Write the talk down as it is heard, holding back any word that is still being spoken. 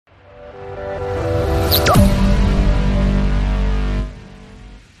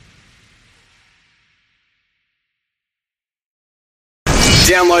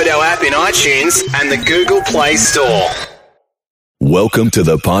Download our app in iTunes and the Google Play Store. Welcome to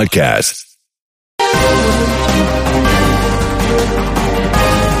the podcast.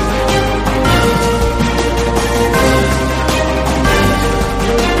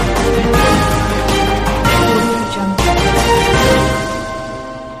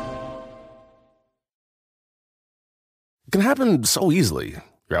 It can happen so easily.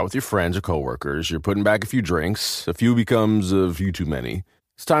 You're out with your friends or coworkers, you're putting back a few drinks, a few becomes a few too many.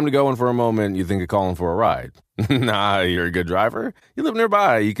 It's time to go, and for a moment, you think of calling for a ride. Nah, you're a good driver. You live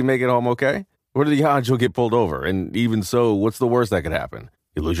nearby, you can make it home okay. What are the odds you'll get pulled over? And even so, what's the worst that could happen?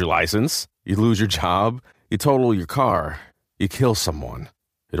 You lose your license, you lose your job, you total your car, you kill someone.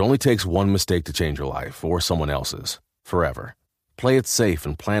 It only takes one mistake to change your life, or someone else's, forever. Play it safe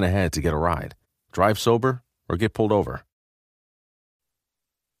and plan ahead to get a ride. Drive sober or get pulled over.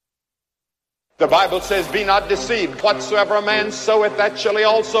 The Bible says, be not deceived. Whatsoever a man soweth, that shall he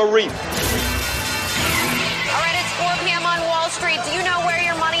also reap. All right, it's 4 p.m. on Wall Street. Do you know where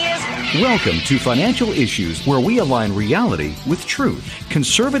your money is? Welcome to Financial Issues, where we align reality with truth.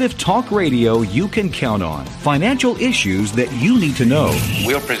 Conservative talk radio you can count on. Financial issues that you need to know.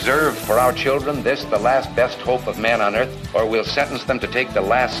 We'll preserve for our children this, the last best hope of man on earth, or we'll sentence them to take the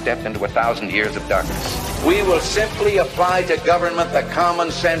last step into 1,000 years of darkness. We will simply apply to government the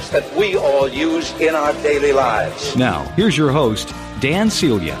common sense that we all use in our daily lives. Now, here's your host, Dan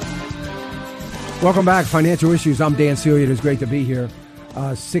Celia. Welcome back, Financial Issues. I'm Dan Celia. It is great to be here.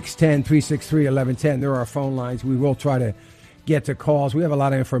 610-363-1110. There are phone lines. We will try to get to calls. We have a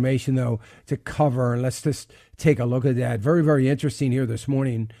lot of information, though, to cover, and let's just take a look at that. Very, very interesting here this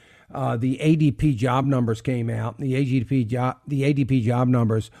morning. The ADP job numbers came out. The ADP job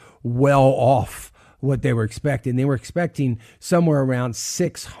numbers well off what they were expecting. They were expecting somewhere around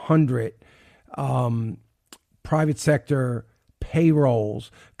 600 private sector payrolls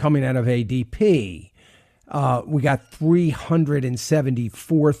coming out of ADP. We got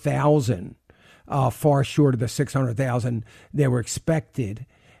 374,000, far short of the 600,000 they were expected.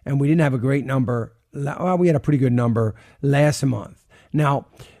 And we didn't have a great number. Well, we had a pretty good number last month. Now,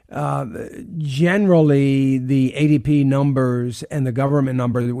 generally, the ADP numbers and the government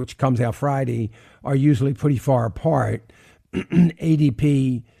number, which comes out Friday, are usually pretty far apart.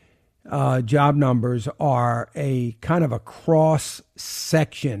 ADP job numbers are a kind of a cross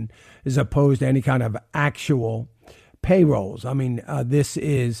section as opposed to any kind of actual payrolls. I mean, this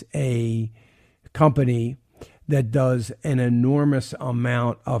is a company that does an enormous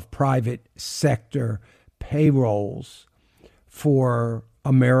amount of private sector payrolls for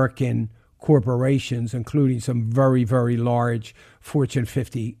American corporations, including some very, very large Fortune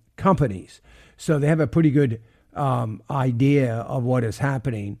 50 companies. So they have a pretty good idea of what is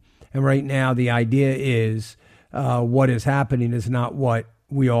happening. And right now, the idea is what is happening is not what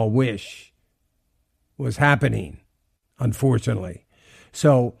we all wish was happening, unfortunately.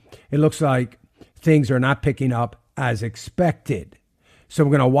 So it looks like things are not picking up as expected. So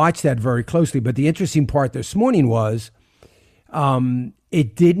we're going to watch that very closely. But the interesting part this morning was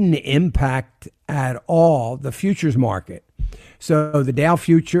it didn't impact at all the futures market. So the Dow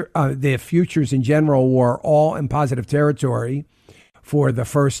future, the futures in general were all in positive territory for the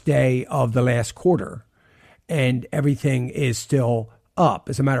first day of the last quarter. And everything is still up.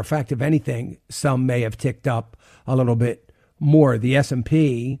 As a matter of fact, if anything, some may have ticked up a little bit more. The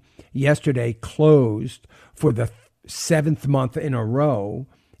S&P yesterday closed for the 7th month in a row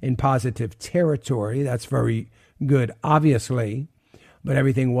in positive territory. That's very good, obviously, but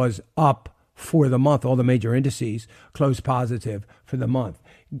everything was up for the month. All the major indices closed positive for the month.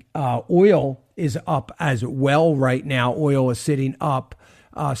 Oil is up as well right now. Oil is sitting up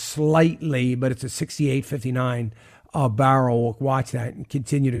slightly, but it's a 68.59 a barrel. We'll watch that and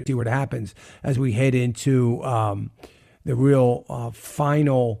continue to see what happens as we head into the real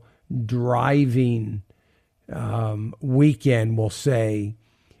final driving weekend, we'll say,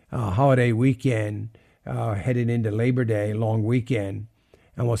 holiday weekend, headed into Labor Day, long weekend,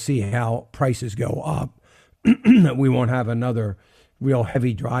 and we'll see how prices go up. We won't have another real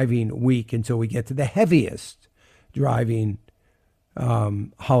heavy driving week until we get to the heaviest driving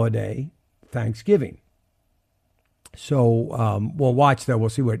holiday, Thanksgiving. So we'll watch that. We'll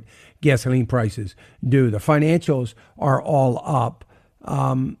see what gasoline prices do. The financials are all up.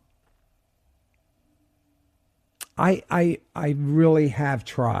 I really have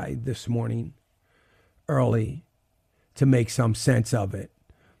tried this morning early to make some sense of it.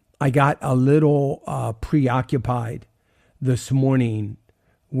 I got a little preoccupied this morning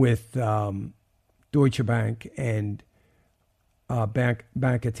with Deutsche Bank and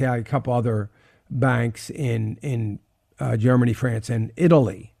Bank Italia, a couple other banks in Germany, France, and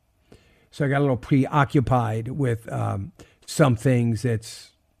Italy. So I got a little preoccupied with some things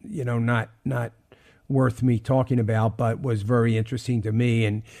that's, not worth me talking about, but was very interesting to me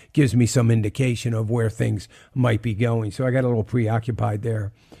and gives me some indication of where things might be going. So I got a little preoccupied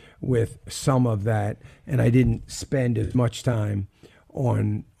there with some of that, and I didn't spend as much time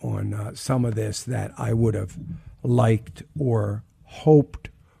on some of this that I would have liked or hoped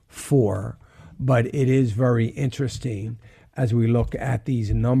for. But it is very interesting as we look at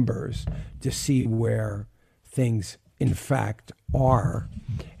these numbers to see where things in fact are.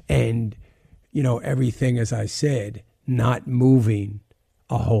 And everything, as I said, not moving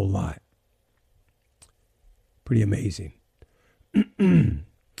a whole lot. Pretty amazing.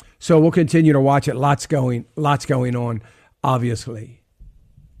 So we'll continue to watch it. Lots going on, obviously.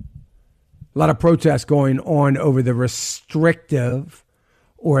 A lot of protests going on over the restrictive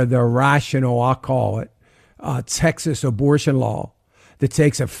or the rational, I'll call it, Texas abortion law that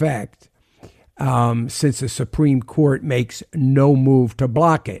takes effect since the Supreme Court makes no move to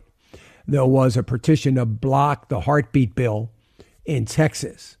block it. There was a petition to block the heartbeat bill in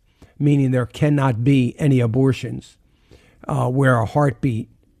Texas, meaning there cannot be any abortions where a heartbeat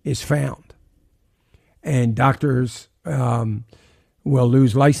is found. And doctors will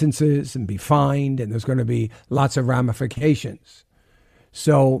lose licenses and be fined, and there's going to be lots of ramifications.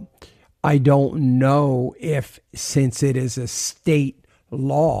 So I don't know if, since it is a state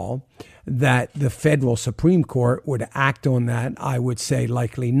law, that the federal Supreme Court would act on that. I would say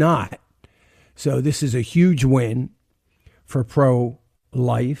likely not. So this is a huge win for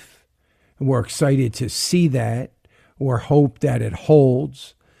pro-life. We're excited to see that. We're hope that it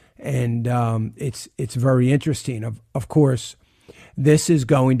holds. And it's very interesting. Of course, this is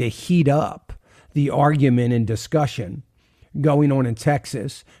going to heat up the argument and discussion going on in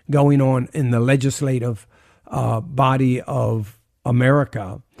Texas, going on in the legislative body of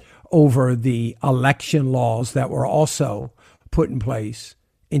America over the election laws that were also put in place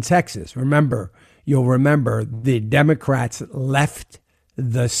in Texas. You'll remember the Democrats left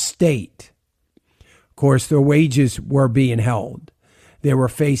the state. Of course, their wages were being held. They were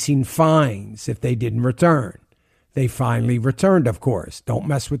facing fines if they didn't return. They finally returned, of course. Don't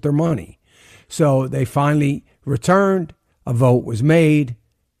mess with their money. So they finally returned. A vote was made.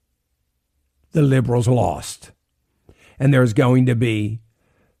 The liberals lost. And there's going to be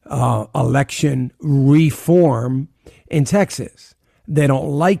election reform in Texas. They don't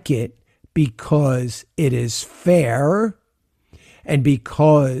like it because it is fair and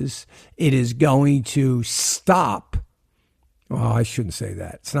because it is going to stop. Well, I shouldn't say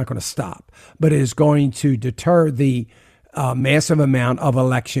that. It's not going to stop, but it is going to deter the massive amount of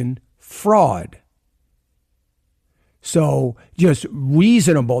election fraud. So just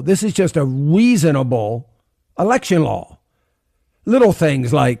reasonable. This is just a reasonable election law. Little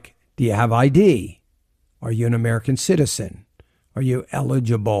things like, do you have ID? Are you an American citizen? Are you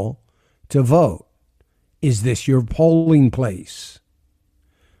eligible to vote? Is this your polling place?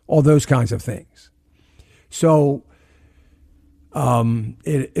 All those kinds of things. So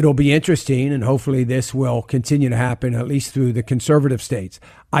it'll be interesting, and hopefully this will continue to happen, at least through the conservative states.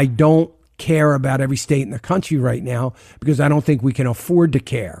 I don't care about every state in the country right now because I don't think we can afford to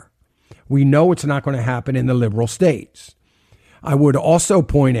care. We know it's not going to happen in the liberal states. I would also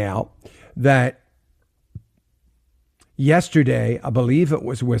point out that yesterday, I believe it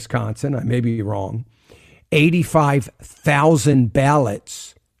was Wisconsin, I may be wrong, 85,000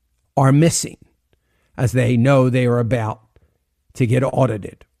 ballots are missing, as they know they are about to get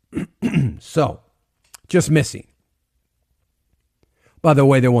audited. So, just missing. By the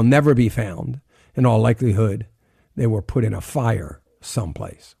way, they will never be found. In all likelihood, they were put in a fire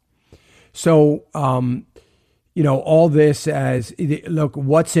someplace. So, all this as, look,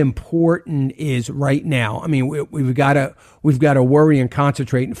 what's important is right now. I mean, we've got to worry and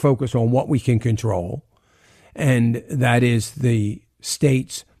concentrate and focus on what we can control, and that is the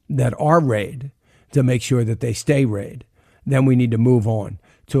states that are red, to make sure that they stay red. Then we need to move on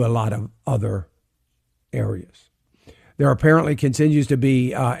to a lot of other areas. There apparently continues to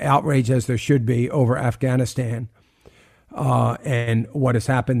be outrage, as there should be, over Afghanistan and what has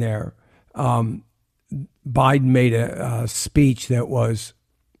happened there. Biden made a speech that was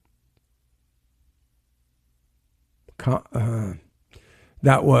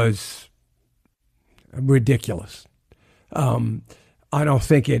ridiculous. I don't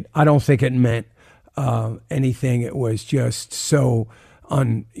think it meant anything. It was just so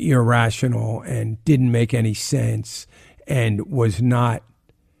irrational and didn't make any sense and was not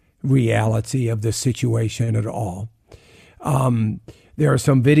reality of the situation at all. There are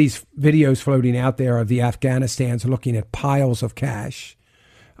some videos floating out there of the Afghanistans looking at piles of cash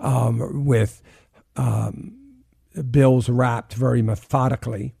with bills wrapped very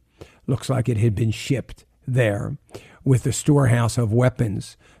methodically. Looks like it had been shipped there, with the storehouse of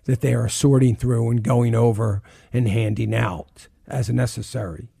weapons that they are sorting through and going over and handing out as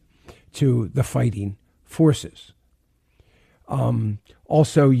necessary to the fighting forces.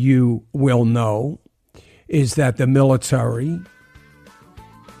 Also, you will know is that the military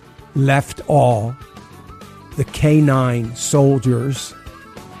left all the K-9 soldiers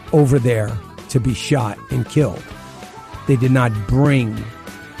over there to be shot and killed. They did not bring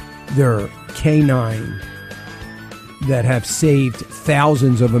their K-9 that have saved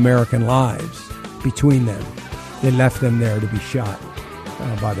thousands of American lives between them. They left them there to be shot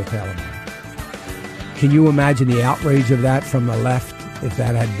by the Taliban. Can you imagine the outrage of that from the left if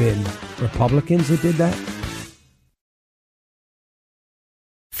that had been Republicans that did that?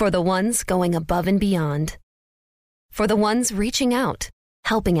 For the ones going above and beyond. For the ones reaching out,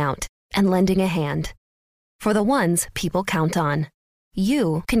 helping out, and lending a hand. For the ones people count on.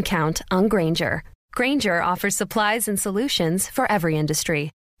 You can count on Grainger. Grainger offers supplies and solutions for every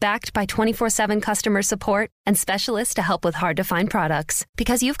industry. Backed by 24/7 customer support and specialists to help with hard-to-find products.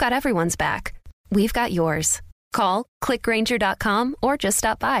 Because you've got everyone's back. We've got yours. Call, click Grainger.com, or just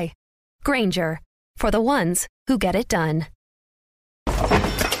stop by. Grainger, for the ones who get it done.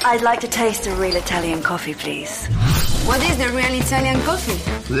 I'd like to taste a real Italian coffee, please. What is the real Italian coffee?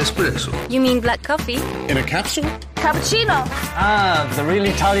 L'espresso. You mean black coffee? In a capsule? Cappuccino. Ah, the real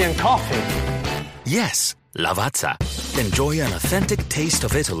Italian coffee. Yes, Lavazza. Enjoy an authentic taste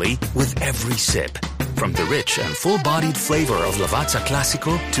of Italy with every sip. From the rich and full-bodied flavor of Lavazza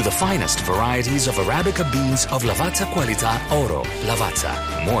Classico to the finest varieties of Arabica beans of Lavazza Qualità Oro. Lavazza,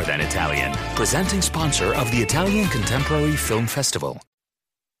 more than Italian. Presenting sponsor of the Italian Contemporary Film Festival.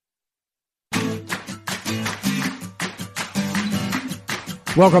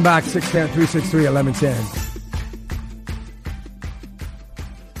 Welcome back, 610-363-1110.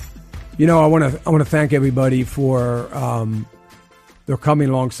 You know, I want to thank everybody for their coming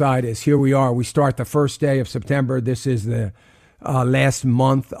alongside us. Here we are. We start the first day of September. This is the last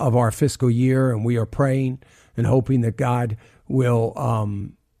month of our fiscal year, and we are praying and hoping that God will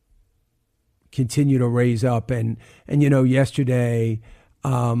continue to raise up. And you know, yesterday,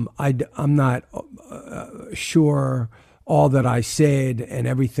 I'm not sure all that I said and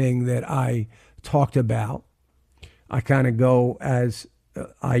everything that I talked about. I kind of go as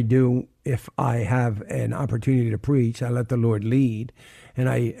I do if I have an opportunity to preach. I let the Lord lead, and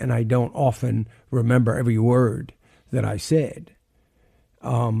I don't often remember every word that I said.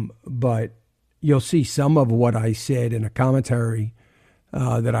 But you'll see some of what I said in a commentary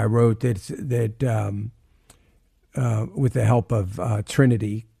that I wrote that with the help of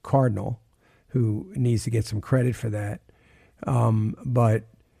Trinity Cardinal, who needs to get some credit for that. But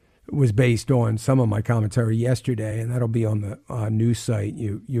was based on some of my commentary yesterday, and that'll be on the news site.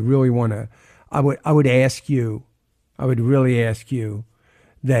 You really want to, I would really ask you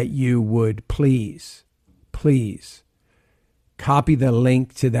that you would please copy the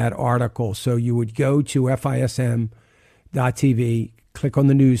link to that article. So you would go to FISM.TV, click on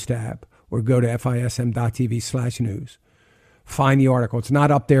the news tab, or go to FISM.TV/news. Find the article. It's not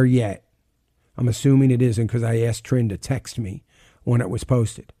up there yet. I'm assuming it isn't because I asked Trin to text me when it was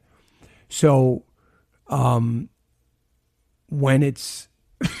posted. So when it's,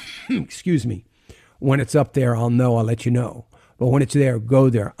 excuse me, when it's up there, I'll know, I'll let you know. But when it's there, go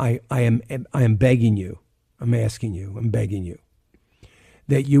there. I am begging you, I'm asking you, I'm begging you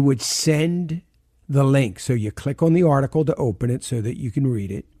that you would send the link. So you click on the article to open it so that you can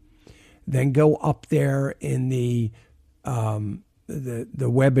read it. Then go up there in the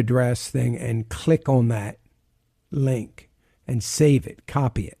web address thing and click on that link and save it,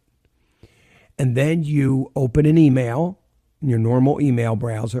 copy it. And then you open an email in your normal email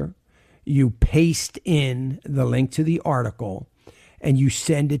browser. You paste in the link to the article and you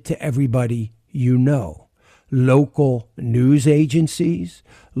send it to everybody you know. Local news agencies,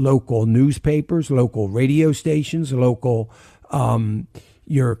 local newspapers, local radio stations, local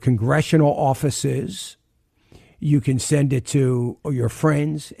your congressional offices. You can send it to your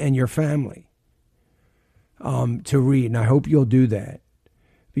friends and your family to read. And I hope you'll do that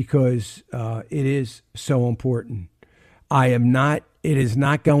because it is so important. It is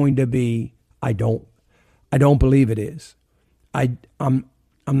not going to be, I don't believe it is. I'm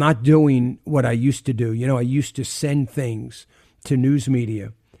not doing what I used to do. You know, I used to send things to news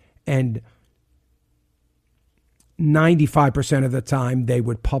media and 95% of the time they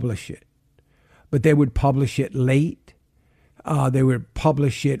would publish it. But they would publish it late. They would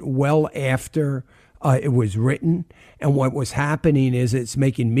publish it well after it was written. And what was happening is it's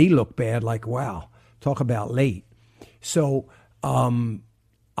making me look bad, like, wow, talk about late. So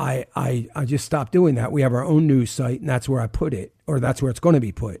I just stopped doing that. We have our own news site, and that's where I put it, or that's where it's going to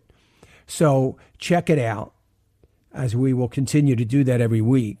be put. So check it out, as we will continue to do that every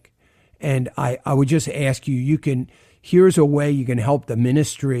week. And I would just ask you, here's a way you can help the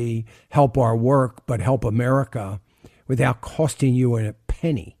ministry, help our work, but help America without costing you a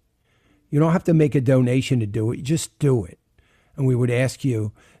penny. You don't have to make a donation to do it. You just do it. And we would ask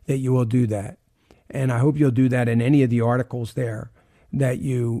you that you will do that. And I hope you'll do that in any of the articles there that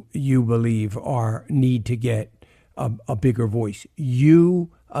you believe need to get a bigger voice.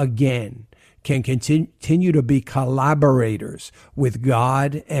 You, again, can continue to be collaborators with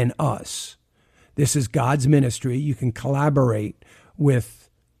God and us. This is God's ministry. You can collaborate with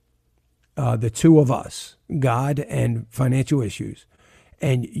the two of us, God and Financial Issues,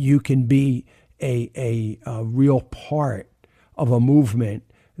 and you can be a real part of a movement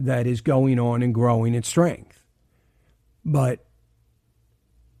that is going on and growing in strength. But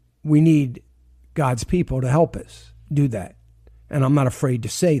we need God's people to help us do that. And I'm not afraid to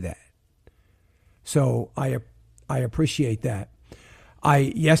say that. So I appreciate that.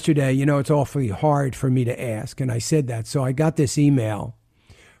 Yesterday, it's awfully hard for me to ask, and I said that. So I got this email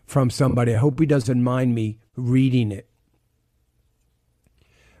from somebody. I hope he doesn't mind me reading it.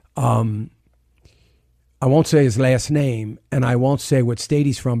 I won't say his last name, and I won't say what state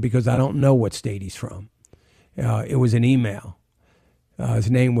he's from because I don't know what state he's from. It was an email.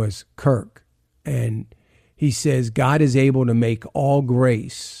 His name was Kirk, and he says, God is able to make all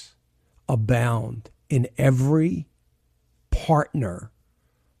grace abound in every partner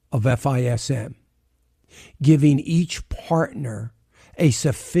of FISM, giving each partner a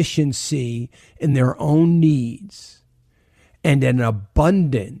sufficiency in their own needs and an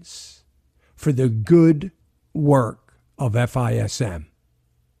abundance for the good work of FISM.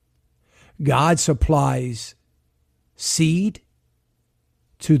 God supplies seed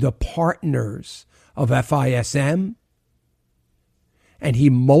to the partners of FISM, and he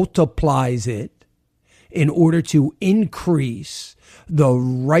multiplies it in order to increase the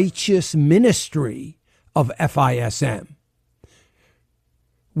righteous ministry of FISM,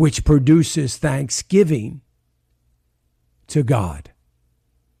 which produces thanksgiving to God.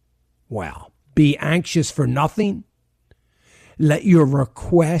 Wow. Be anxious for nothing. Let your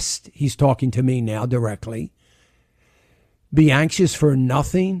request, he's talking to me now directly. Be anxious for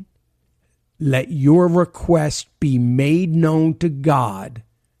nothing. Let your request be made known to God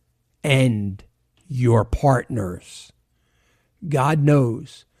and your partners. God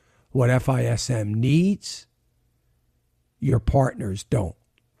knows what FISM needs. Your partners don't.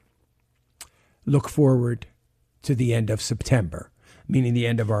 Look forward to the end of September, meaning the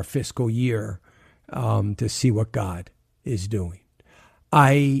end of our fiscal year, to see what God is doing.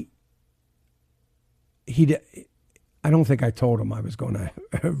 I don't think I told him I was going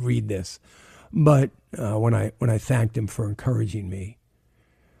to read this, but when I thanked him for encouraging me,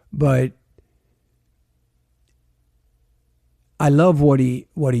 but I love what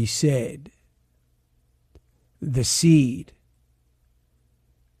he said. The seed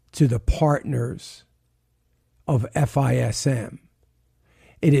to the partners of FISM.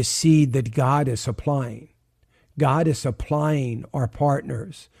 It is seed that God is supplying. God is supplying our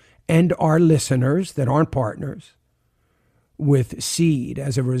partners and our listeners that aren't partners with seed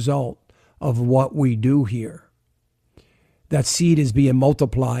as a result of what we do here. That seed is being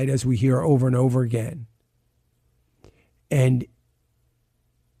multiplied, as we hear over and over again. And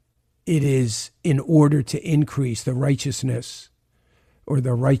it is in order to increase the righteousness or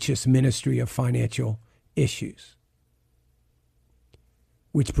the righteous ministry of Financial Issues,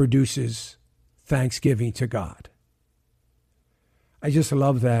 which produces thanksgiving to God. I just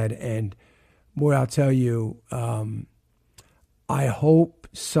love that. And boy, I'll tell you, I hope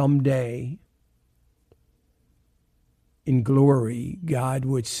someday in glory, God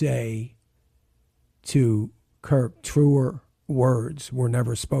would say to Kirk, truer words were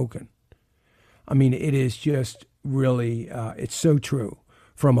never spoken. I mean, it is just really, it's so true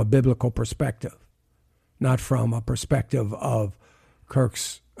from a biblical perspective, not from a perspective of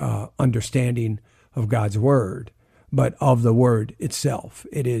Kirk's understanding of God's word, but of the word itself.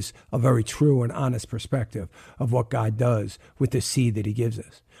 It is a very true and honest perspective of what God does with the seed that he gives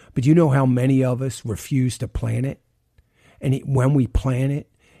us. But you know how many of us refuse to plant it? And when we plant it,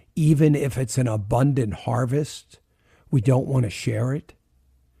 even if it's an abundant harvest, we don't want to share it.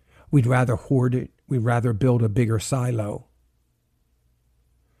 We'd rather hoard it. We'd rather build a bigger silo.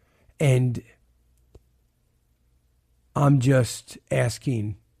 And I'm just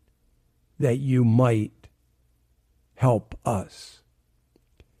asking that you might help us.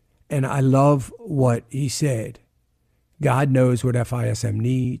 And I love what he said. God knows what FISM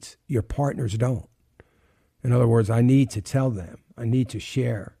needs. Your partners don't. In other words, I need to tell them. I need to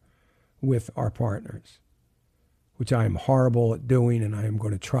share with our partners, which I am horrible at doing, and I am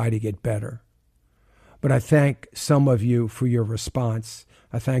going to try to get better. But I thank some of you for your response.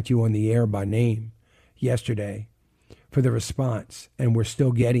 I thanked you on the air by name yesterday for the response, and we're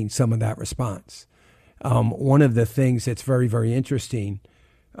still getting some of that response. One of the things that's very, very interesting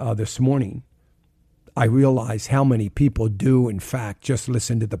this morning, I realized how many people do, in fact, just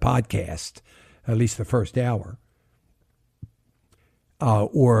listen to the podcast, at least the first hour,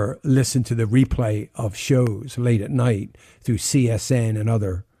 or listen to the replay of shows late at night through CSN and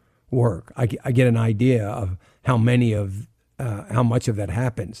other work. I get an idea of how much of that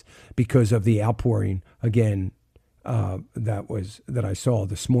happens because of the outpouring again that I saw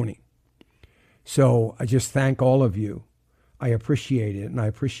this morning. So I just thank all of you. I appreciate it, and I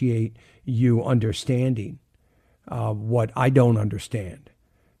appreciate you understanding what I don't understand,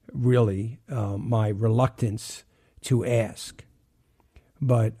 really, my reluctance to ask.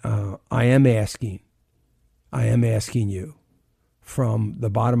 But I am asking you from the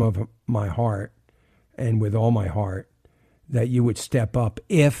bottom of my heart and with all my heart that you would step up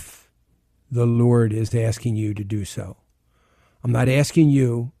if the Lord is asking you to do so. I'm not asking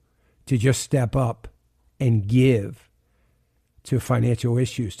you to just step up and give to Financial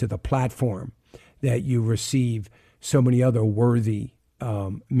Issues, to the platform that you receive so many other worthy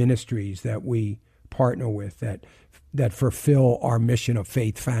ministries that we partner with that fulfill our mission of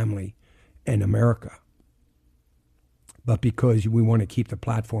faith, family, and America. But because we want to keep the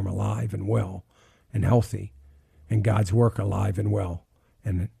platform alive and well and healthy, and God's work alive and well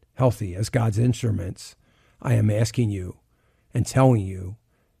and healthy as God's instruments, I am asking you and telling you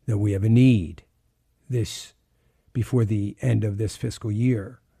that we have a need this before the end of this fiscal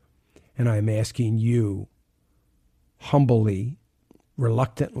year. And I am asking you humbly,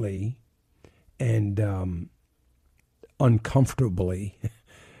 reluctantly, and uncomfortably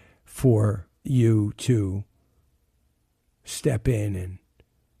for you to step in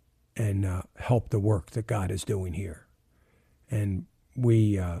and help the work that God is doing here. And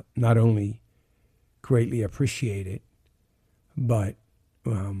we not only greatly appreciate it, but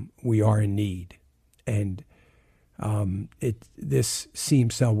we are in need. And this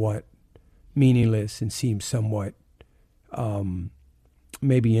seems somewhat meaningless and seems somewhat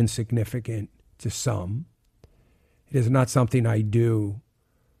maybe insignificant to some. It is not something I do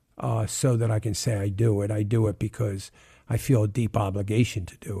so that I can say I do it. I do it because I feel a deep obligation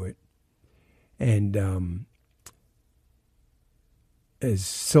to do it. And as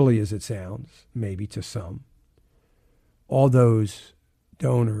silly as it sounds, maybe to some, all those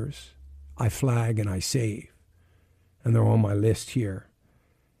donors I flag and I save. And they're on my list here.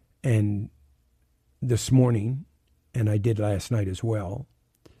 And this morning, and I did last night as well,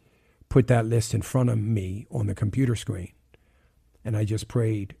 put that list in front of me on the computer screen. And I just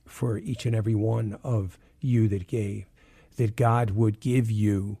prayed for each and every one of you that gave, that God would give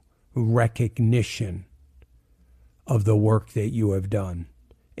you recognition of the work that you have done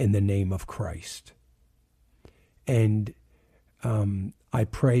in the name of Christ. And I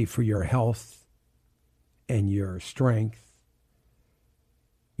pray for your health and your strength,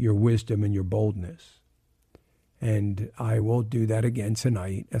 your wisdom and your boldness. And I will do that again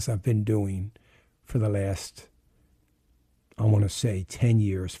tonight, as I've been doing for the last, I want to say, 10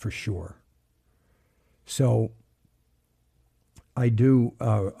 years for sure. So I do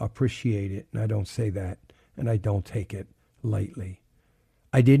appreciate it, and I don't say that, and I don't take it lightly.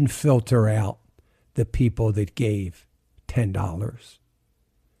 I didn't filter out the people that gave $10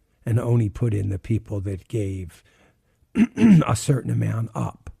 and only put in the people that gave a certain amount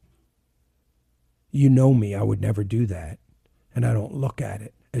up. You know me, I would never do that, and I don't look at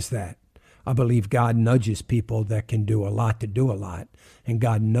it as that. I believe God nudges people that can do a lot to do a lot, and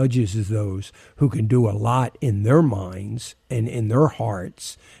God nudges those who can do a lot in their minds and in their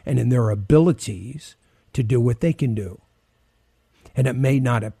hearts and in their abilities to do what they can do. And it may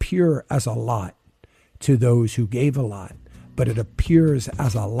not appear as a lot to those who gave a lot, but it appears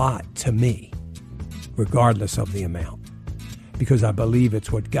as a lot to me, regardless of the amount, because I believe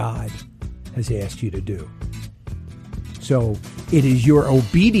it's what God has asked you to do. So it is your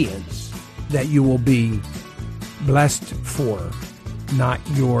obedience that you will be blessed for, not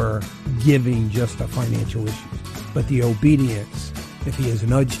your giving just a financial issue, but the obedience, if he has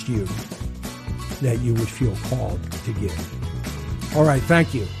nudged you, that you would feel called to give. All right,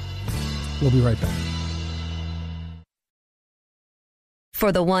 thank you. We'll be right back.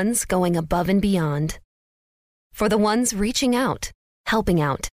 For the ones going above and beyond. For the ones reaching out, helping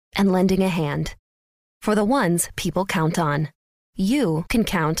out, and lending a hand. For the ones people count on. You can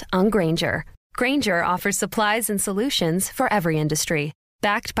count on Grainger. Grainger offers supplies and solutions for every industry.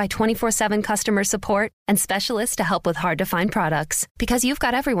 Backed by 24/7 customer support and specialists to help with hard-to-find products. Because you've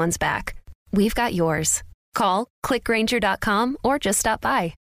got everyone's back. We've got yours. Call, click Grainger.com, or just stop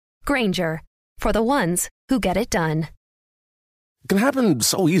by. Grainger, for the ones who get it done. It can happen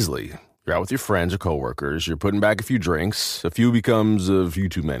so easily. You're out with your friends or coworkers, you're putting back a few drinks, a few becomes a few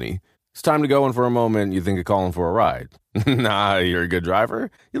too many. It's time to go, and for a moment, you think of calling for a ride. Nah, you're a good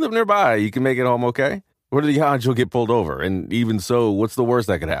driver. You live nearby, you can make it home okay. What are the odds you'll get pulled over? And even so, what's the worst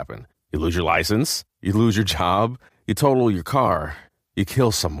that could happen? You lose your license, you lose your job, you total your car, you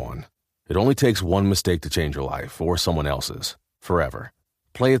kill someone. It only takes one mistake to change your life, or someone else's, forever.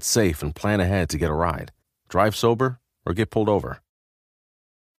 Play it safe and plan ahead to get a ride. Drive sober or get pulled over.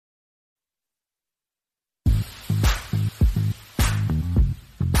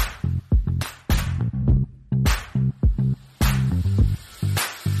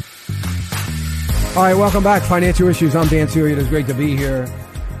 All right, welcome back. Financial Issues. I'm Dan Celia. It's great to be here.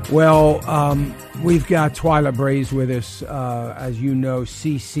 Well, we've got Twyla Braze with us. As you know,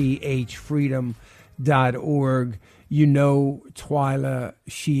 cchfreedom.org. You know Twyla.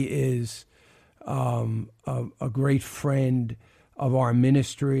 She is a great friend of our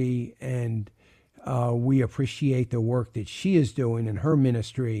ministry, and we appreciate the work that she is doing in her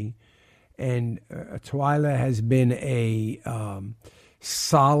ministry. And Twyla has been a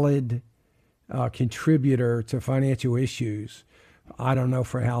solid contributor to Financial Issues. I don't know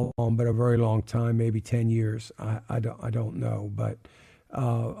for how long, but a very long time, maybe 10 years. I don't know, but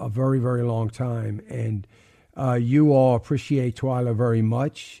a very, very long time. And you all appreciate Twyla very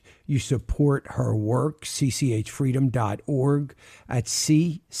much. You support her work, cchfreedom.org, at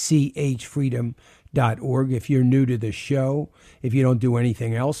cchfreedom.org. If you're new to the show, if you don't do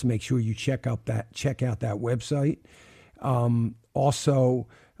anything else, make sure you check out that website. Also,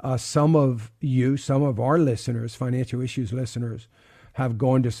 some of our listeners, Financial Issues listeners, have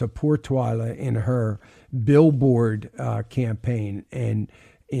gone to support Twyla in her billboard campaign, and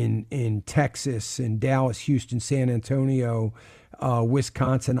in Texas, in Dallas, Houston, San Antonio,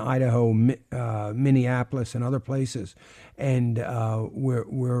 Wisconsin, Idaho, Minneapolis, and other places. And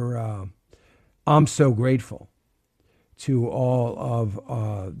I'm so grateful to all of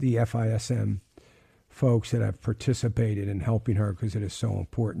the FISM folks that have participated in helping her, because it is so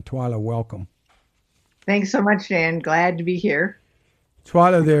important. Twyla, welcome. Thanks so much, Dan. Glad to be here.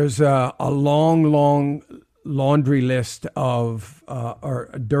 Twyla, there's a long laundry list of, or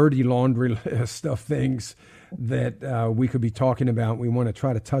a dirty laundry list of things that we could be talking about. We want to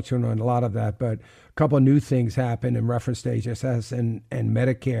try to touch on a lot of that, but a couple of new things happened in reference to HSS and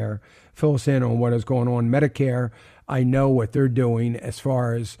Medicare. Fill us in on what is going on. Medicare, I know what they're doing as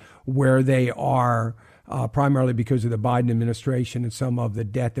far as where they are, primarily because of the Biden administration and some of the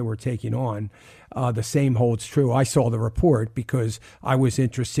debt that we're taking on. The same holds true. I saw the report because I was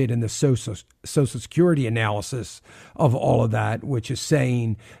interested in the Social Security analysis of all of that, which is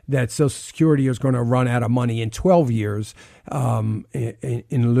saying that Social Security is going to run out of money in 12 years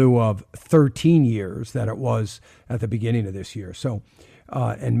in lieu of 13 years that it was at the beginning of this year. So,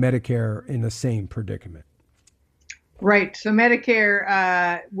 and Medicare in the same predicament. Right. So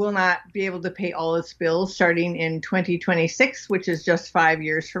Medicare will not be able to pay all its bills starting in 2026, which is just 5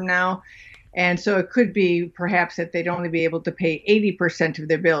 years from now. And so it could be perhaps that they'd only be able to pay 80% of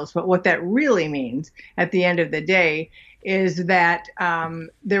their bills. But what that really means at the end of the day is that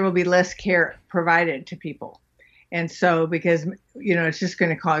there will be less care provided to people. And so because, it's just going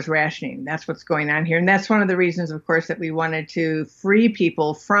to cause rationing. That's what's going on here. And that's one of the reasons, of course, that we wanted to free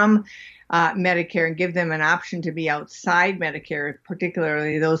people from Medicare and give them an option to be outside Medicare,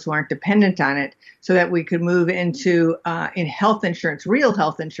 particularly those who aren't dependent on it, so that we could move into in health insurance, real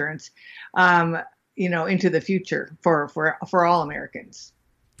health insurance, into the future for all Americans.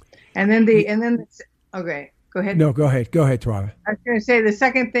 And then okay, go ahead. No, go ahead, Twyla. I was going to say the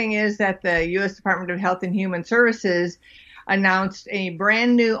second thing is that the U.S. Department of Health and Human Services announced a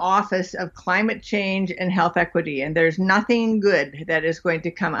brand new Office of Climate Change and Health Equity, and there's nothing good that is going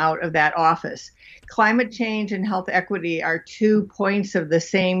to come out of that office. Climate change and health equity are 2 points of the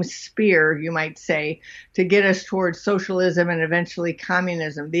same spear, you might say, to get us towards socialism and eventually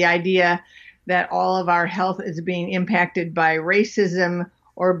communism. The idea that all of our health is being impacted by racism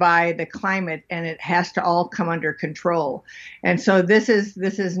or by the climate, and it has to all come under control. And so this is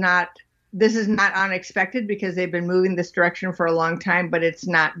not unexpected, because they've been moving this direction for a long time, but it's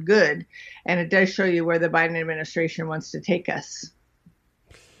not good. And it does show you where the Biden administration wants to take us.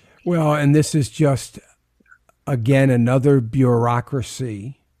 Well, and this is just, again, another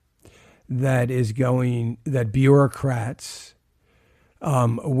bureaucracy that bureaucrats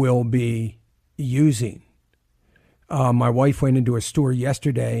will be using. My wife went into a store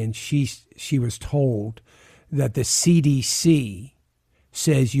yesterday, and she was told that the CDC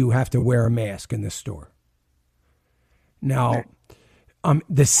says you have to wear a mask in the store. Now,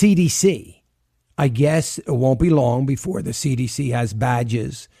 the CDC, I guess it won't be long before the CDC has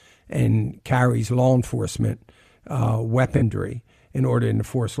badges and carries law enforcement weaponry in order to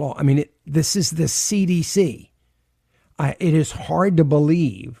enforce law. I mean, this is the CDC. It is hard to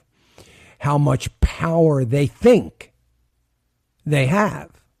believe how much power they think they have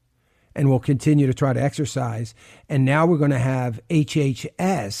and will continue to try to exercise. And now we're going to have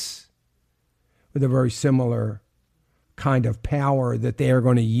HHS with a very similar kind of power that they are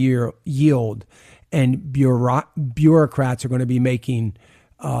going to yield. And bureaucrats are going to be making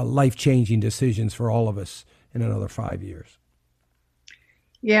life-changing decisions for all of us in another 5 years.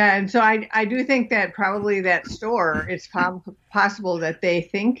 Yeah, and so I do think that probably that store, it's possible that they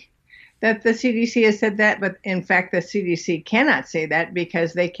think that the CDC has said that, but in fact the CDC cannot say that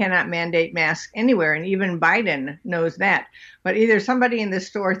because they cannot mandate masks anywhere, and even Biden knows that. But either somebody in the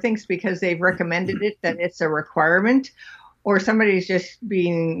store thinks because they've recommended it that it's a requirement, or somebody's just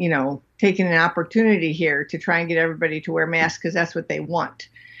being, taking an opportunity here to try and get everybody to wear masks because that's what they want.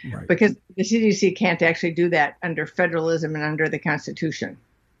 Right. Because the CDC can't actually do that under federalism and under the Constitution.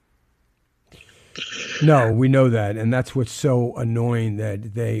 No, we know that. And that's what's so annoying,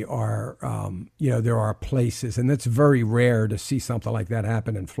 that they are, there are places, and it's very rare to see something like that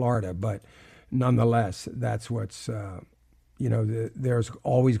happen in Florida. But nonetheless, that's what's, there's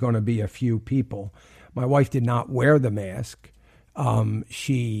always going to be a few people. My wife did not wear the mask.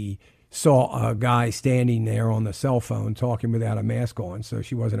 She saw a guy standing there on the cell phone talking without a mask on, so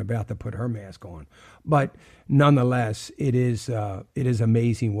she wasn't about to put her mask on. But nonetheless, it is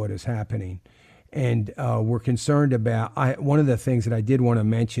amazing what is happening. And we're concerned about, one of the things that I did want to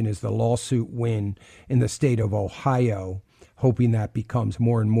mention is the lawsuit win in the state of Ohio, hoping that becomes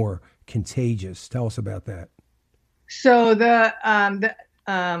more and more contagious. Tell us about that. So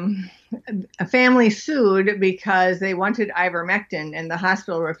a family sued because they wanted ivermectin and the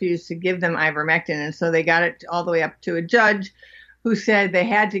hospital refused to give them ivermectin. And so they got it all the way up to a judge who said they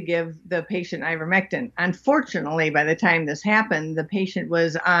had to give the patient ivermectin. Unfortunately, by the time this happened, the patient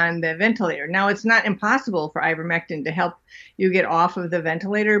was on the ventilator. Now, it's not impossible for ivermectin to help you get off of the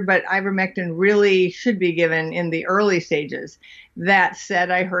ventilator, but ivermectin really should be given in the early stages. That said,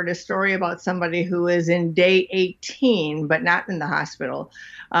 I heard a story about somebody who is in day 18, but not in the hospital,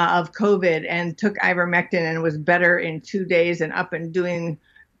 of COVID, and took ivermectin and was better in 2 days and up and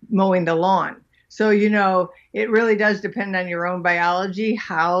mowing the lawn. So, it really does depend on your own biology,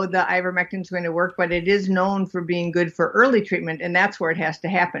 how the ivermectin is going to work, but it is known for being good for early treatment, and that's where it has to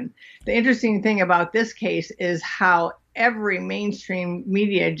happen. The interesting thing about this case is how every mainstream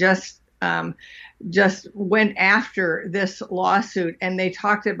media just went after this lawsuit, and they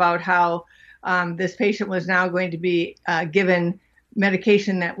talked about how this patient was now going to be given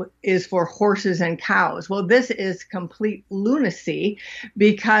medication that is for horses and cows. Well, this is complete lunacy,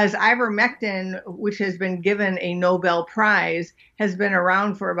 because ivermectin, which has been given a Nobel Prize, has been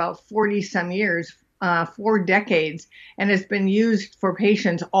around for about 40 some years, 4 decades, and it's been used for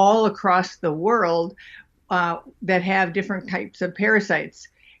patients all across the world that have different types of parasites.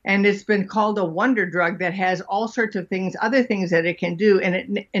 And it's been called a wonder drug that has all sorts of things, other things that it can do,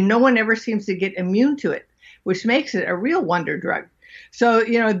 and no one ever seems to get immune to it, which makes it a real wonder drug. So,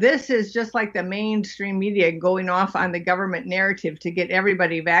 this is just like the mainstream media going off on the government narrative to get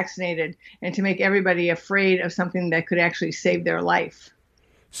everybody vaccinated and to make everybody afraid of something that could actually save their life.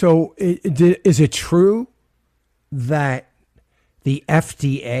 So is it true that the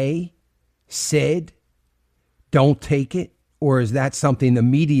FDA said don't take it? Or is that something the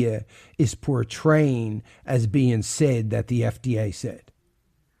media is portraying as being said that the FDA said?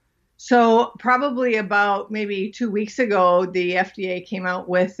 So probably about maybe 2 weeks ago, the FDA came out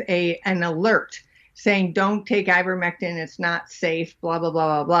with an alert saying, don't take ivermectin, it's not safe, blah, blah, blah,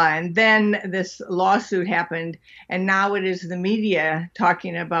 blah, blah. And then this lawsuit happened, and now it is the media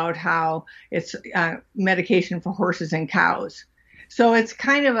talking about how it's medication for horses and cows. So it's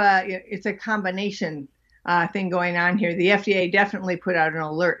kind of a combination thing going on here. The FDA definitely put out an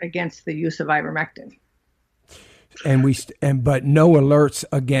alert against the use of ivermectin. But no alerts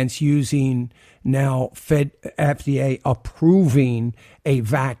against using now FDA approving a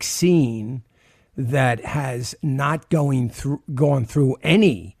vaccine that has not gone through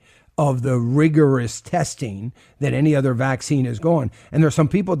any of the rigorous testing that any other vaccine has gone. And there's some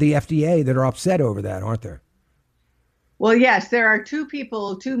people at the FDA that are upset over that, aren't there? Well, yes, there are two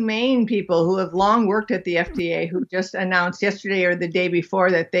main people who have long worked at the FDA who just announced yesterday or the day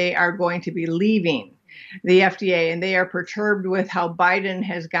before that they are going to be leaving the FDA, and they are perturbed with how Biden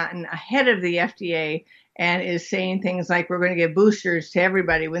has gotten ahead of the FDA and is saying things like we're going to give boosters to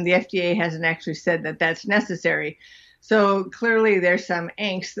everybody when the FDA hasn't actually said that that's necessary. So clearly there's some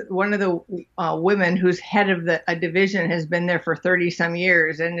angst. One of the women who's head of a division has been there for 30 some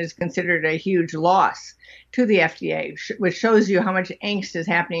years and is considered a huge loss to the FDA, which shows you how much angst is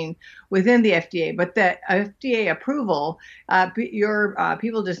happening within the FDA. But the FDA approval,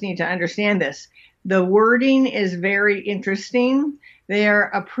 people just need to understand this. The wording is very interesting. They are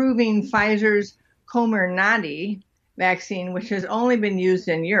approving Pfizer's Comirnaty vaccine, which has only been used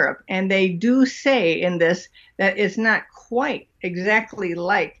in Europe. And they do say in this that it's not quite exactly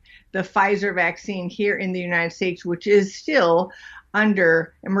like the Pfizer vaccine here in the United States, which is still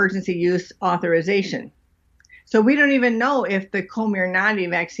under emergency use authorization. So we don't even know if the Comirnaty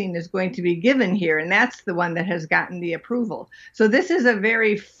vaccine is going to be given here, and that's the one that has gotten the approval. So this is a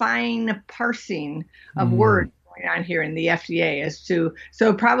very fine parsing of words going on here in the FDA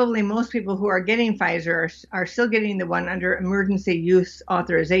so probably most people who are getting Pfizer are still getting the one under emergency use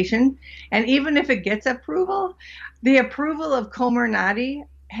authorization. And even if it gets approval, the approval of Comirnaty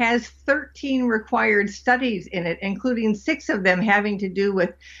has 13 required studies in it, including 6 of them having to do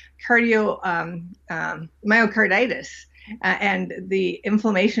with myocarditis and the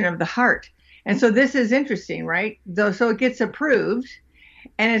inflammation of the heart. And so this is interesting, right? So it gets approved,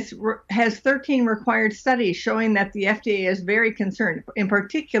 and it has 13 required studies showing that the FDA is very concerned, in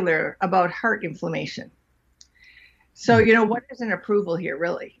particular, about heart inflammation. So, what is an approval here,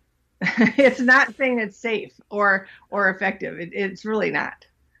 really? It's not saying it's safe or effective. It's really not.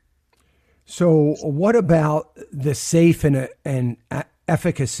 So what about the safe and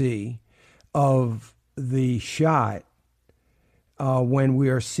efficacy of the shot when we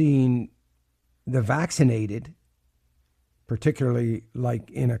are seeing the vaccinated, particularly like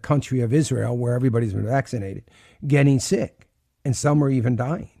in a country of Israel where everybody's been vaccinated, getting sick, and some are even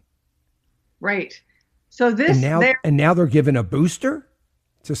dying? Right. So this and now they're giving a booster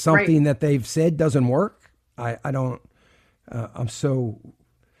to something that they've said doesn't work. I don't know.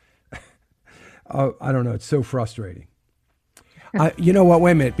 It's so frustrating. You know what?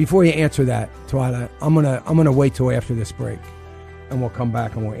 Wait a minute. Before you answer that, Twyla, I'm gonna wait till after this break, and we'll come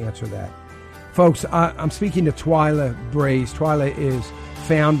back and we'll answer that. Folks, I'm speaking to Twyla Brace. Twyla is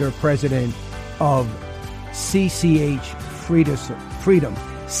founder, president of CCH Freedom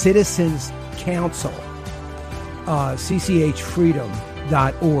Citizens Council,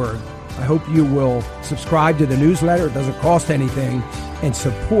 cchfreedom.org. I hope you will subscribe to the newsletter. It doesn't cost anything, and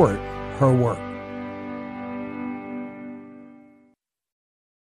support her work.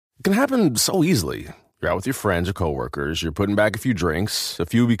 It can happen so easily. You're out with your friends or coworkers, you're putting back a few drinks, a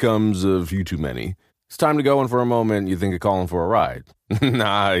few becomes a few too many. It's time to go, and for a moment, you think of calling for a ride.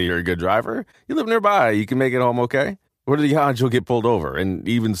 Nah, you're a good driver. You live nearby. You can make it home okay. What are the odds you'll get pulled over? And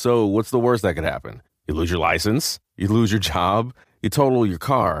even so, what's the worst that could happen? You lose your license, you lose your job, you total your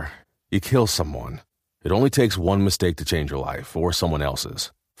car, you kill someone. It only takes one mistake to change your life or someone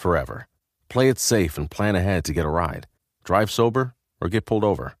else's, forever. Play it safe and plan ahead to get a ride. Drive sober or get pulled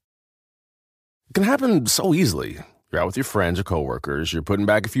over. It can happen so easily. You're out with your friends or coworkers, you're putting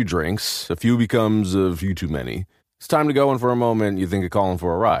back a few drinks, a few becomes a few too many. It's time to go, and for a moment, you think of calling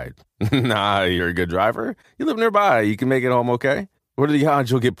for a ride. Nah, you're a good driver. You live nearby. You can make it home okay. What are the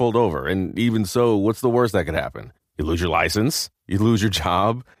odds you'll get pulled over? And even so, what's the worst that could happen? You lose your license, you lose your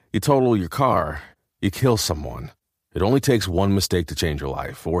job, you total your car, you kill someone. It only takes one mistake to change your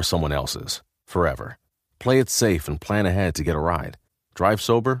life or someone else's, forever. Play it safe and plan ahead to get a ride. Drive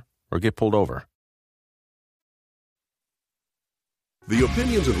sober or get pulled over. The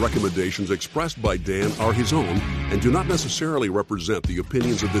opinions and recommendations expressed by Dan are his own and do not necessarily represent the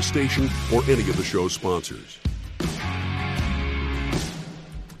opinions of this station or any of the show's sponsors.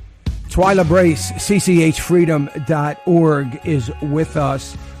 Twyla Brace, cchfreedom.org, is with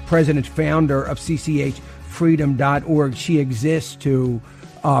us, president, founder of cchfreedom.org. She exists to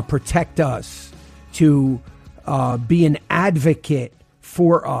protect us, to be an advocate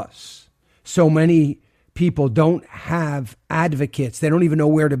for us. So many people don't have advocates. They don't even know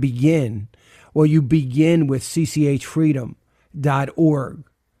where to begin. Well, you begin with cchfreedom.org.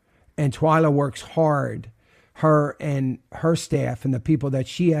 And Twyla works hard, her and her staff and the people that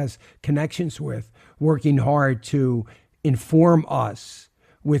she has connections with, working hard to inform us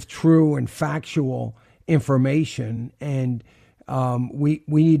with true and factual information. And We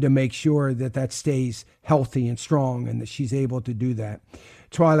need to make sure that stays healthy and strong, and that she's able to do that.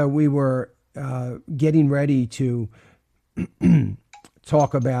 Twyla, we were getting ready to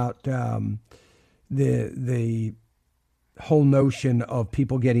talk about the whole notion of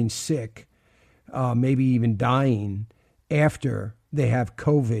people getting sick, maybe even dying after they have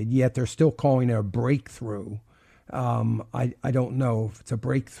COVID, yet they're still calling it a breakthrough. I don't know if it's a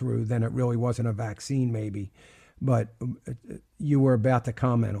breakthrough, then it really wasn't a vaccine maybe. But you were about to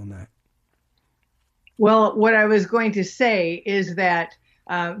comment on that. Well, what I was going to say is that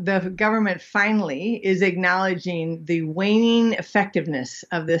the government finally is acknowledging the waning effectiveness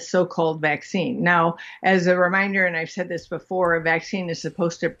of this so-called vaccine. Now, as a reminder, and I've said this before, a vaccine is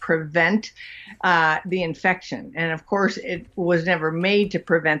supposed to prevent the infection. And of course, it was never made to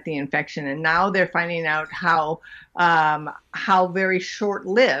prevent the infection. And now they're finding out how very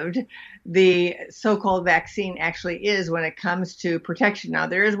short-lived the so-called vaccine actually is when it comes to protection. Now,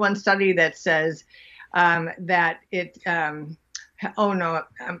 there is one study that says that it oh no,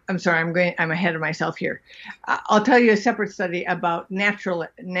 I'm sorry, I'm ahead of myself here. I'll tell you a separate study about natural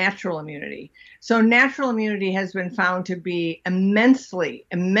immunity. So natural immunity has been found to be immensely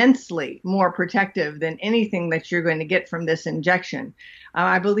more protective than anything that you're going to get from this injection.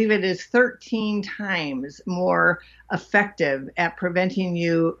 I believe it is 13 times more effective at preventing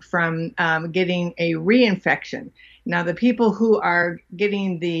you from getting a reinfection. Now, the people who are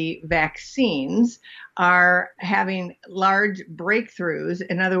getting the vaccines are having large breakthroughs.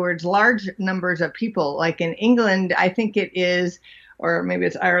 In other words, large numbers of people, like in England, I think it is, or maybe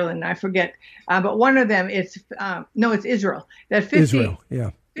it's Ireland, I forget. But one of them, it's Israel. That Israel,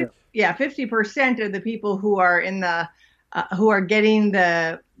 50% of the people who are in the who are getting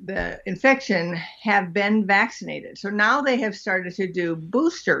the infection have been vaccinated. So now they have started to do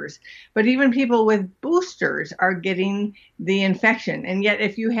boosters, but even people with boosters are getting the infection. And yet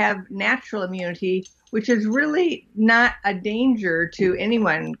if you have natural immunity, which is really not a danger to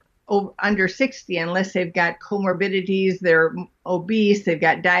anyone under 60 unless they've got comorbidities, they're obese, they've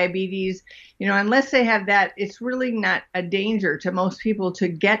got diabetes, unless they have that, it's really not a danger to most people to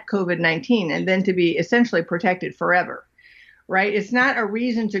get COVID-19 and then to be essentially protected forever. Right? It's not a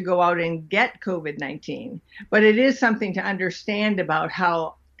reason to go out and get COVID-19, but it is something to understand about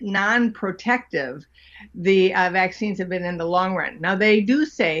how non-protective the vaccines have been in the long run. Now, they do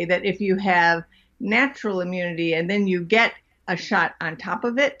say that if you have natural immunity and then you get a shot on top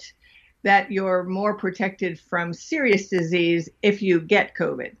of it, that you're more protected from serious disease if you get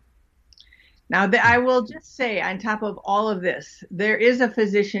COVID. Now, I will just say on top of all of this, there is a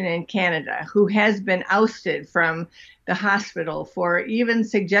physician in Canada who has been ousted from the hospital for even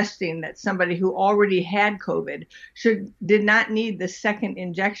suggesting that somebody who already had COVID did not need the second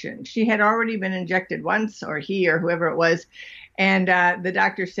injection. She had already been injected once, or he or whoever it was, and the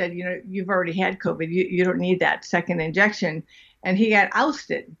doctor said, you've already had COVID. You don't need that second injection. And he got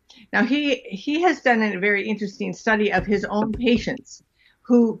ousted. Now, he has done a very interesting study of his own patients,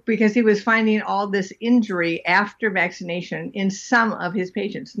 because he was finding all this injury after vaccination in some of his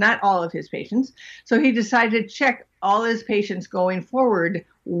patients, not all of his patients. So he decided to check all his patients going forward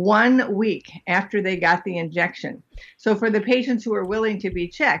 1 week after they got the injection. So for the patients who were willing to be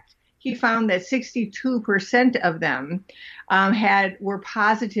checked, he found that 62% of them were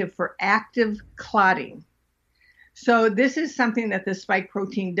positive for active clotting. So this is something that the spike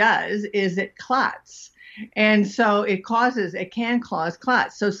protein does, is it clots. And so it can cause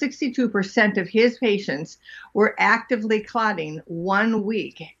clots. So 62% of his patients were actively clotting 1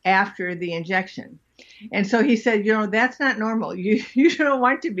 week after the injection. And so he said, that's not normal. You don't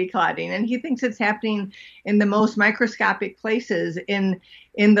want to be clotting. And he thinks it's happening in the most microscopic places in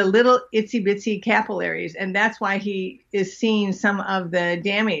the little itsy bitsy capillaries. And that's why he is seeing some of the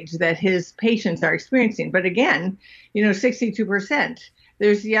damage that his patients are experiencing. But again, 62%.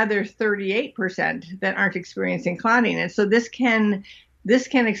 There's the other 38% that aren't experiencing clotting. And so this can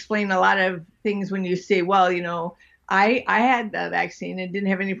explain a lot of things when you say, well, I had the vaccine and didn't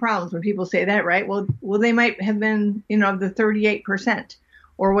have any problems. When people say that, right? Well, they might have been, of the 38%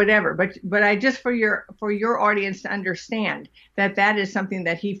 or whatever. But I just for your audience to understand that is something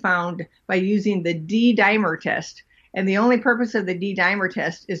that he found by using the D-dimer test. And the only purpose of the D-dimer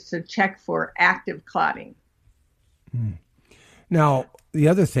test is to check for active clotting. Now, the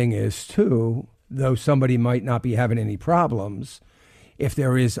other thing is, too, though somebody might not be having any problems, if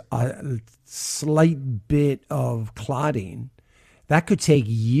there is a slight bit of clotting, that could take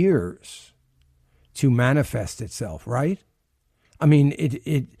years to manifest itself, right? I mean,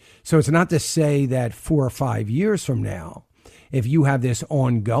 so it's not to say that 4 or 5 years from now, if you have this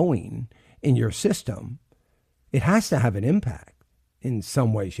ongoing in your system, it has to have an impact in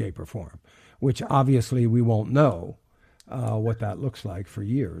some way, shape, or form, which obviously we won't know what that looks like for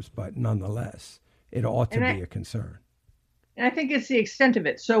years, but nonetheless, it ought to be a concern. And I think it's the extent of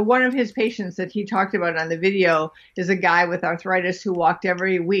it. So one of his patients that he talked about on the video is a guy with arthritis who walked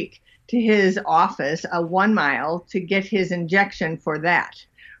every week to his office, 1 mile, to get his injection for that,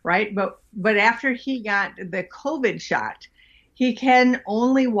 right? But after he got the COVID shot, he can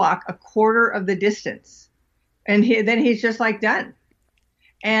only walk a quarter of the distance. And then he's just like done.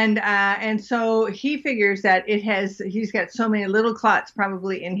 And so he figures that he's got so many little clots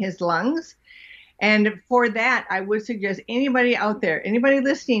probably in his lungs. And for that, I would suggest anybody out there, anybody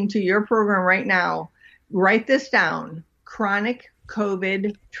listening to your program right now, write this down: Chronic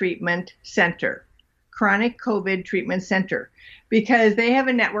COVID Treatment Center. Chronic COVID Treatment Center, because they have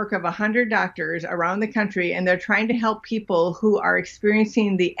a network of 100 doctors around the country, and they're trying to help people who are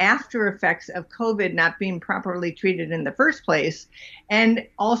experiencing the after effects of COVID not being properly treated in the first place, and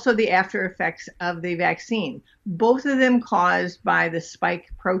also the after effects of the vaccine, both of them caused by the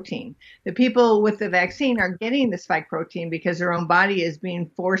spike protein. The people with the vaccine are getting the spike protein because their own body is being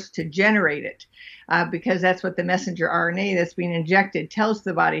forced to generate it, because that's what the messenger RNA that's being injected tells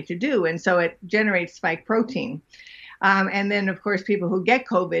the body to do, and so it generates spike protein. And then, of course, people who get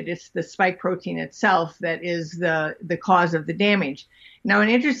COVID, it's the spike protein itself that is the cause of the damage. Now, an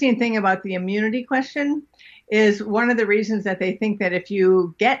interesting thing about the immunity question is one of the reasons that they think that if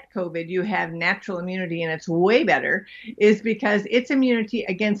you get COVID, you have natural immunity and it's way better, is because it's immunity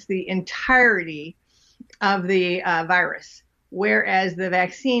against the entirety of the virus, whereas the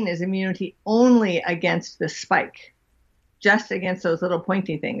vaccine is immunity only against the spike, just against those little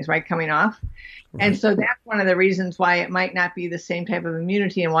pointy things, right, coming off. Right. And so that's one of the reasons why it might not be the same type of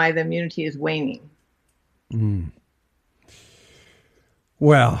immunity and why the immunity is waning. Mm.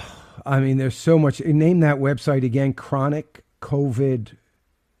 Well, I mean, there's so much. Name that website again, Chronic COVID.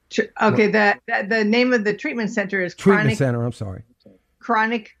 Okay, the name of the treatment center is Treatment Center, I'm sorry.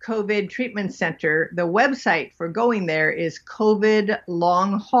 Chronic COVID Treatment Center. The website for going there is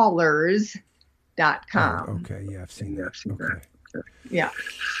covidlonghaulers.com. Oh, okay, yeah, I've seen that. Okay. Yeah.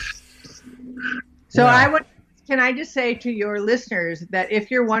 So can I just say to your listeners that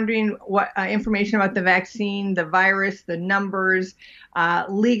if you're wondering what information about the vaccine, the virus, the numbers,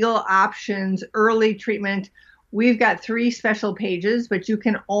 legal options, early treatment, we've got 3 special pages, but you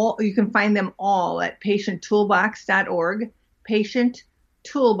can find them all at patienttoolbox.org,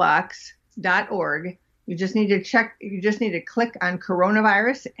 patienttoolbox.org. You just need to click on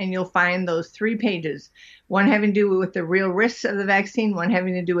coronavirus and you'll find those 3 pages. One having to do with the real risks of the vaccine, one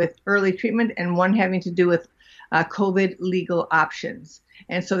having to do with early treatment, and one having to do with COVID legal options.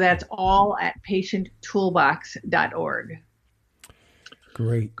 And so that's all at patienttoolbox.org.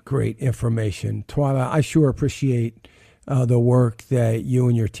 Great information. Twyla, I sure appreciate the work that you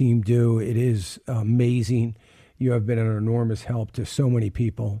and your team do. It is amazing. You have been an enormous help to so many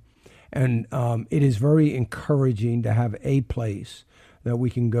people. And it is very encouraging to have a place that we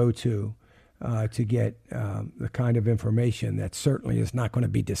can go to get the kind of information that certainly is not going to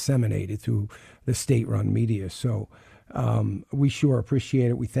be disseminated through the state-run media. So we sure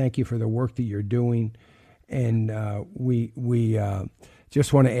appreciate it. We thank you for the work that you're doing. And we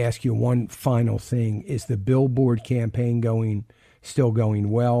just want to ask you one final thing. Is the billboard campaign still going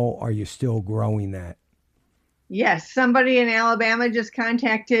well? Are you still growing that? Yes, somebody in Alabama just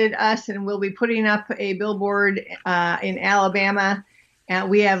contacted us, and we'll be putting up a billboard in Alabama. And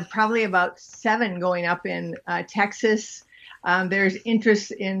we have probably about 7 going up in Texas. There's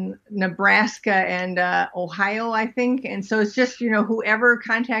interest in Nebraska and Ohio, I think. And so it's just, whoever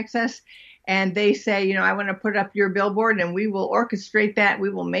contacts us and they say, I want to put up your billboard, and we will orchestrate that. We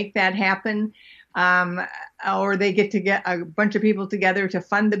will make that happen. Or they get a bunch of people together to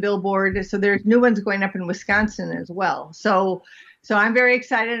fund the billboard. So there's new ones going up in Wisconsin as well. So I'm very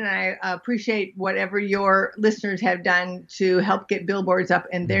excited, and I appreciate whatever your listeners have done to help get billboards up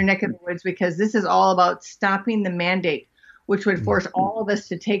in their neck of the woods, because this is all about stopping the mandate, which would force all of us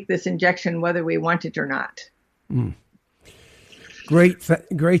to take this injection, whether we want it or not. Mm.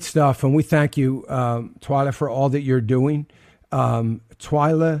 Great stuff. And we thank you, Twyla, for all that you're doing.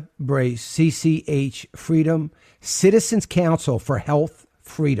 Twyla Brace, CCH Freedom, Citizens Council for Health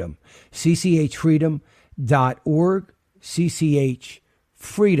Freedom, cchfreedom.org,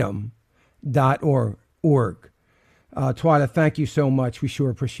 cchfreedom.org. Twyla, thank you so much. We sure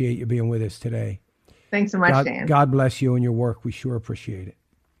appreciate you being with us today. Thanks so much, Dan. God bless you and your work. We sure appreciate it.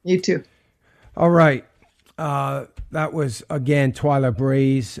 You too. All right. That was, again, Twyla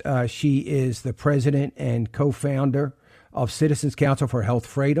Brace. She is the president and co-founder of Citizens Council for Health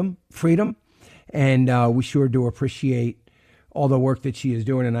Freedom. And we sure do appreciate all the work that she is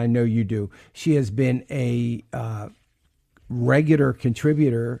doing, and I know you do. She has been a regular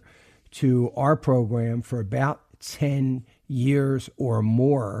contributor to our program for about 10 years or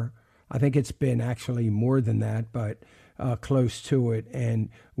more. I think it's been actually more than that, but close to it. And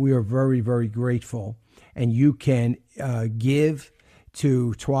we are very, very grateful. And you can give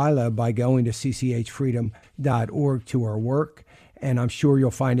to Twyla by going to cchfreedom.org to her work. And I'm sure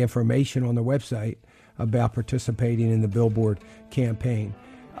you'll find information on the website about participating in the Billboard campaign.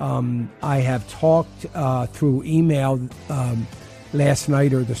 I have talked through email last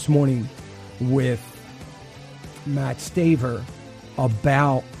night or this morning with Matt Staver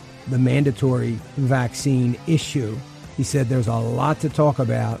about the mandatory vaccine issue. He said there's a lot to talk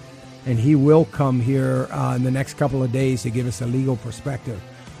about, and he will come here in the next couple of days to give us a legal perspective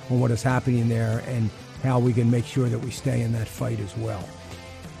on what is happening there and how we can make sure that we stay in that fight as well.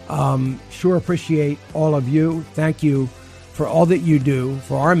 Sure appreciate all of you. Thank you for all that you do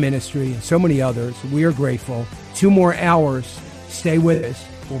for our ministry and so many others. We are grateful. 2 more hours. Stay with us.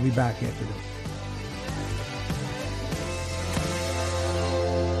 We'll be back after this.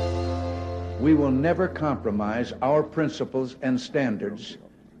 We will never compromise our principles and standards.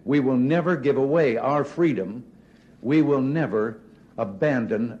 We will never give away our freedom. We will never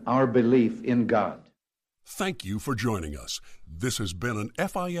abandon our belief in God. Thank you for joining us. This has been an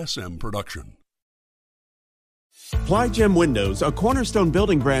FISM production. Plygem Windows, a Cornerstone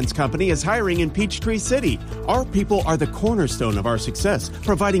Building Brands company, is hiring in Peachtree City. Our people are the cornerstone of our success,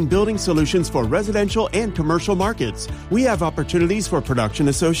 providing building solutions for residential and commercial markets. We have opportunities for production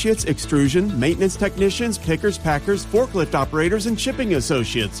associates, extrusion, maintenance technicians, pickers, packers, forklift operators, and shipping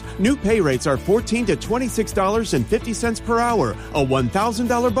associates. New pay rates are $14 to $26.50 per hour, a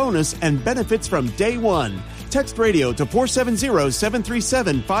 $1,000 bonus, and benefits from day one. Text radio to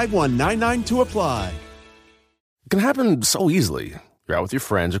 470-737-5199 to apply. It can happen so easily. You're out with your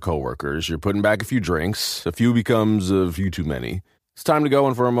friends or coworkers, you're putting back a few drinks, a few becomes a few too many. It's time to go,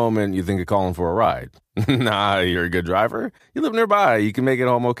 and for a moment, you think of calling for a ride. Nah, you're a good driver. You live nearby. You can make it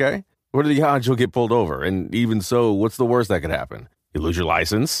home okay. What are the odds you'll get pulled over? And even so, what's the worst that could happen? You lose your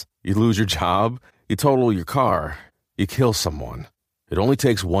license, you lose your job, you total your car, you kill someone. It only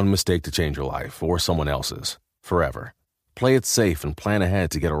takes one mistake to change your life, or someone else's, forever. Play it safe and plan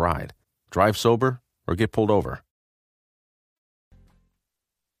ahead to get a ride. Drive sober or get pulled over.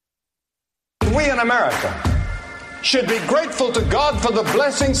 We in America should be grateful to God for the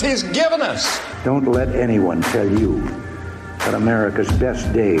blessings He's given us. Don't let anyone tell you that America's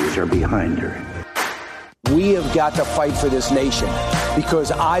best days are behind her. We have got to fight for this nation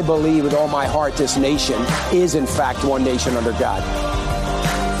because I believe with all my heart this nation is in fact one nation under God.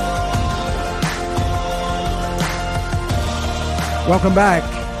 Welcome back.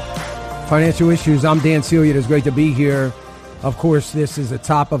 Financial Issues. I'm Dan Celia. It is great to be here. Of course, this is the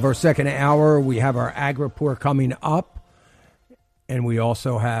top of our second hour. We have our Ag Report coming up, and we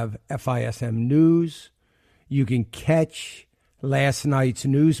also have FISM News. You can catch last night's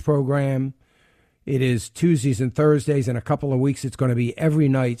news program. It is Tuesdays and Thursdays. In a couple of weeks, it's going to be every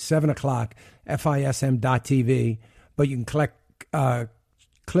night, 7 o'clock, FISM.tv. But you can click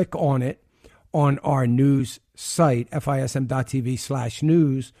on it on our news site,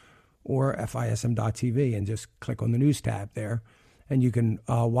 FISM.tv/news. Or FISM.tv, and just click on the news tab there, and you can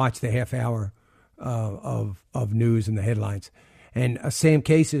watch the half hour of news and the headlines. And Sam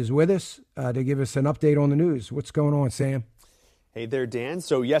Case is with us to give us an update on the news. What's going on, Sam? Hey there, Dan.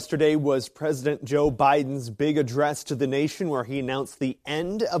 So yesterday was President Joe Biden's big address to the nation, where he announced the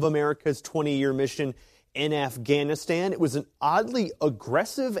end of America's 20-year mission in Afghanistan. It was an oddly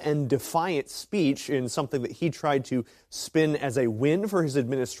aggressive and defiant speech in something that he tried to spin as a win for his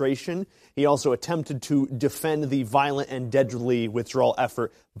administration. He also attempted to defend the violent and deadly withdrawal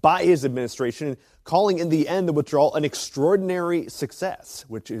effort by his administration, calling in the end the withdrawal an extraordinary success,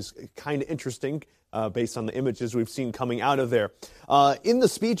 which is kind of interesting based on the images we've seen coming out of there. In the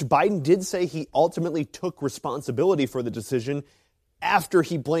speech, Biden did say he ultimately took responsibility for the decision after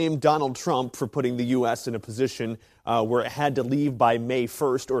he blamed Donald Trump for putting the U.S. in a position where it had to leave by May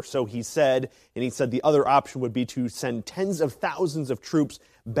 1st, or so he said. And he said the other option would be to send tens of thousands of troops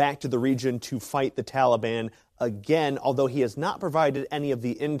back to the region to fight the Taliban again, although he has not provided any of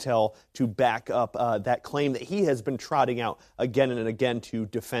the intel to back up that claim that he has been trotting out again and again to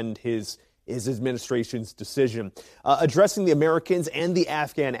defend his administration's decision. Addressing the Americans and the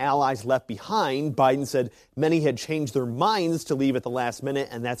Afghan allies left behind, Biden said many had changed their minds to leave at the last minute,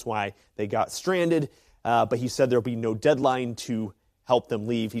 and that's why they got stranded. But he said there'll be no deadline to help them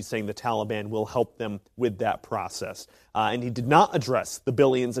leave. He's saying the Taliban will help them with that process. And he did not address the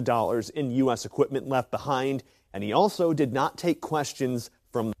billions of dollars in U.S. equipment left behind. And he also did not take questions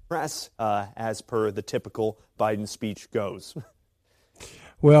from the press, as per the typical Biden speech goes.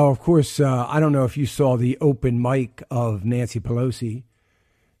 Well, of course, I don't know if you saw the open mic of Nancy Pelosi.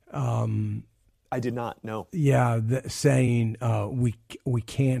 I did not, no. Yeah, saying we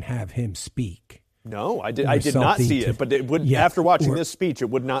can't have him speak. No, I did not see it, but it would. After watching this speech, it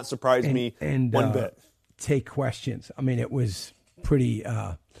would not surprise me one bit. Take questions. I mean, it was pretty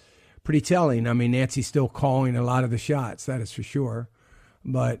telling. I mean, Nancy's still calling a lot of the shots, that is for sure.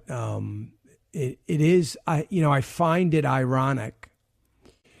 But it is. I find it ironic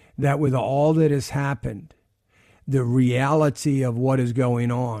that with all that has happened, the reality of what is going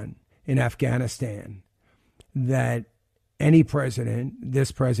on in Afghanistan, that any president,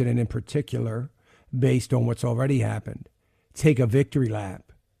 this president in particular, based on what's already happened, take a victory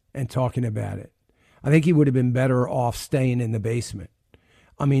lap and talking about it. I think he would have been better off staying in the basement.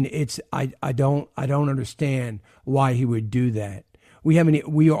 I mean, I don't understand why he would do that. We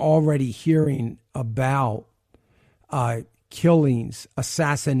are already hearing about killings,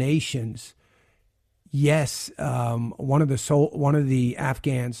 assassinations. Yes, one of the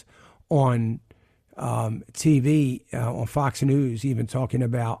Afghans on TV on Fox News even talking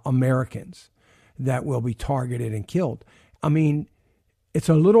about Americans that will be targeted and killed. I mean, it's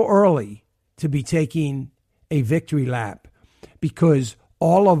a little early to be taking a victory lap because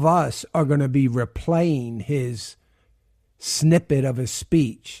all of us are going to be replaying his snippet of his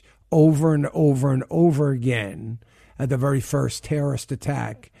speech over and over and over again at the very first terrorist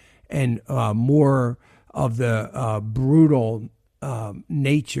attack and more of the brutal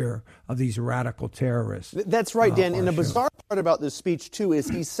nature of these radical terrorists. That's right, Dan. And a bizarre part about this speech, too, is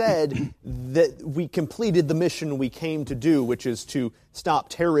he said that we completed the mission we came to do, which is to stop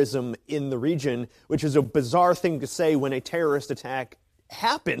terrorism in the region, which is a bizarre thing to say when a terrorist attack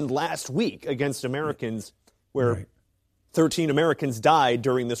happened last week against Americans, where 13 Americans died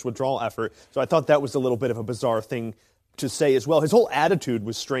during this withdrawal effort. So I thought that was a little bit of a bizarre thing to say as well. His whole attitude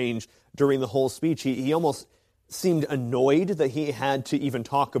was strange during the whole speech. He almost seemed annoyed that he had to even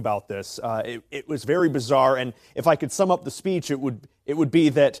talk about this. It was very bizarre, and if I could sum up the speech, it would be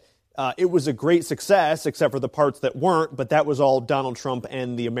that it was a great success, except for the parts that weren't, but that was all Donald Trump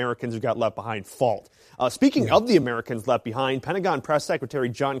and the Americans who got left behind fault. Speaking of the Americans left behind, Pentagon Press Secretary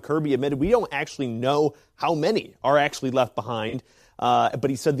John Kirby admitted we don't actually know how many are actually left behind. But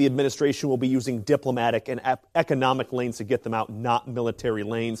he said the administration will be using diplomatic and economic lanes to get them out, not military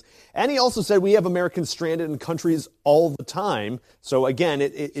lanes. And he also said we have Americans stranded in countries all the time. So again,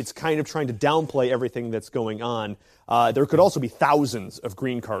 it's kind of trying to downplay everything that's going on. There could also be thousands of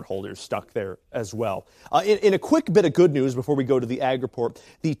green card holders stuck there as well. In a quick bit of good news before we go to the Ag Report,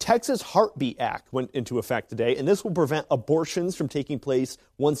 the Texas Heartbeat Act went into effect today, and this will prevent abortions from taking place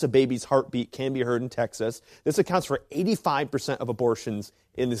once a baby's heartbeat can be heard in Texas. This accounts for 85% of abortions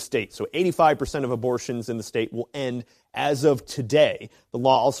in the state. So 85% of abortions in the state will end as of today. The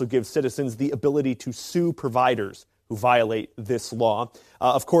law also gives citizens the ability to sue providers who violate this law.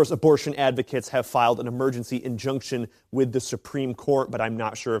 Of course, abortion advocates have filed an emergency injunction with the Supreme Court, but I'm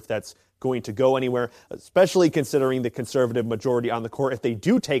not sure if that's going to go anywhere, especially considering the conservative majority on the court. If they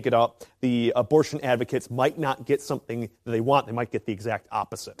do take it up, the abortion advocates might not get something that they want. They might get the exact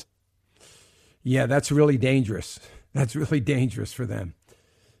opposite. Yeah, that's really dangerous. That's really dangerous for them.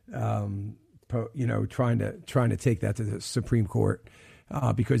 Trying to take that to the Supreme Court.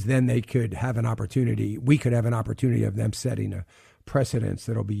 Because then they could have an opportunity. We could have an opportunity of them setting a precedence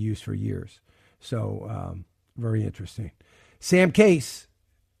that'll be used for years. So very interesting. Sam Case,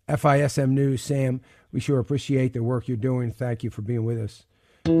 FISM News. Sam, we sure appreciate the work you're doing. Thank you for being with us.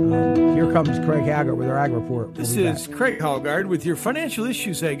 Here comes Craig Haggard with our Ag Report. This is Craig Haggard with your Financial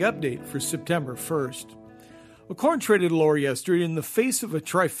Issues Ag Update for September 1st. Well, corn traded lower yesterday in the face of a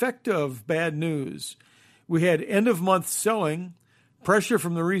trifecta of bad news. We had end-of-month selling, pressure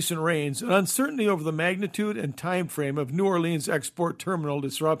from the recent rains, and uncertainty over the magnitude and time frame of New Orleans export terminal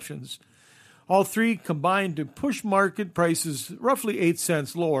disruptions. All three combined to push market prices roughly 8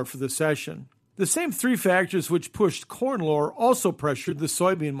 cents lower for the session. The same three factors which pushed corn lower also pressured the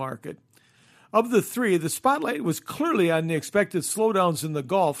soybean market. Of the three, the spotlight was clearly on the expected slowdowns in the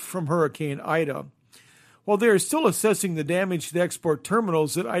Gulf from Hurricane Ida. While they are still assessing the damage to the export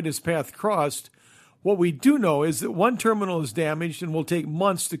terminals that Ida's path crossed, what we do know is that one terminal is damaged and will take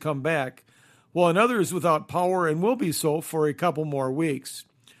months to come back, while another is without power and will be so for a couple more weeks.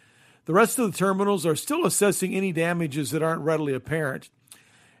 The rest of the terminals are still assessing any damages that aren't readily apparent.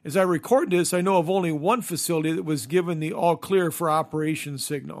 As I record this, I know of only one facility that was given the all clear for operation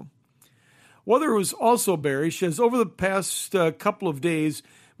signal. Weather was also bearish, as over the past couple of days,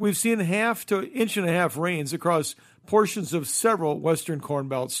 we've seen 1/2 to 1.5 inches rains across portions of several western Corn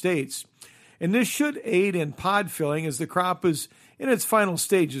Belt states. And this should aid in pod filling as the crop is in its final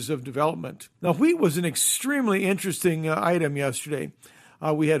stages of development. Now, wheat was an extremely interesting item yesterday.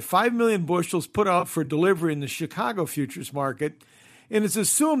 We had 5 million bushels put out for delivery in the Chicago futures market, and it's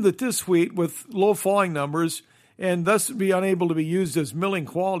assumed that this wheat, with low falling numbers, and thus be unable to be used as milling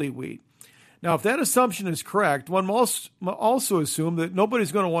quality wheat. Now, if that assumption is correct, one must also assume that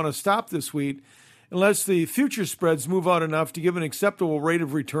nobody's going to want to stop this wheat unless the future spreads move out enough to give an acceptable rate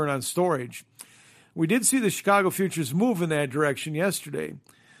of return on storage. We did see the Chicago futures move in that direction yesterday.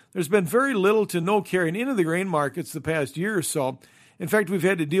 There's been very little to no carrying into the grain markets the past year or so. In fact, we've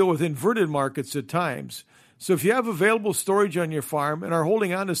had to deal with inverted markets at times. So if you have available storage on your farm and are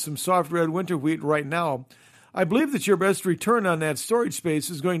holding on to some soft red winter wheat right now, I believe that your best return on that storage space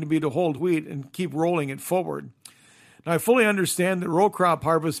is going to be to hold wheat and keep rolling it forward. Now, I fully understand that row crop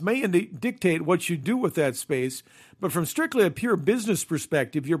harvest may dictate what you do with that space, but from strictly a pure business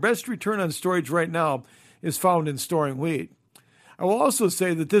perspective, your best return on storage right now is found in storing wheat. I will also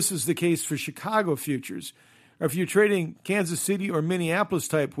say that this is the case for Chicago futures. If you're trading Kansas City or Minneapolis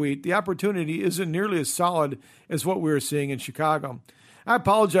type wheat, the opportunity isn't nearly as solid as what we were seeing in Chicago. I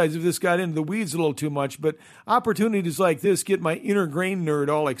apologize if this got into the weeds a little too much, but opportunities like this get my inner grain nerd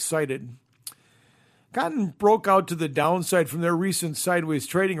all excited. Cotton broke out to the downside from their recent sideways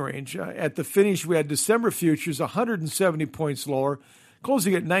trading range. At the finish, we had December futures 170 points lower,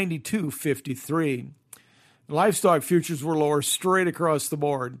 closing at 92.53. Livestock futures were lower straight across the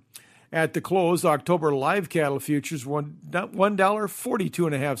board. At the close, October live cattle futures were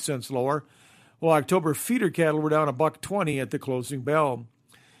 $1.42.5 lower, while October feeder cattle were down $1.20 at the closing bell.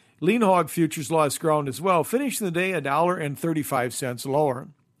 Lean hog futures lost ground as well, finishing the day $1.35 lower.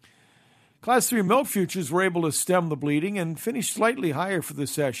 Class 3 milk futures were able to stem the bleeding and finished slightly higher for the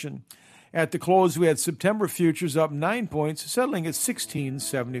session. At the close, we had September futures up 9 points, settling at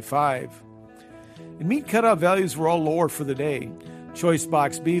 $16.75. And meat cutout values were all lower for the day. Choice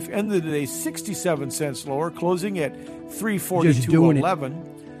box beef ended the day 67 cents lower, closing at $3.42.11.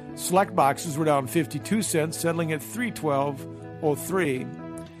 Select boxes were down 52 cents, settling at $3.12.03.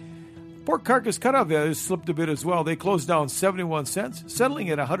 Pork carcass cutout values slipped a bit as well. They closed down 71 cents, settling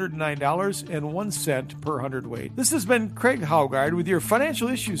at $109.01 per hundredweight. This has been Craig Haugard with your Financial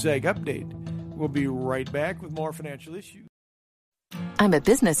Issues Egg Update. We'll be right back with more financial issues. I'm a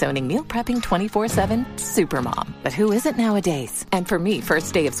business-owning, meal prepping 24/7 supermom. But who isn't nowadays? And for me,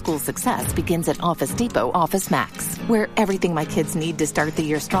 first day of school success begins at Office Depot Office Max, where everything my kids need to start the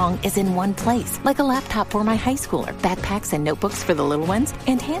year strong is in one place. Like a laptop for my high schooler, backpacks and notebooks for the little ones,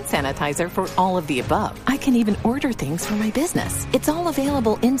 and hand sanitizer for all of the above. I can even order things for my business. It's all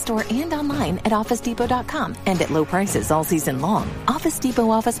available in-store and online at OfficeDepot.com and at low prices all season long. Office Depot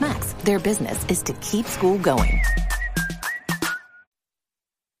Office Max. Their business is to keep school going.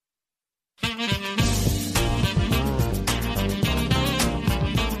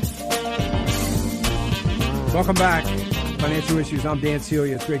 Welcome back. Financial Issues. I'm Dan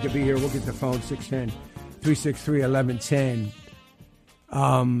Celia. It's great to be here. We'll get the phone 610-363-1110.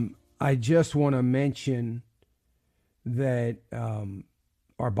 I just want to mention that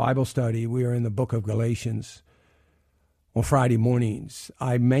our Bible study, we are in the book of Galatians on Friday mornings.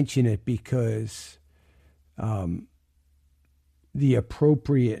 I mention it because the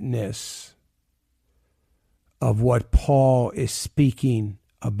appropriateness of what Paul is speaking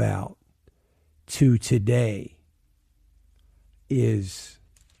about to today is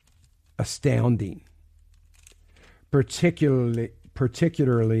astounding, particularly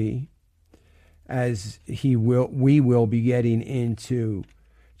as we will be getting into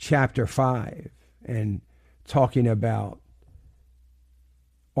chapter 5 and talking about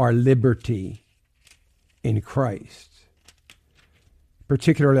our liberty in Christ,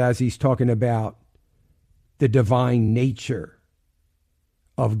 particularly as he's talking about the divine nature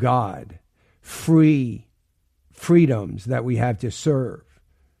of God, freedoms that we have to serve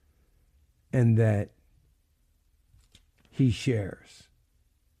and that he shares.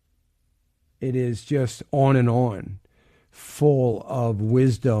 It is just on and on, full of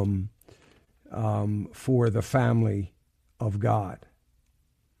wisdom for the family of God.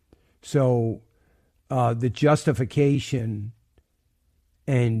 So the justification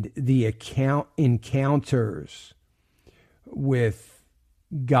and the encounters with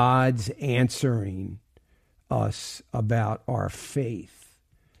God's answering us about our faith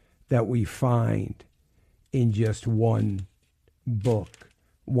that we find in just one book,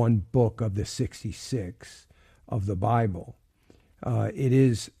 one book of the 66 of the Bible. It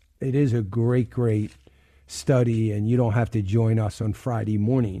is a great study, and you don't have to join us on Friday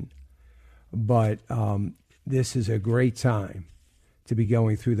morning, but this is a great time to be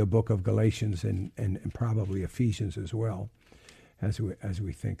going through the book of Galatians and probably Ephesians as well, as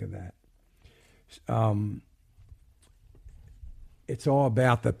we think of that. It's all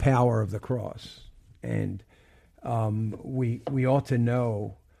about the power of the cross, and we ought to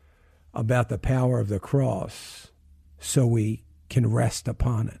know about the power of the cross so we can rest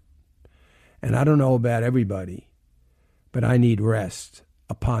upon it. And I don't know about everybody, but I need rest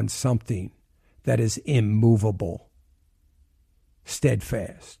upon something that is immovable,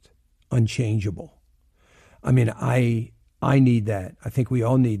 steadfast, unchangeable. I mean, I need that. I think we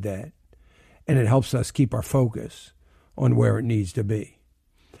all need that. And it helps us keep our focus on where it needs to be.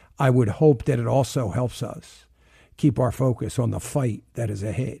 I would hope that it also helps us keep our focus on the fight that is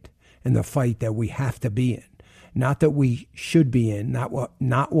ahead and the fight that we have to be in. Not that we should be in, not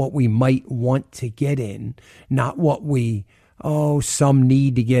what we might want to get in, not what some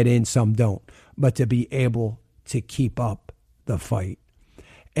need to get in, some don't, but to be able to keep up the fight.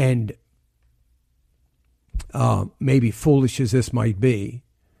 And maybe foolish as this might be,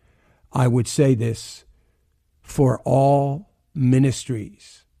 I would say this for all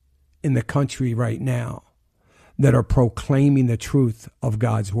ministries in the country right now that are proclaiming the truth of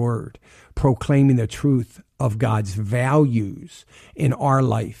God's word, proclaiming the truth of God's values in our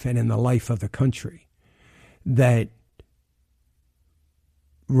life and in the life of the country, that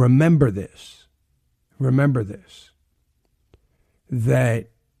remember this, that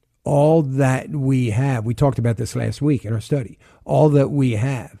all that we have, we talked about this last week in our study, all that we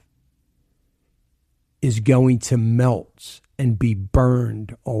have is going to melt and be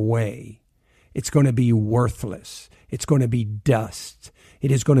burned away. It's going to be worthless. It's going to be dust.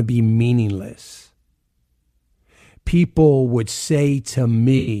 It is going to be meaningless. People would say to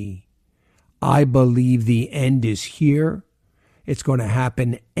me, I believe the end is here. It's going to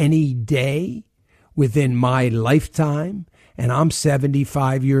happen any day within my lifetime, and I'm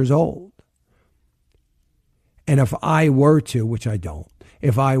 75 years old. And if I were to, which I don't,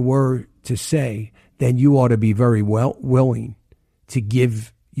 if I were to say, then you ought to be very willing to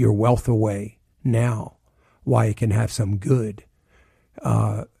give your wealth away now while you can have some good,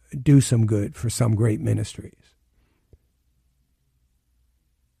 do some good for some great ministries.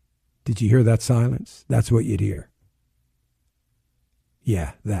 Did you hear that silence? That's what you'd hear.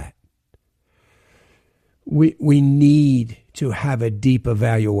 Yeah, that. We need to have a deep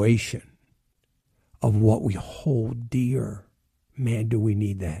evaluation of what we hold dear. Man, do we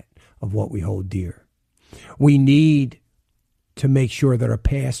need that, of what we hold dear. We need to make sure that our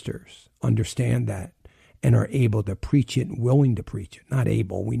pastors understand that and are able to preach it and willing to preach it. Not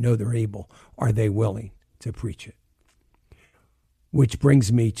able, we know they're able. Are they willing to preach it? Which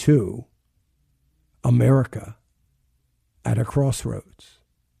brings me to America at a crossroads.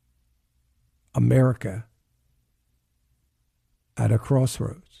 America at a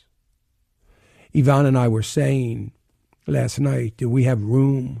crossroads. Yvonne and I were saying last night, do we have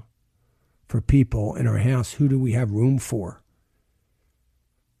room for people in our house? Who do we have room for?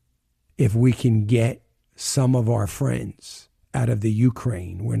 If we can get some of our friends out of the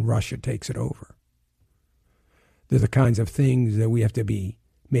Ukraine when Russia takes it over. They're the kinds of things that we have to be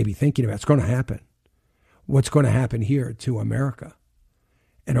maybe thinking about. It's going to happen. What's going to happen here to America?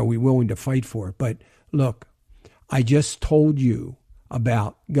 And are we willing to fight for it? But look, I just told you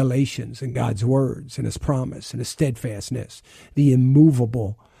about Galatians and God's words and his promise and his steadfastness, the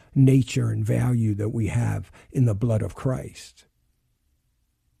immovable nature and value that we have in the blood of Christ.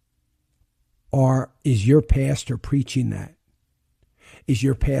 Or is your pastor preaching that? Is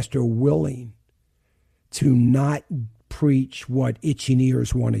your pastor willing to not preach what itching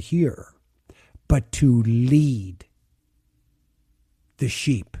ears want to hear, but to lead the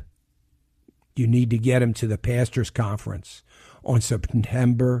sheep? You need to get him to the pastors' conference on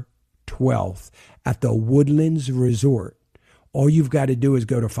September 12th at the Woodlands Resort. All you've got to do is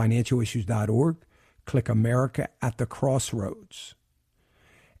go to financialissues.org, click America at the Crossroads,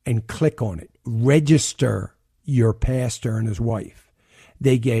 and click on it. Register your pastor and his wife.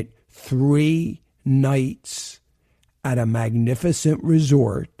 They get 3 nights at a magnificent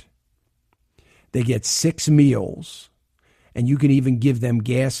resort. They get 6 meals, and you can even give them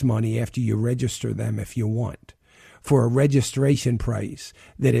gas money after you register them if you want, for a registration price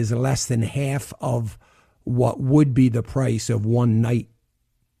that is less than half of what would be the price of one night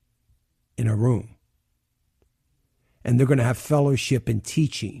in a room. And they're going to have fellowship and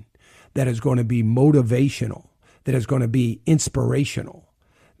teaching that is going to be motivational, that is going to be inspirational,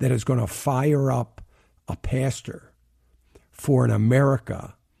 that is going to fire up a pastor for an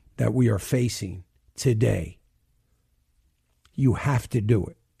America that we are facing today, you have to do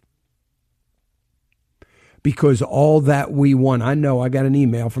it. Because all that we want, I know I got an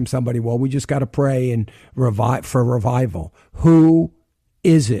email from somebody, well, we just got to pray and for revival. Who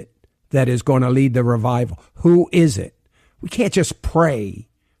is it that is going to lead the revival? Who is it? We can't just pray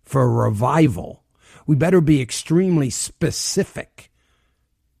for revival. We better be extremely specific,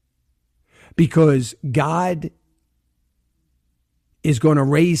 because God is going to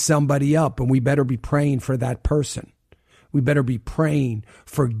raise somebody up, and we better be praying for that person. We better be praying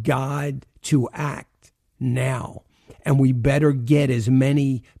for God to act now. And we better get as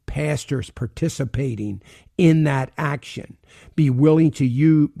many pastors participating in that action. Be willing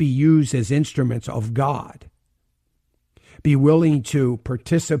to be used as instruments of God. Be willing to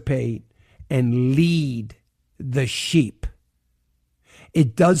participate and lead the sheep.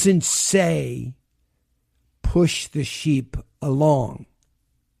 It doesn't say push the sheep along.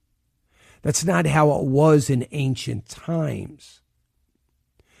 That's not how it was in ancient times.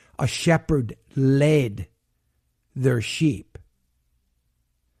 A shepherd led their sheep.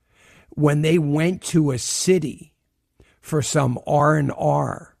 When they went to a city for some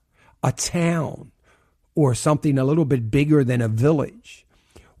R&R, a town, or something a little bit bigger than a village,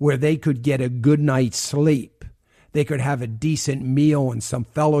 where they could get a good night's sleep, they could have a decent meal and some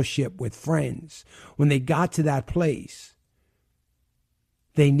fellowship with friends. When they got to that place,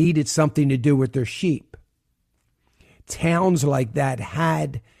 they needed something to do with their sheep. Towns like that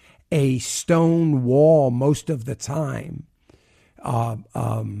had a stone wall most of the time,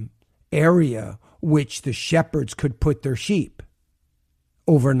 area which the shepherds could put their sheep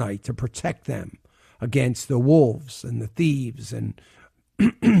overnight to protect them against the wolves and the thieves and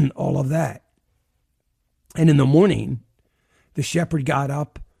all of that. And in the morning, the shepherd got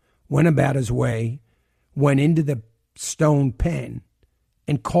up, went about his way, went into the stone pen,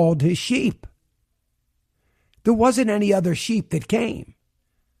 and called his sheep. There wasn't any other sheep that came.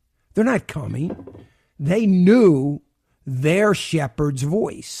 They're not coming. They knew their shepherd's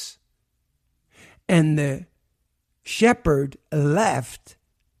voice. And the shepherd left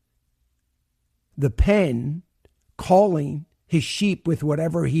the pen calling his sheep with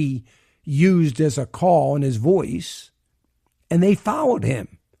whatever he used as a call in his voice, and they followed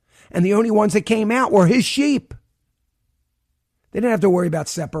him. And the only ones that came out were his sheep. They didn't have to worry about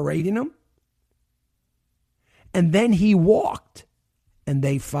separating them. And then he walked, and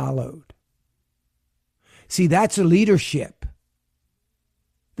they followed. See, that's leadership.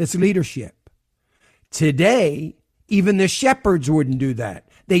 That's leadership. Today, even the shepherds wouldn't do that.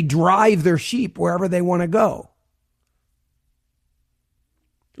 They drive their sheep wherever they want to go,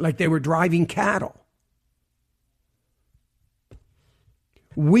 like they were driving cattle.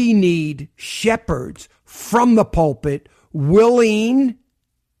 We need shepherds from the pulpit willing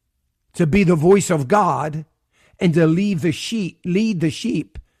to be the voice of God and to lead the sheep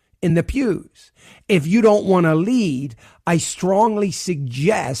in the pews. If you don't want to lead, I strongly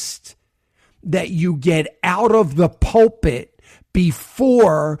suggest that you get out of the pulpit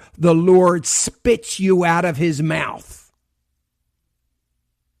before the Lord spits you out of his mouth.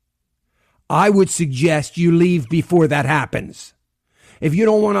 I would suggest you leave before that happens. If you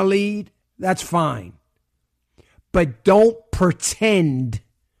don't want to lead, that's fine. But don't pretend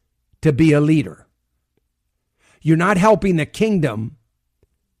to be a leader. You're not helping the kingdom.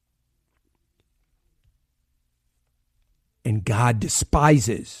 And God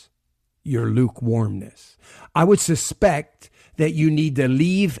despises your lukewarmness. I would suspect that you need to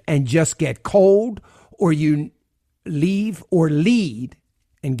leave and just get cold, or you leave or lead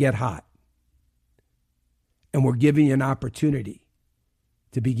and get hot. And we're giving you an opportunity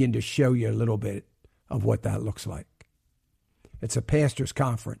to begin to show you a little bit of what that looks like. It's a pastor's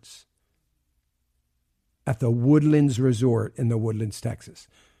conference at the Woodlands Resort in the Woodlands, Texas.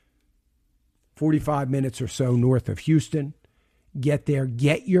 45 minutes or so north of Houston. Get there.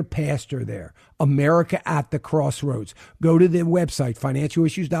 Get your pastor there. America at the Crossroads. Go to the website,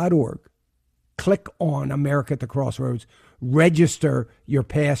 financialissues.org. Click on America at the Crossroads. Register your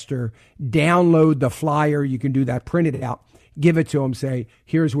pastor. Download the flyer. You can do that. Print it out. Give it to him. Say,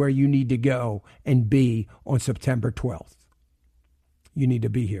 here's where you need to go and be on September 12th. You need to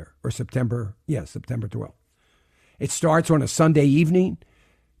be here. Or September 12th. It starts on a Sunday evening.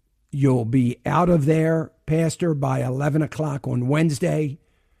 You'll be out of there, Pastor, by 11 o'clock on Wednesday.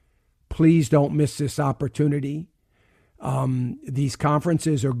 Please don't miss this opportunity. These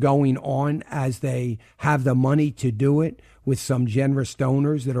conferences are going on as they have the money to do it, with some generous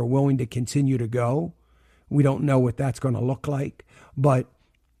donors that are willing to continue to go. We don't know what that's going to look like, but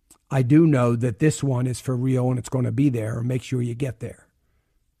I do know that this one is for real and it's going to be there, and make sure you get there.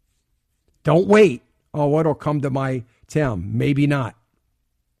 Don't wait. Oh, it'll come to my town. Maybe not.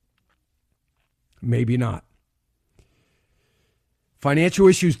 Maybe not.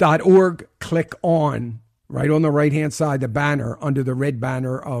 Financialissues.org. Click on, right on the right-hand side, the banner under the red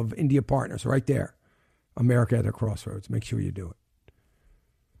banner of India Partners, right there. America at a Crossroads. Make sure you do it.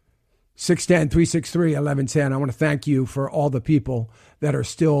 610-363-1110. I want to thank you for all the people that are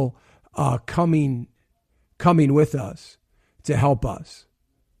still coming with us to help us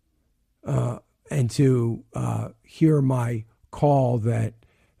and to hear my call that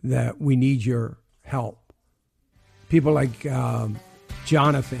we need your help. People like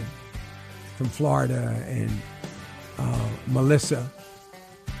Jonathan from Florida and Melissa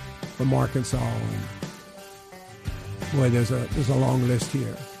from Arkansas. And boy, there's a long list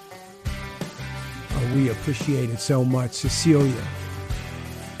here. We appreciate it so much. Cecilia,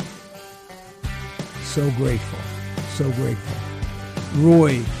 so grateful, so grateful.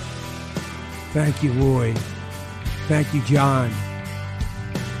 Roy, thank you, Roy. Thank you, John.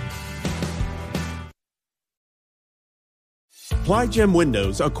 Ply Gem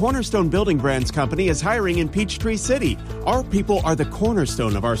Windows, a Cornerstone Building Brands company, is hiring in Peachtree City. Our people are the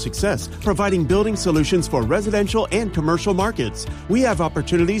cornerstone of our success, providing building solutions for residential and commercial markets. We have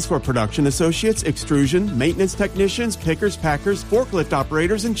opportunities for production associates, extrusion, maintenance technicians, pickers, packers, forklift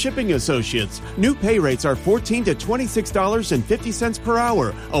operators, and shipping associates. New pay rates are $14 to $26.50 per hour,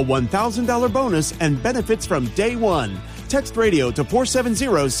 a $1,000 bonus, and benefits from day one. Text radio to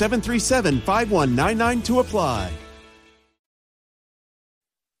 470-737-5199 to apply.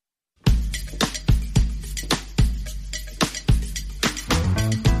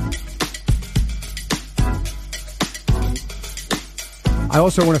 I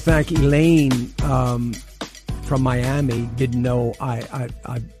also want to thank Elaine from Miami. Didn't know I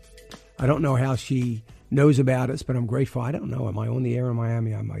don't know how she knows about us, but I'm grateful. I don't know. Am I on the air in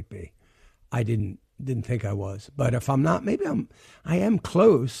Miami? I might be. I didn't think I was, but if I'm not, maybe I am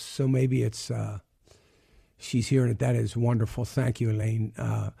close. So maybe it's she's hearing it. That is wonderful. Thank you, Elaine,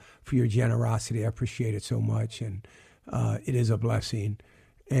 for your generosity. I appreciate it so much, and it is a blessing.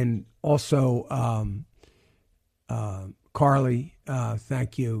 And also, Carly,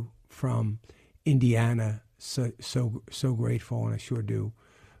 thank you from Indiana. So grateful, and I sure do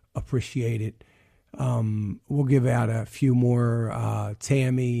appreciate it. We'll give out a few more.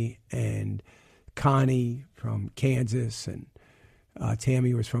 Tammy and Connie from Kansas, and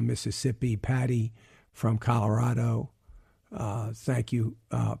Tammy was from Mississippi. Patty from Colorado. Thank you,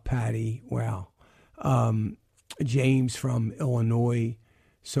 Patty. Wow. James from Illinois.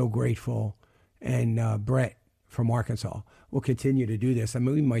 So grateful. And Brett from Arkansas. We'll continue to do this. I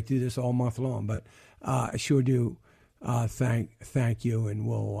mean, we might do this all month long, but I sure do thank you, and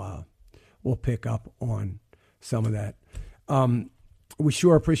we'll pick up on some of that. We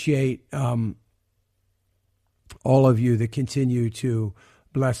sure appreciate all of you that continue to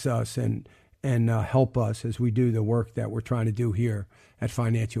bless us and help us as we do the work that we're trying to do here at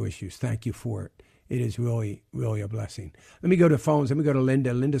Financial Issues. Thank you for it. It is really, really a blessing. Let me go to phones. Let me go to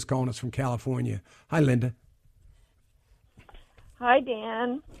Linda. Linda's calling us from California. Hi, Linda. Hi,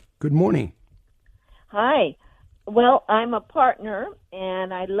 Dan. Good morning. Hi. Well, I'm a partner,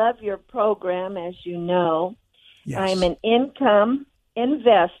 and I love your program, as you know. Yes. I'm an income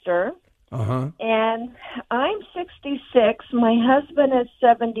investor, Uh-huh. and I'm 66. My husband is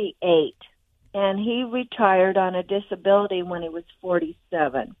 78, and he retired on a disability when he was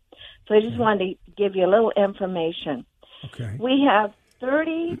 47. So I just wanted to give you a little information. Okay. We have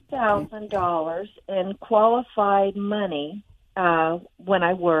 $30,000 in qualified money when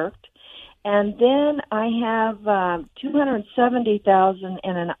I worked, and then I have $270,000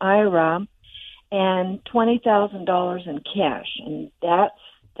 in an IRA and $20,000 in cash, and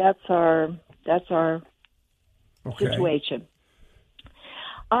that's our Okay. situation.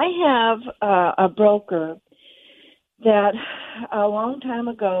 I have a broker that a long time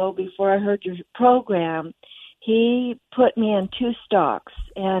ago, before I heard your program, he put me in 2 stocks,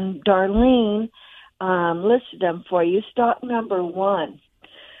 and Darlene listed them for you. Stock number 1,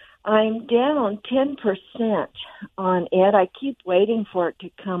 I'm down 10% on it. I keep waiting for it to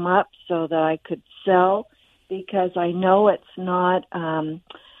come up so that I could sell, because I know it's not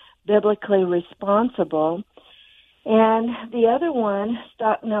biblically responsible. And the other one,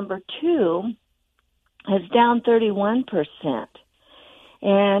 stock number 2, is down 31%.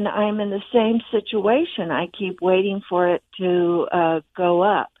 And I'm in the same situation. I keep waiting for it to go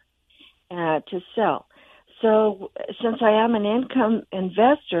up to sell. So since I am an income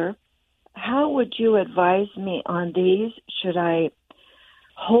investor, how would you advise me on these? Should I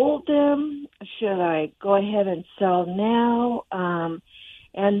hold them? Should I go ahead and sell now?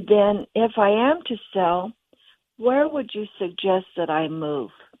 And then if I am to sell, where would you suggest that I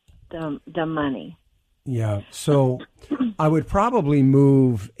move the money? Yeah, so I would probably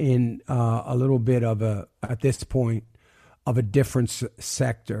move in a little bit of at this point, of a different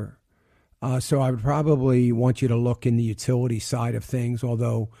sector. So I would probably want you to look in the utility side of things,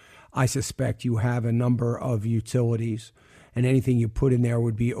 although I suspect you have a number of utilities and anything you put in there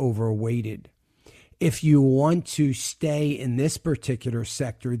would be overweighted. If you want to stay in this particular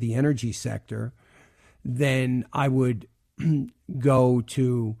sector, the energy sector, then I would go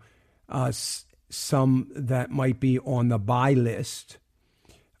to some that might be on the buy list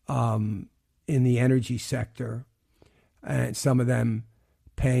in the energy sector, and some of them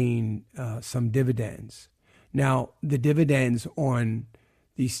paying some dividends. Now, the dividends on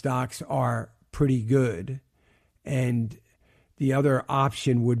these stocks are pretty good, and the other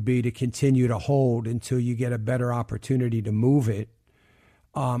option would be to continue to hold until you get a better opportunity to move it.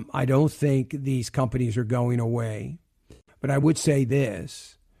 I don't think these companies are going away, but I would say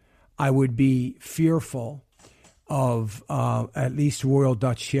this. I would be fearful of at least Royal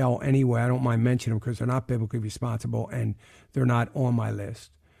Dutch Shell anyway. I don't mind mentioning them because they're not biblically responsible and they're not on my list.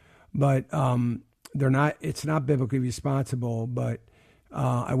 But it's not biblically responsible, but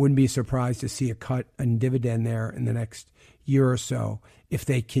I wouldn't be surprised to see a cut in dividend there in the next year or so if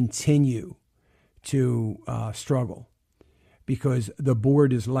they continue to struggle, because the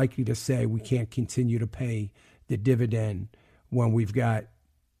board is likely to say we can't continue to pay the dividend when we've got,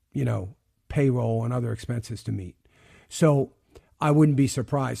 payroll and other expenses to meet. So I wouldn't be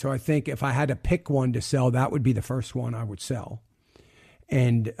surprised. So I think if I had to pick one to sell, that would be the first one I would sell.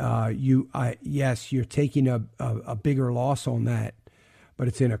 And yes, you're taking a bigger loss on that, but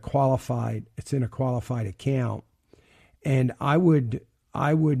it's in a qualified account. And I would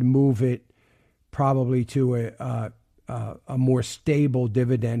move it probably to a more stable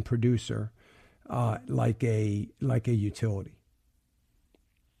dividend producer, like a utility.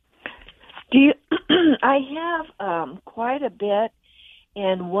 I have quite a bit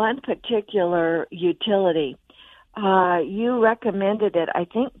in one particular utility. You recommended it, I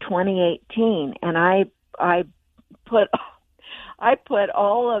think 2018, and I put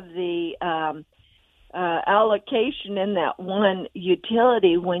all of the allocation in that one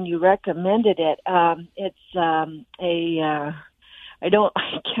utility when you recommended it. I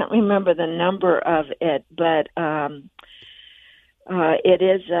can't remember the number of it, but it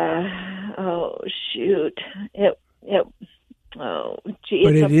is it's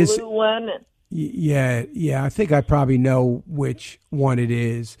a blue one. Yeah, I think I probably know which one it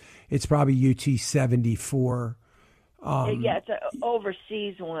is. It's probably UT 74. It's an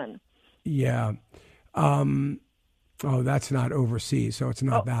overseas one. Yeah. That's not overseas, so it's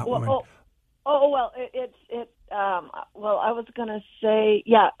not that one. I was going to say,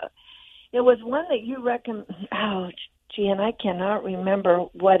 it was one that you recommend. Oh, gee, and I cannot remember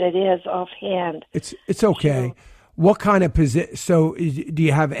what it is offhand. It's okay. What kind of position? So, do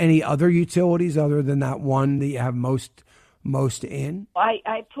you have any other utilities other than that one that you have most in?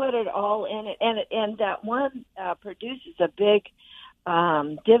 I put it all in it, and that one produces a big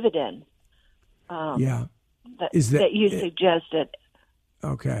dividend. That you suggested.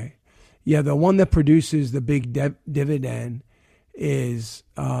 Okay. Yeah, the one that produces the big dividend is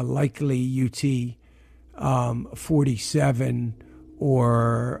likely UT 47,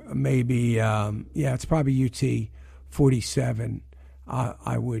 or maybe it's probably UT 47.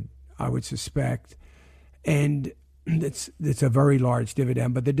 I would suspect, and it's a very large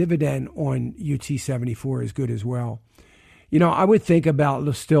dividend. But the dividend on UT 74 is good as well. I would think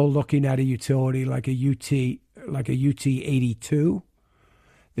about still looking at a utility like a UT 82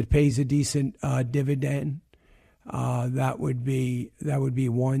 that pays a decent dividend. That would be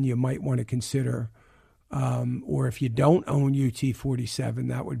one you might want to consider. Or if you don't own UT 47,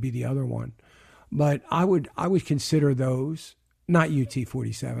 that would be the other one. But I would consider those, not UT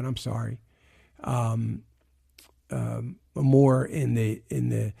 47. I'm sorry, more in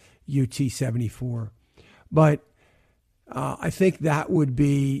the UT 74. But I think that would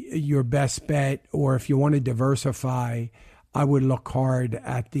be your best bet. Or if you want to diversify, I would look hard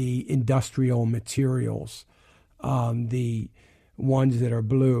at the industrial materials, the ones that are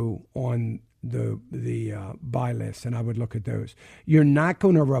blue on the buy list, and I would look at those. You're not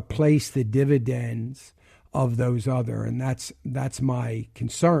going to replace the dividends of those other, and that's my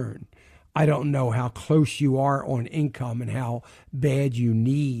concern. I don't know how close you are on income and how bad you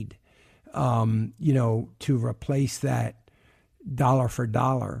need, to replace that dollar for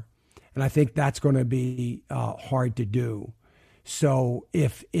dollar. And I think that's going to be hard to do. So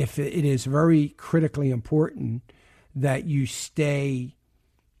if it is very critically important that you stay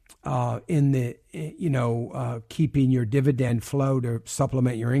in the, keeping your dividend flow to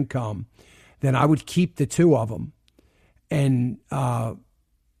supplement your income, then I would keep the two of them and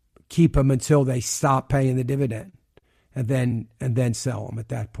keep them until they stop paying the dividend, and then sell them at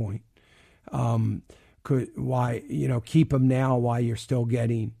that point. Keep them now while you're still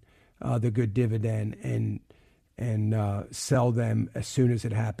getting the good dividend, and sell them as soon as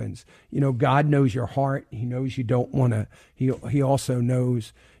it happens. God knows your heart. He knows you don't want to. He also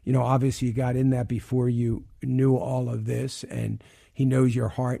knows, obviously you got in that before you knew all of this, and he knows your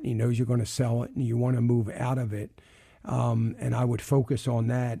heart, and he knows you're going to sell it, and you want to move out of it. And I would focus on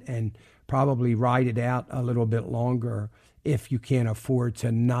that and probably ride it out a little bit longer if you can't afford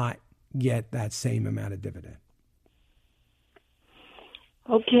to not get that same amount of dividend.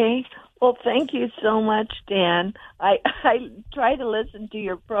 Okay. Well, thank you so much, Dan. I try to listen to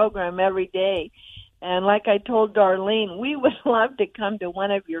your program every day. And like I told Darlene, we would love to come to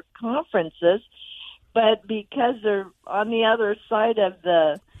one of your conferences, but because they're on the other side of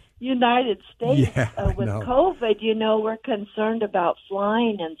the United States with COVID, we're concerned about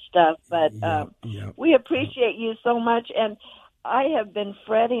flying and stuff. But we appreciate you so much. And I have been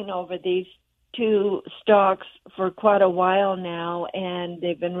fretting over these two stocks for quite a while now, and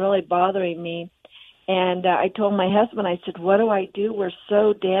they've been really bothering me. And I told my husband, I said, what do I do? We're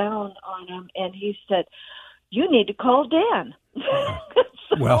so down on them. And he said, you need to call Dan.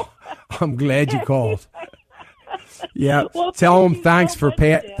 Well, I'm glad you called. Yeah, well, tell him thanks for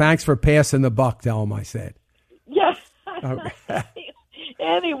passing the buck. Tell him I said. Yes. Okay.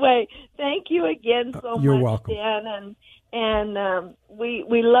 Anyway, thank you again so much. You're welcome, Dan, and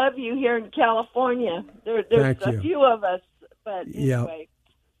we love you here in California. There's a few of us, but anyway.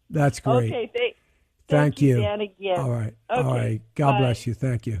 That's great. Okay, thank you, Dan, again. All right, okay, all right. God bless you.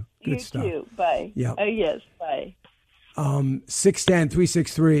 Thank you. Good you stuff. You too. Bye. Yeah. Yes. Bye.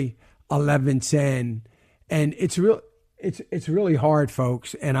 610-363-1110. And it's really hard,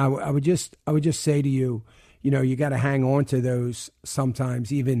 folks. And I would just say to you, you got to hang on to those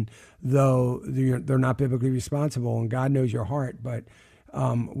sometimes, even though they're not biblically responsible, and God knows your heart. But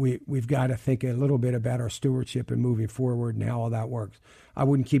we've got to think a little bit about our stewardship and moving forward and how all that works. I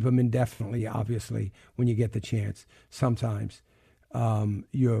wouldn't keep them indefinitely, obviously, when you get the chance. Sometimes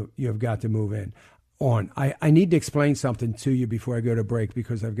you've got to move on. I need to explain something to you before I go to break,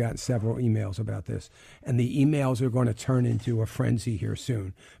 because I've gotten several emails about this, and the emails are going to turn into a frenzy here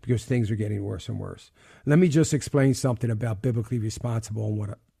soon because things are getting worse and worse. Let me just explain something about biblically responsible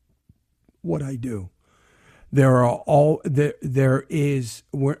and what I do. I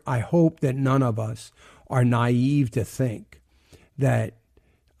hope that none of us are naive to think that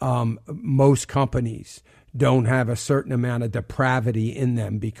most companies don't have a certain amount of depravity in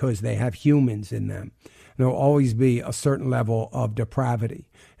them because they have humans in them. There'll always be a certain level of depravity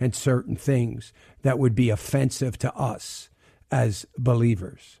and certain things that would be offensive to us as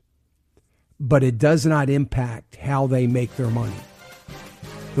believers. But it does not impact how they make their money,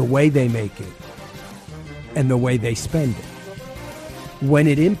 the way they make it, and the way they spend it. When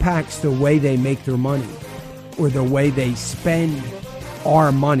it impacts the way they make their money or the way they spend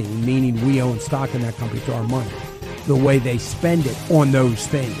our money, meaning we own stock in that company, to our money, the way they spend it on those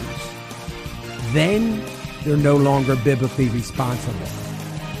things, then they're no longer biblically responsible.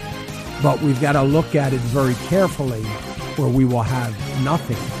 But we've got to look at it very carefully, or we will have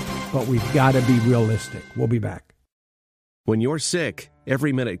nothing. But we've got to be realistic. We'll be back. When you're sick,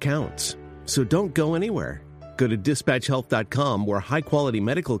 every minute counts. So don't go anywhere. Go to DispatchHealth.com, where high-quality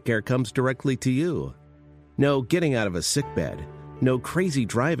medical care comes directly to you. No getting out of a sick bed. No crazy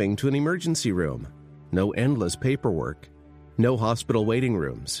driving to an emergency room. No endless paperwork. No hospital waiting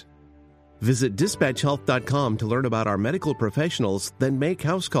rooms. Visit DispatchHealth.com to learn about our medical professionals, then make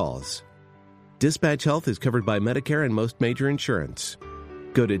house calls. Dispatch Health is covered by Medicare and most major insurance.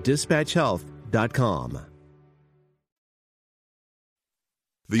 Go to DispatchHealth.com.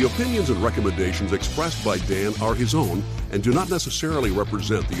 The opinions and recommendations expressed by Dan are his own and do not necessarily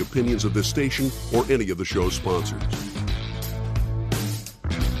represent the opinions of this station or any of the show's sponsors.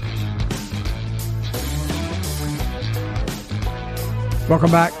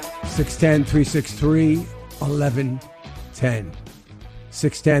 Welcome back. 610-363-1110.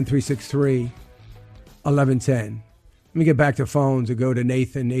 610-363-1110. Let me get back to phones and go to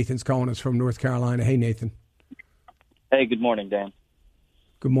Nathan. Nathan's calling us from North Carolina. Hey, Nathan. Hey, good morning, Dan.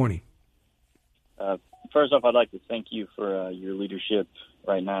 Good morning. First off, I'd like to thank you for your leadership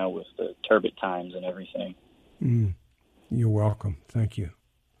right now with the turbid times and everything. You're welcome. Thank you.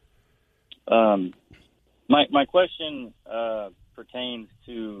 My My question pertains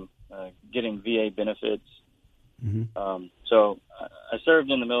to getting VA benefits. Mm-hmm. So I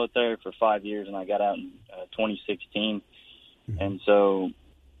served in the military for 5 years, and I got out in 2016. Mm-hmm. And so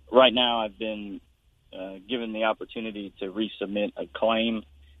right now I've been given the opportunity to resubmit a claim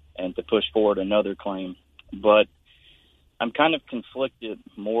and to push forward another claim. But I'm kind of conflicted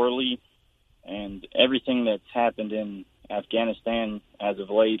morally, and everything that's happened in Afghanistan as of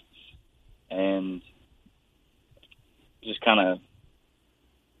late, and just kind of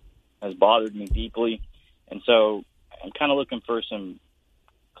has bothered me deeply. And so I'm kind of looking for some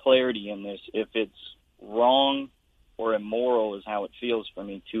clarity in this. If it's wrong or immoral is how it feels for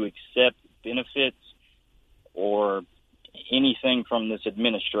me to accept benefits or anything from this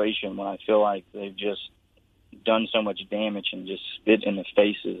administration when I feel like they've just done so much damage and just spit in the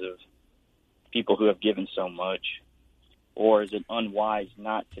faces of people who have given so much. Or is it unwise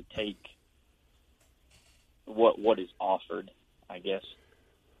not to take what is offered, I guess?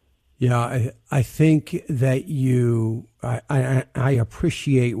 Yeah, I think that I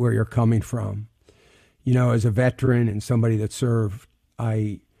appreciate where you're coming from. You know, as a veteran and somebody that served,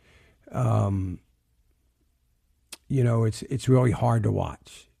 it's really hard to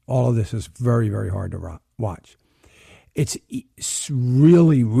watch. All of this is very, very hard to watch. It's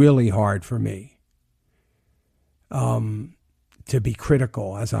really, really hard for me to be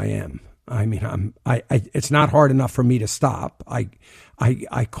critical as I am. I mean, it's not hard enough for me to stop. I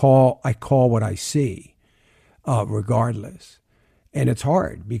call what I see, regardless, and it's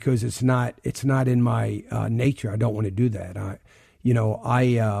hard because it's not in my nature. I don't want to do that.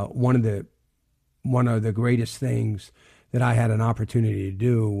 One of the greatest things that I had an opportunity to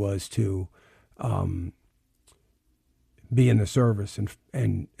do was to be in the service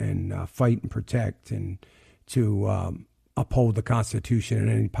and fight and protect and to uphold the Constitution in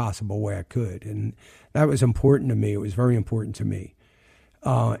any possible way I could. And that was important to me. It was very important to me.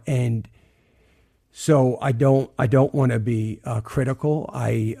 And so I don't want to be critical.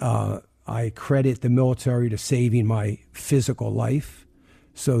 I credit the military to saving my physical life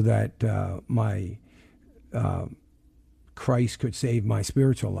so that my Christ could save my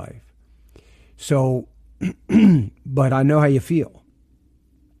spiritual life. So, but I know how you feel.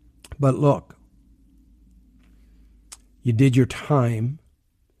 But look, you did your time.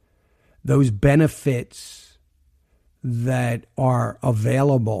 Those benefits that are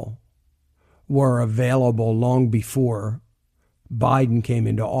available were available long before Biden came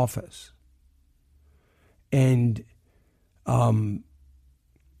into office. And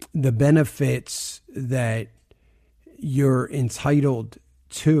the benefits that you're entitled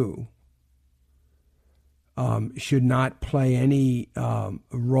to should not play any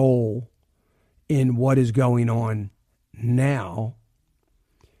role in what is going on now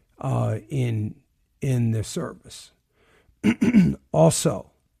in the service. Also,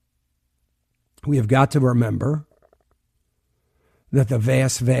 we have got to remember that the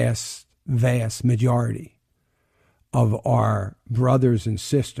vast majority of our brothers and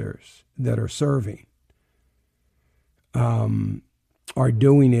sisters that are serving are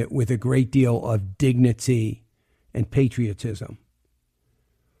doing it with a great deal of dignity and patriotism.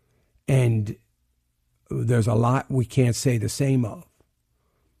 And there's a lot we can't say the same of.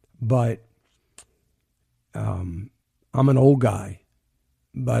 But I'm an old guy,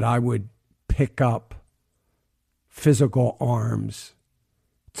 but I would pick up physical arms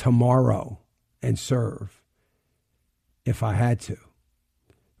tomorrow and serve if I had to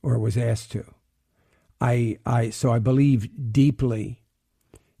or was asked to. So I believe deeply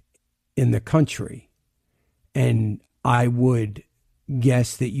in the country, and I would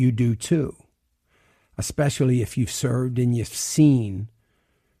guess that you do too, especially if you've served and you've seen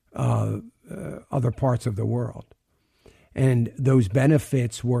other parts of the world. And those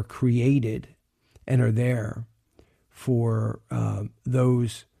benefits were created and are there for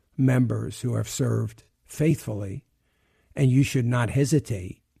those members who have served faithfully, and you should not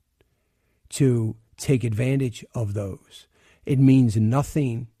hesitate to take advantage of those. It means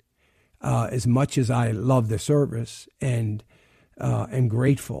nothing, as much as I love the service and am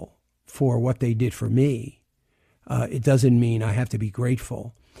grateful for what they did for me. It doesn't mean I have to be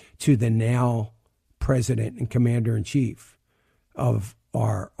grateful to the now President and Commander-in-Chief of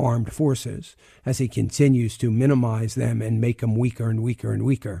our armed forces as he continues to minimize them and make them weaker and weaker and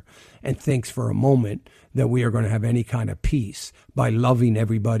weaker, and thinks for a moment that we are going to have any kind of peace by loving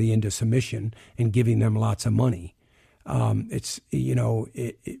everybody into submission and giving them lots of money.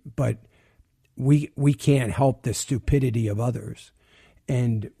 But we can't help the stupidity of others,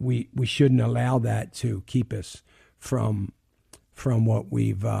 and we shouldn't allow that to keep us from what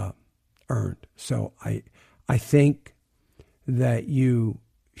we've earned. So I think that you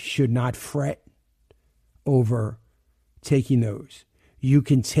should not fret over taking those. You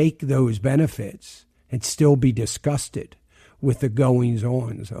can take those benefits and still be disgusted with the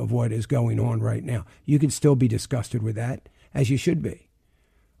goings-ons of what is going on right now. You can still be disgusted with that, as you should be,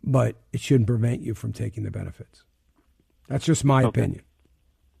 but it shouldn't prevent you from taking the benefits. That's just my opinion.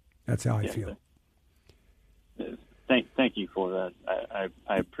 That's how I feel. Thank you for that.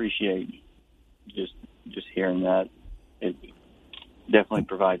 I appreciate just hearing that. It definitely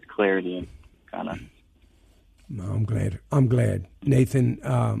provides clarity and kind of. I'm glad. Nathan,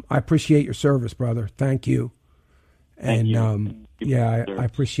 I appreciate your service, brother. Thank you. And I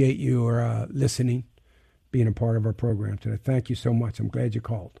appreciate your listening, being a part of our program today. Thank you so much. I'm glad you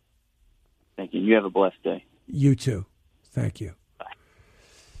called. Thank you. You have a blessed day. You too. Thank you. Bye.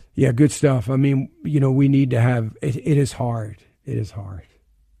 Yeah, good stuff. I mean, we need to have, it is hard. It is hard.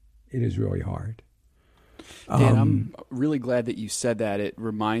 It is really hard. Dan, I'm really glad that you said that. It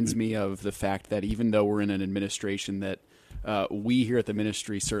reminds me of the fact that even though we're in an administration that we here at the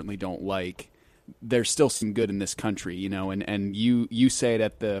ministry certainly don't like, there's still some good in this country, and you say it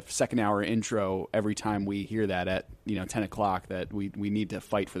at the second hour intro every time we hear that at 10 o'clock that we need to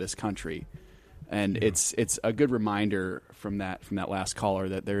fight for this country. And it's a good reminder from that last caller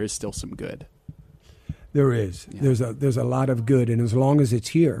that there is still some good. There is. Yeah. There's a lot of good, and as long as it's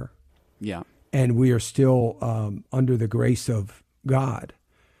here, and we are still under the grace of God,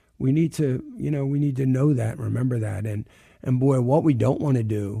 we need to know that, remember that, and boy, what we don't want to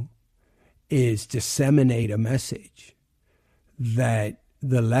do is disseminate a message that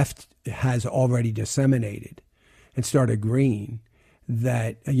the left has already disseminated and start agreeing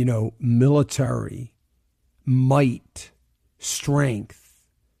that, military might, strength,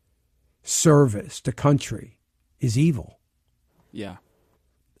 service to country is evil. Yeah.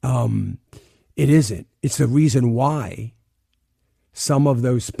 It isn't. It's the reason why some of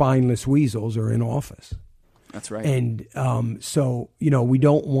those spineless weasels are in office. That's right. And so, we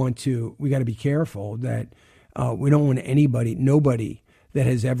don't want to, we got to be careful that we don't want nobody that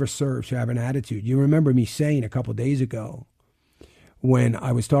has ever served to have an attitude. You remember me saying a couple of days ago when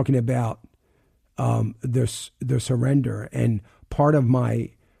I was talking about the surrender, and part of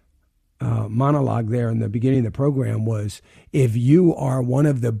my monologue there in the beginning of the program was, if you are one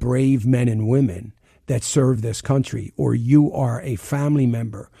of the brave men and women that serve this country, or you are a family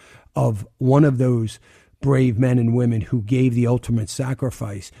member of one of those brave men and women who gave the ultimate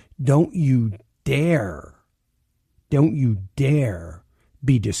sacrifice, don't you dare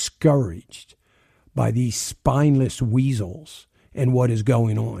be discouraged by these spineless weasels and what is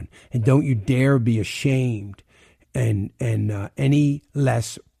going on. And don't you dare be ashamed and any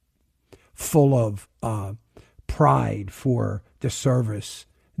less full of pride for the service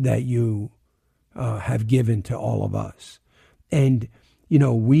that you have given to all of us. And,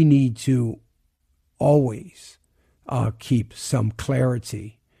 we need to always keep some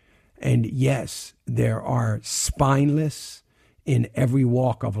clarity. And yes, there are spineless in every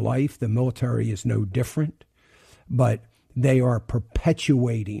walk of life. The military is no different, but they are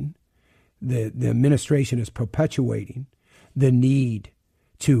perpetuating, the administration is perpetuating the need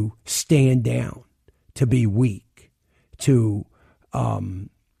to stand down, to be weak, to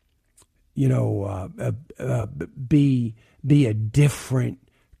be a different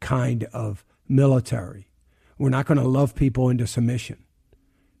kind of military. We're not going to love people into submission.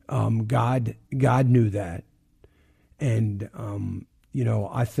 God knew that, and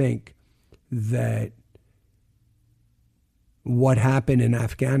I think that what happened in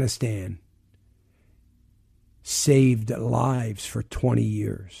Afghanistan saved lives for 20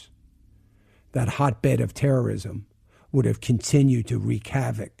 years. That hotbed of terrorism would have continued to wreak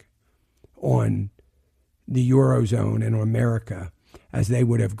havoc on the Eurozone and on America, as they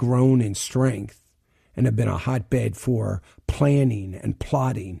would have grown in strength and have been a hotbed for planning and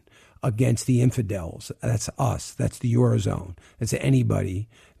plotting against the infidels. That's us. That's the Eurozone. That's anybody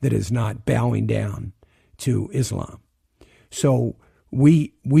that is not bowing down to Islam. So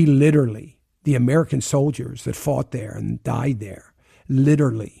we literally, the American soldiers that fought there and died there,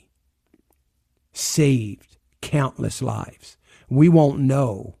 literally saved countless lives. We won't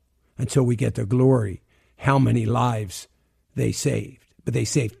know until we get to glory how many lives they saved. But they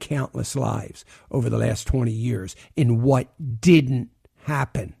saved countless lives over the last 20 years in what didn't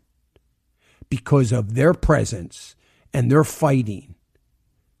happen because of their presence and their fighting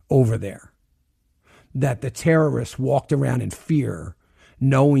over there. That the terrorists walked around in fear,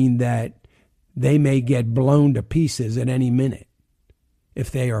 knowing that they may get blown to pieces at any minute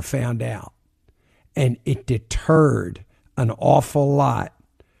if they are found out. And it deterred an awful lot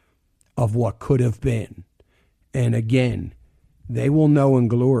of what could have been. And again, they will know in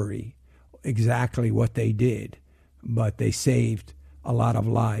glory exactly what they did, but they saved a lot of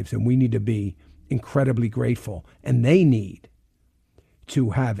lives, and we need to be incredibly grateful. And they need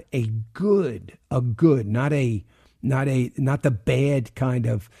to have a good, not the bad kind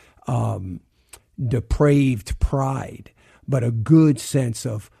of depraved pride, but a good sense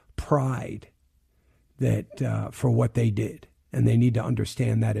of pride that for what they did. And they need to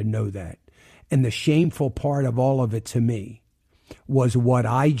understand that and know that. And the shameful part of all of it to me was what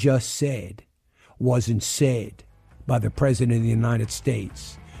I just said wasn't said by the President of the United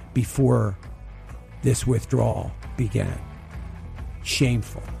States before this withdrawal began.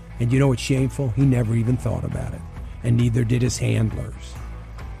 Shameful. And you know what's shameful? He never even thought about it. And neither did his handlers,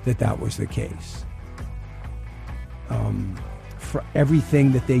 that was the case. For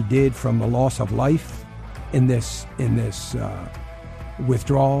everything that they did, from the loss of life in this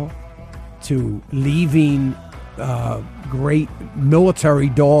withdrawal to leaving great military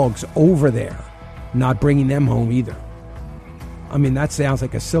dogs over there, not bringing them home either. I mean, that sounds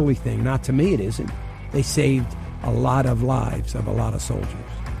like a silly thing. Not to me, it isn't. They saved a lot of lives of a lot of soldiers.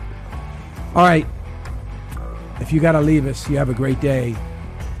 All right. If you got to leave us, you have a great day.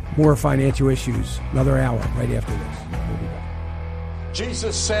 More financial issues, another hour right after this. We'll be back.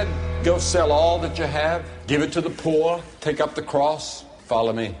 Jesus said, go sell all that you have, give it to the poor, take up the cross,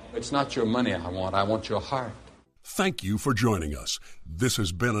 follow me. It's not your money I want your heart. Thank you for joining us. This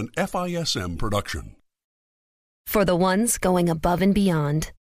has been an FISM production. For the ones going above and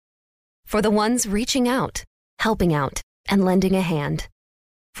beyond. For the ones reaching out, helping out, and lending a hand.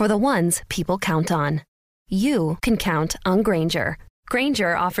 For the ones people count on. You can count on Grainger.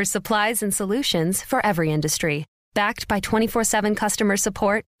 Grainger offers supplies and solutions for every industry. Backed by 24/7 customer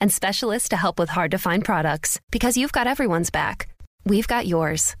support and specialists to help with hard-to-find products. Because you've got everyone's back. We've got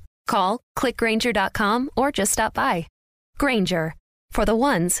yours. Call, click Grainger.com, or just stop by. Grainger, for the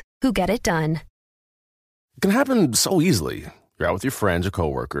ones who get it done. It can happen so easily. You're out with your friends or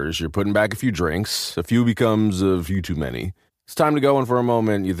coworkers, you're putting back a few drinks, a few becomes a few too many. It's time to go, and for a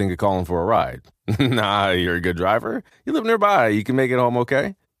moment, you think of calling for a ride. Nah, you're a good driver. You live nearby. You can make it home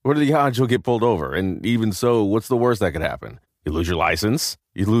okay. What are the odds you'll get pulled over? And even so, what's the worst that could happen? You lose your license,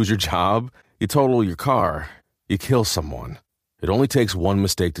 you lose your job, you total your car, you kill someone. It only takes one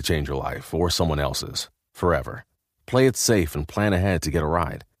mistake to change your life, or someone else's, forever. Play it safe and plan ahead to get a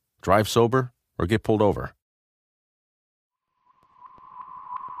ride. Drive sober or get pulled over.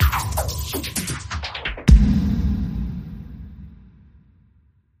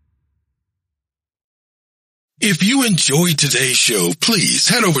 If you enjoyed today's show, please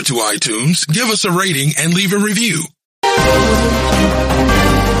head over to iTunes, give us a rating, and leave a review.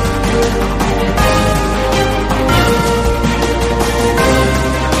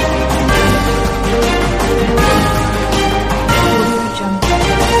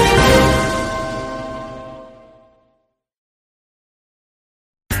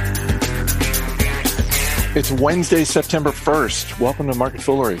 It's Wednesday, September 1st. Welcome to Market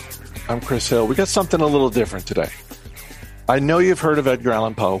Foolery. I'm Chris Hill. We got something a little different today. I know you've heard of Edgar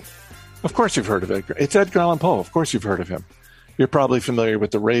Allan Poe. Of course you've heard of Edgar. It's Edgar Allan Poe. Of course you've heard of him. You're probably familiar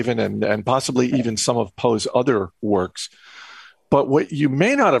with The Raven and possibly even some of Poe's other works. But what you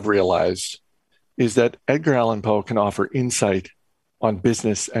may not have realized is that Edgar Allan Poe can offer insight on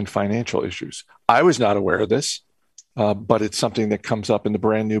business and financial issues. I was not aware of this, but it's something that comes up in the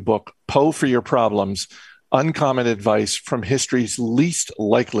brand new book, Poe for Your Problems, Uncommon Advice from History's Least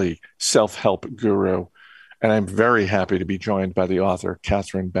Likely Self-Help Guru. And I'm very happy to be joined by the author,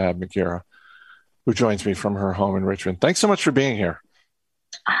 Catherine Babb McGarrah, who joins me from her home in Richmond. Thanks so much for being here.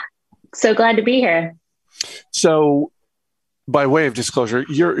 So glad to be here. So, by way of disclosure,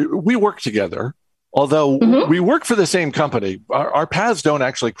 we work together, although we work for the same company. Our paths don't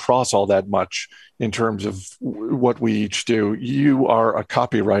actually cross all that much in terms of what we each do. You are a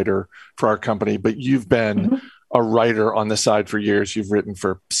copywriter for our company, but you've been a writer on the side for years. You've written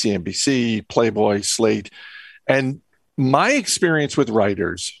for CNBC, Playboy, Slate. And my experience with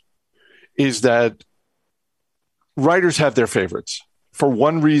writers is that writers have their favorites. For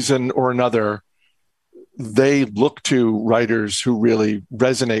one reason or another, they look to writers who really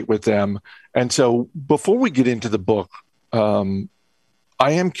resonate with them. And so before we get into the book,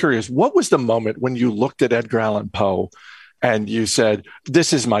 I am curious, what was the moment when you looked at Edgar Allan Poe and you said,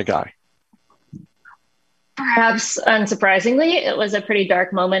 this is my guy? Perhaps unsurprisingly, it was a pretty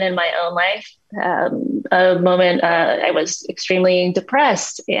dark moment in my own life. A moment I was extremely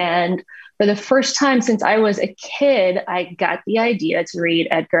depressed. And for the first time since I was a kid, I got the idea to read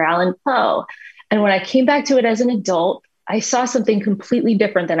Edgar Allan Poe. And when I came back to it as an adult, I saw something completely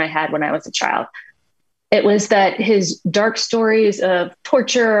different than I had when I was a child. It was that his dark stories of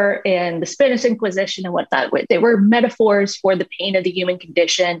torture and the Spanish Inquisition and whatnot, they were metaphors for the pain of the human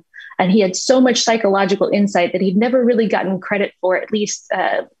condition. And he had so much psychological insight that he'd never really gotten credit for, at least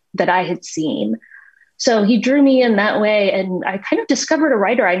that I had seen. So he drew me in that way. And I kind of discovered a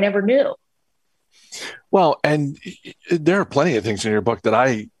writer I never knew. Well, and there are plenty of things in your book that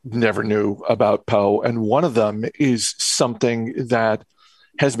I never knew about Poe. And one of them is something that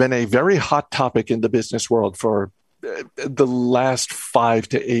has been a very hot topic in the business world for the last 5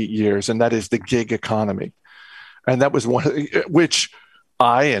 to 8 years, and that is the gig economy. And that was one which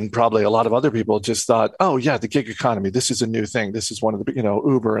I and probably a lot of other people just thought, oh yeah, the gig economy, this is a new thing. This is one of the,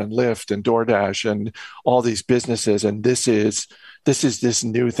 Uber and Lyft and DoorDash and all these businesses, and this is this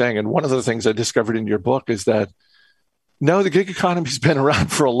new thing. And one of the things I discovered in your book is that no, the gig economy's been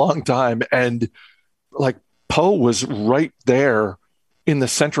around for a long time, and like Poe was right there in the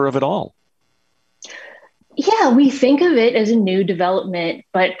center of it all. Yeah, we think of it as a new development,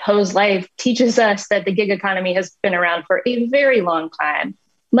 but Poe's life teaches us that the gig economy has been around for a very long time.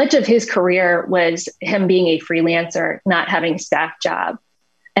 Much of his career was him being a freelancer, not having a staff job.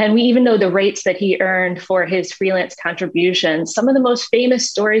 And we even know the rates that he earned for his freelance contributions. Some of the most famous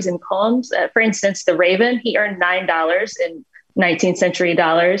stories and poems, for instance, The Raven, he earned $9 in 19th century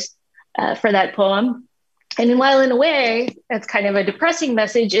dollars for that poem. And while in a way, that's kind of a depressing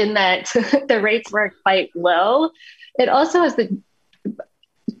message in that the rates were quite low, it also has the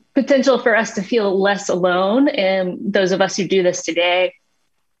potential for us to feel less alone, and those of us who do this today.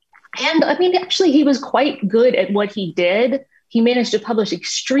 And I mean, actually, he was quite good at what he did. He managed to publish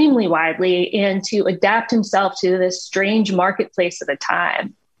extremely widely and to adapt himself to this strange marketplace of the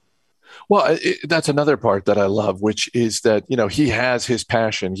time. Well, that's another part that I love, which is that, he has his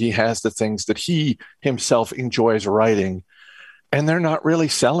passion. He has the things that he himself enjoys writing, and they're not really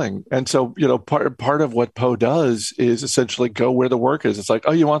selling. And so, part of what Poe does is essentially go where the work is. It's like,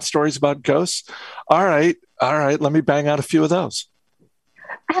 oh, you want stories about ghosts? All right. Let me bang out a few of those.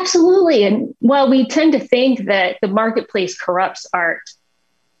 Absolutely. And while we tend to think that the marketplace corrupts art,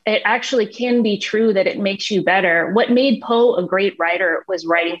 it actually can be true that it makes you better. What made Poe a great writer was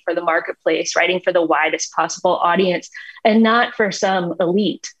writing for the marketplace, writing for the widest possible audience, and not for some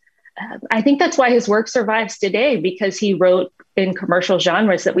elite. I think that's why his work survives today, because he wrote in commercial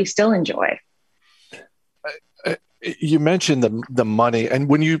genres that we still enjoy. You mentioned the money, and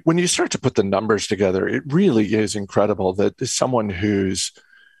when you start to put the numbers together, it really is incredible that someone whose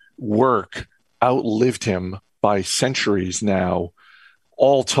work outlived him by centuries now,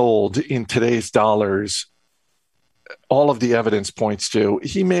 all told in today's dollars, all of the evidence points to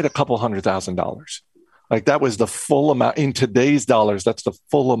he made a couple $100,000. Like that was the full amount in today's dollars. That's the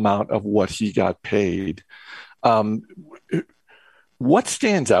full amount of what he got paid. What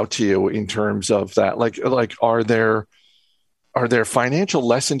stands out to you in terms of that? Like are there financial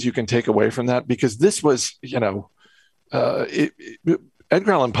lessons you can take away from that? Because this was, Edgar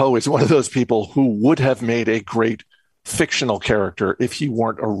Allan Poe is one of those people who would have made a great fictional character if he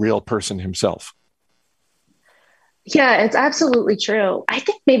weren't a real person himself. Yeah, it's absolutely true. I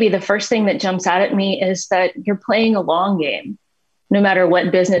think maybe the first thing that jumps out at me is that you're playing a long game. No matter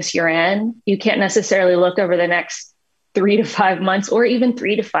what business you're in, you can't necessarily look over the next 3 to 5 months or even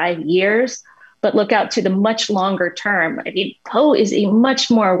 3 to 5 years, but look out to the much longer term. I mean, Poe is a much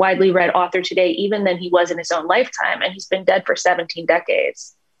more widely read author today, even than he was in his own lifetime, and he's been dead for 17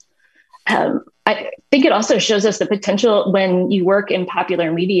 decades. I think it also shows us the potential when you work in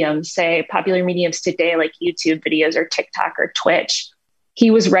popular mediums, say popular mediums today, like YouTube videos or TikTok or Twitch.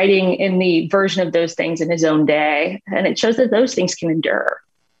 He was writing in the version of those things in his own day, and it shows that those things can endure.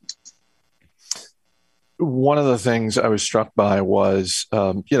 One of the things I was struck by was,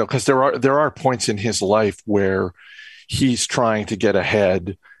 because there are points in his life where he's trying to get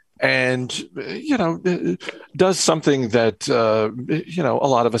ahead and, does something that, a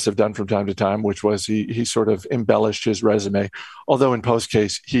lot of us have done from time to time, which was he sort of embellished his resume. Although in Poe's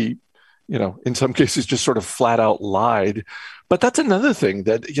case, he, in some cases just sort of flat out lied. But that's another thing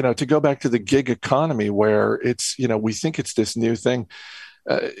that, to go back to the gig economy where it's, we think it's this new thing.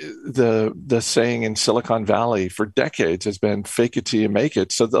 The saying in Silicon Valley for decades has been fake it till you make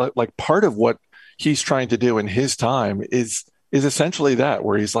it. So part of what he's trying to do in his time is essentially that,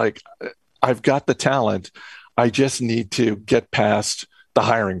 where he's like, I've got the talent. I just need to get past the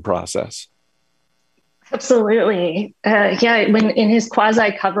hiring process. Absolutely. When in his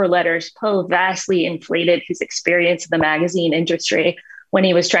quasi cover letters, Poe vastly inflated his experience in the magazine industry when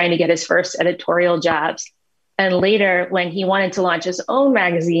he was trying to get his first editorial jobs. And later, when he wanted to launch his own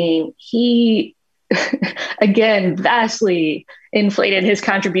magazine, he, again, vastly inflated his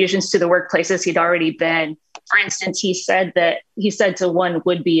contributions to the workplaces he'd already been. For instance, he said to one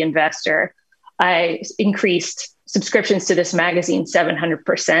would-be investor, I increased subscriptions to this magazine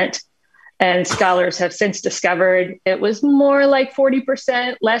 700%. And scholars have since discovered it was more like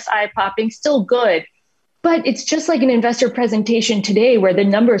 40%, less eye-popping, still good. But it's just like an investor presentation today where the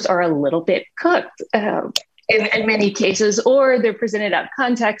numbers are a little bit cooked in many cases, or they're presented out of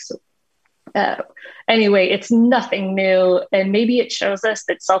context. Anyway, it's nothing new. And maybe it shows us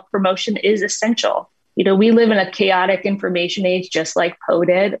that self-promotion is essential. We live in a chaotic information age, just like Poe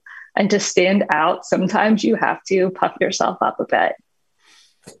did. And to stand out, sometimes you have to puff yourself up a bit.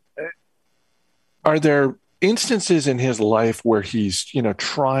 Are there instances in his life where he's,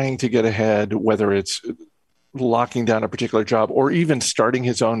 trying to get ahead, whether it's locking down a particular job or even starting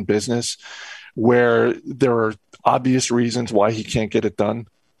his own business, where there are obvious reasons why he can't get it done?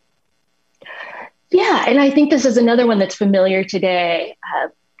 Yeah, and I think this is another one that's familiar today.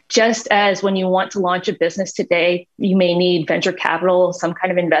 Just as when you want to launch a business today, you may need venture capital, some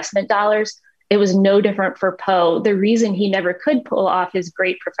kind of investment dollars. It was no different for Poe. The reason he never could pull off his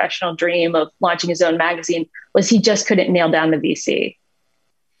great professional dream of launching his own magazine was he just couldn't nail down the VC.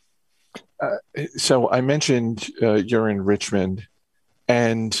 So I mentioned you're in Richmond,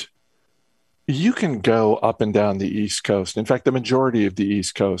 and you can go up and down the East Coast. In fact, the majority of the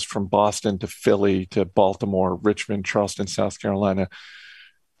East Coast, from Boston to Philly to Baltimore, Richmond, Charleston, South Carolina,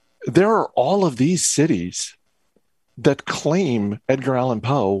 there are all of these cities that claim Edgar Allan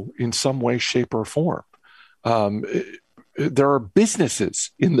Poe in some way, shape, or form. There are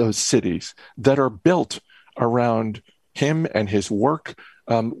businesses in those cities that are built around him and his work,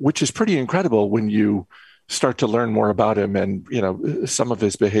 which is pretty incredible when you start to learn more about him and, some of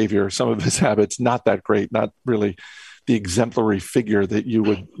his behavior, some of his habits, not that great, not really the exemplary figure that you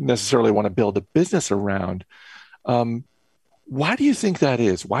would necessarily want to build a business around. Why do you think that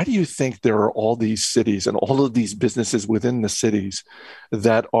is? Why do you think there are all these cities and all of these businesses within the cities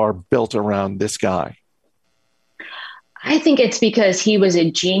that are built around this guy? I think it's because he was a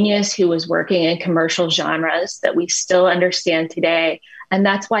genius who was working in commercial genres that we still understand today. And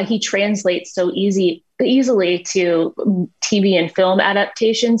that's why he translates so easily to TV and film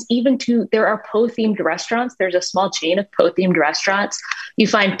adaptations, there are Poe-themed restaurants. There's a small chain of Poe-themed restaurants. You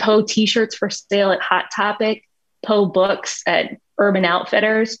find Poe t-shirts for sale at Hot Topic, Poe books at Urban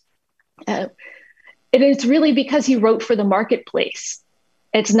Outfitters. And it's really because he wrote for the marketplace.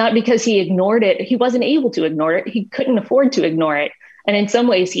 It's not because he ignored it. He wasn't able to ignore it. He couldn't afford to ignore it. And in some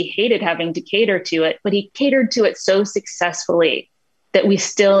ways, he hated having to cater to it, but he catered to it so successfully that we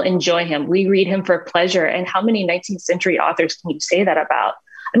still enjoy him. We read him for pleasure. And how many 19th century authors can you say that about?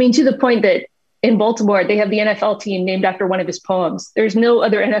 I mean, to the point that in Baltimore, they have the NFL team named after one of his poems. There's no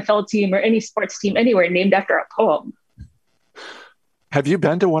other NFL team or any sports team anywhere named after a poem. Have you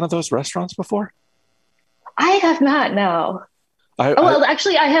been to one of those restaurants before? I have not, no.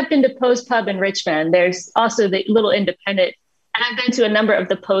 Actually, I have been to Poe's Pub in Richmond. There's also the Little Independent, and I've been to a number of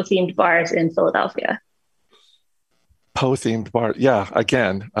the Poe-themed bars in Philadelphia. Poe-themed bar, yeah.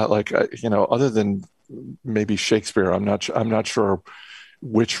 Again, other than maybe Shakespeare, I'm not sure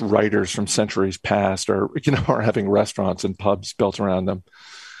which writers from centuries past are having restaurants and pubs built around them.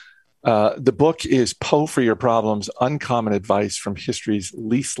 The book is Poe for Your Problems: Uncommon Advice from History's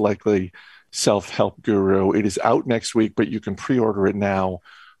Least Likely Self-Help Guru. It is out next week, but you can pre-order it now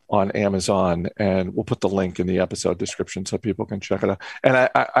on Amazon, and we'll put the link in the episode description so people can check it out. And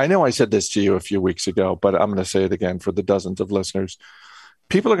I know I said this to you a few weeks ago, but I'm going to say it again for the dozens of listeners.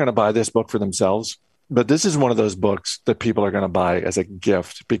 People are going to buy this book for themselves, but this is one of those books that people are going to buy as a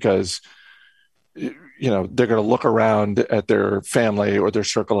gift because they're going to look around at their family or their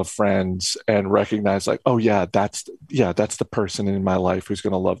circle of friends and recognize that's the person in my life who's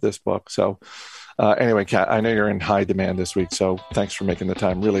going to love this book. So anyway, Kat, I know you're in high demand this week, so thanks for making the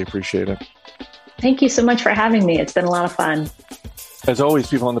time. Really appreciate it. Thank you so much for having me. It's been a lot of fun. As always,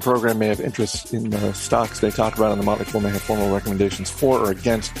 people on the program may have interest in the stocks they talk about, and the Motley Fool may have formal recommendations for or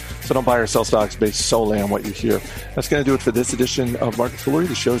against. So don't buy or sell stocks based solely on what you hear. That's going to do it for this edition of Market Foolery.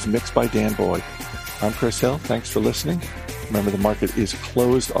 The show's mixed by Dan Boyd. I'm Chris Hill. Thanks for listening. Remember, the market is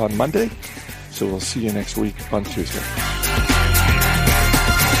closed on Monday, so we'll see you next week on Tuesday.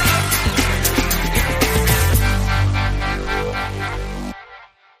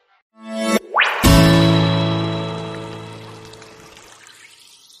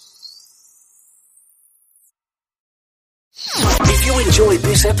 If you enjoyed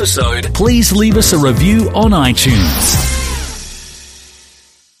this episode, please leave us a review on iTunes.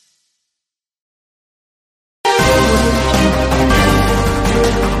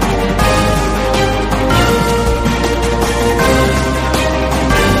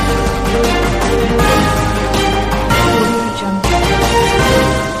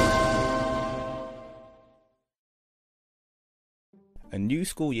 A new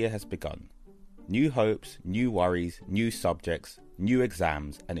school year has begun. New hopes, new worries, new subjects, new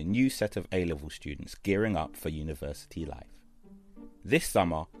exams, and a new set of A-level students gearing up for university life. This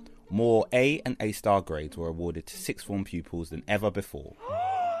summer, more A and A-star grades were awarded to sixth form pupils than ever before.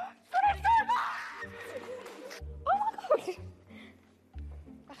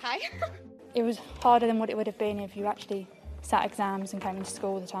 Okay. It was harder than what it would have been if you actually sat exams and came into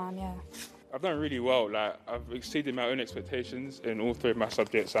school all the time, yeah. I've done really well. I've exceeded my own expectations in all three of my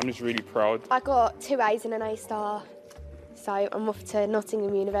subjects. I'm just really proud. I got 2 A's and an A-star, so I'm off to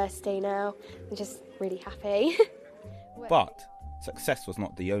Nottingham University now. I'm just really happy. But success was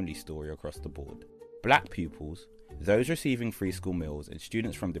not the only story across the board. Black pupils, those receiving free school meals, and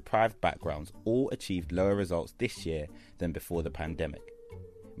students from deprived backgrounds all achieved lower results this year than before the pandemic,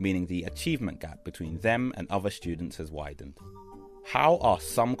 meaning the achievement gap between them and other students has widened. How are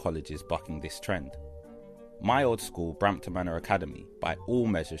some colleges bucking this trend? My old school, Brampton Manor Academy, by all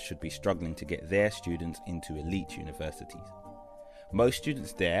measures should be struggling to get their students into elite universities. Most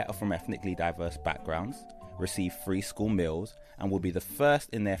students there are from ethnically diverse backgrounds, receive free school meals, and will be the first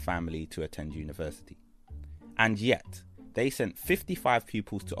in their family to attend university. And yet, they sent 55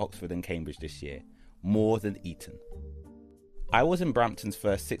 pupils to Oxford and Cambridge this year, more than Eton. I was in Brampton's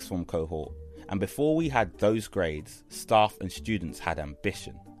first sixth form cohort, and before we had those grades, staff and students had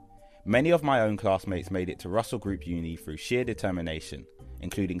ambition. Many of my own classmates made it to Russell Group Uni through sheer determination,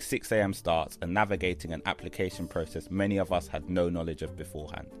 including 6 a.m. starts and navigating an application process many of us had no knowledge of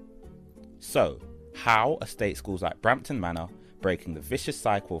beforehand. So, how are state schools like Brampton Manor breaking the vicious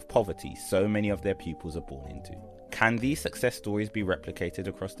cycle of poverty so many of their pupils are born into? Can these success stories be replicated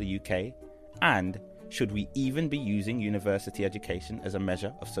across the UK? And should we even be using university education as a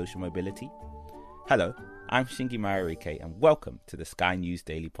measure of social mobility? Hello, I'm Shingi Mararike, and welcome to the Sky News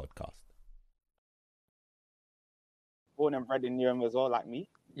Daily Podcast. Born and bred in Newham as well, like me.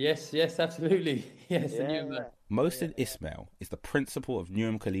 Yes, absolutely. Yes, yeah. Mohsin Ismail is the principal of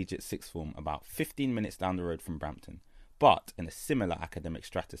Newham Collegiate Sixth Form, about 15 minutes down the road from Brampton, but in a similar academic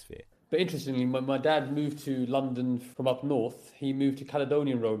stratosphere. But interestingly, my dad moved to London from up north. He moved to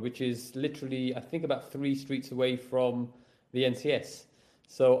Caledonian Road, which is literally, I think, about 3 streets away from the NCS.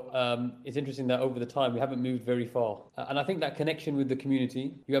 So it's interesting that over the time we haven't moved very far. And I think that connection with the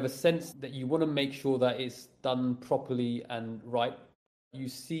community, you have a sense that you want to make sure that it's done properly and right. You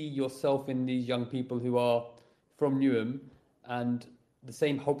see yourself in these young people who are from Newham and the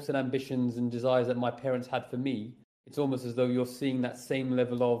same hopes and ambitions and desires that my parents had for me. It's almost as though you're seeing that same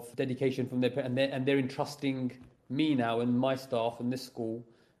level of dedication from their parents, and they're entrusting me now and my staff and this school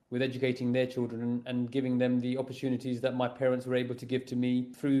with educating their children and giving them the opportunities that my parents were able to give to me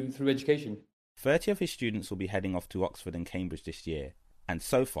through education. 30 of his students will be heading off to Oxford and Cambridge this year, and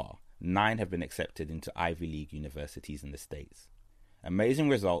so far, 9 have been accepted into Ivy League universities in the States. Amazing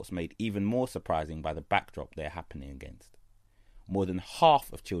results made even more surprising by the backdrop they're happening against. More than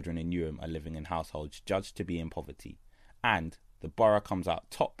half of children in Newham are living in households judged to be in poverty, and the borough comes out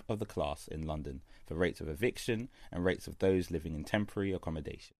top of the class in London for rates of eviction and rates of those living in temporary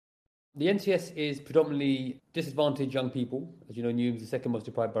accommodation. The NCS is predominantly disadvantaged young people. As you know, Newham is the second most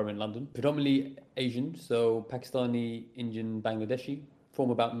deprived borough in London. Predominantly Asian, so Pakistani, Indian, Bangladeshi,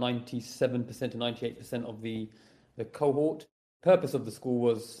 form about 97% to 98% of the cohort. The purpose of the school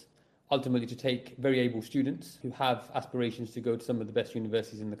was ultimately to take very able students who have aspirations to go to some of the best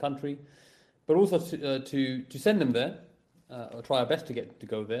universities in the country, but also to send them there, or try our best to get to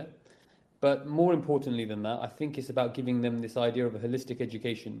go there. But more importantly than that, I think it's about giving them this idea of a holistic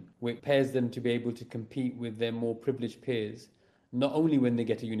education, which prepares them to be able to compete with their more privileged peers, not only when they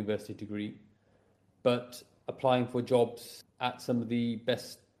get a university degree, but applying for jobs at some of the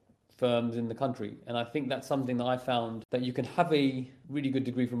best firms in the country. And I think that's something that I found, that you can have a really good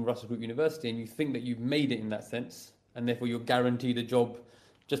degree from Russell Group University and you think that you've made it in that sense, and therefore you're guaranteed a job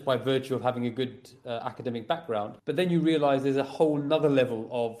just by virtue of having a good academic background. But then you realise there's a whole nother level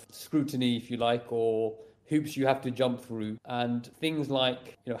of scrutiny, if you like, or hoops you have to jump through, and things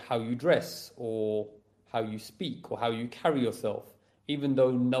like, how you dress or how you speak or how you carry yourself, even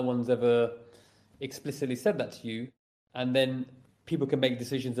though no one's ever explicitly said that to you. And then people can make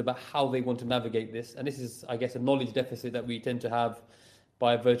decisions about how they want to navigate this. And this is, I guess, a knowledge deficit that we tend to have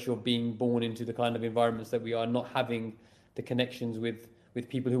by virtue of being born into the kind of environments that we are, not having the connections with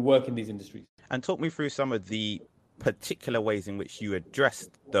people who work in these industries. And talk me through some of the particular ways in which you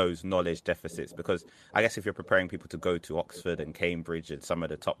addressed those knowledge deficits, because I guess if you're preparing people to go to Oxford and Cambridge and some of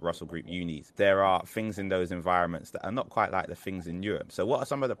the top Russell Group unis, there are things in those environments that are not quite like the things in Newham. So what are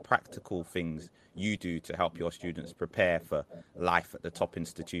some of the practical things you do to help your students prepare for life at the top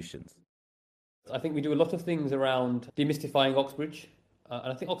institutions? I think we do a lot of things around demystifying Oxbridge.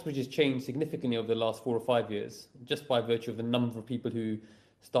 And I think Oxbridge has changed significantly over the last 4 or 5 years, just by virtue of the number of people who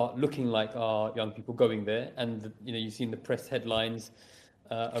start looking like our young people going there. And, you've seen the press headlines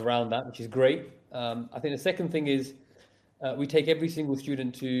around that, which is great. I think the second thing is we take every single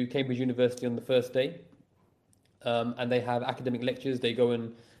student to Cambridge University on the first day. And they have academic lectures. They go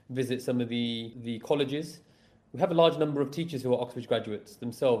and visit some of the colleges. We have a large number of teachers who are Oxbridge graduates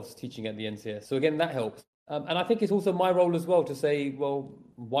themselves teaching at the NCS. So again, that helps. And I think it's also my role as well to say, well,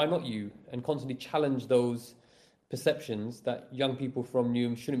 why not you? And constantly challenge those perceptions that young people from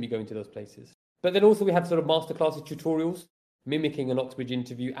Newham shouldn't be going to those places. But then also we have sort of masterclasses, tutorials, mimicking an Oxbridge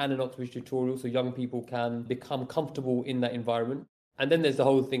interview and an Oxbridge tutorial so young people can become comfortable in that environment. And then there's the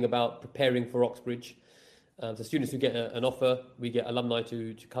whole thing about preparing for Oxbridge. So students who get an offer, we get alumni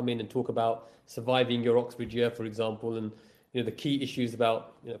to come in and talk about surviving your Oxbridge year, for example. And the key issues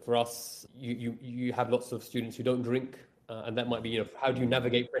about, for us, you have lots of students who don't drink. And that might be, how do you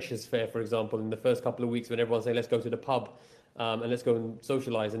navigate Freshers' Fair, for example, in the first couple of weeks when everyone say, let's go to the pub and let's go and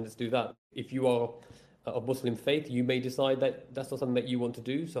socialise and let's do that. If you are of Muslim faith, you may decide that that's not something that you want to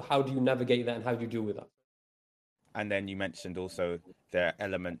do. So how do you navigate that and how do you deal with that? And then you mentioned also there are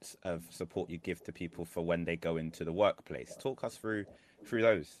elements of support you give to people for when they go into the workplace. Talk us through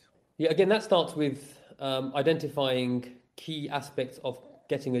those. Yeah, again, that starts with identifying key aspects of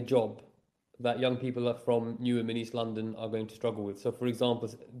getting a job that young people from Newham and East London are going to struggle with. So, for example,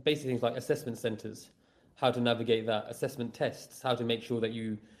 basic things like assessment centres, how to navigate that, assessment tests, how to make sure that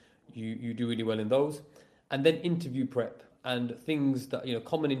you do really well in those, and then interview prep and things that,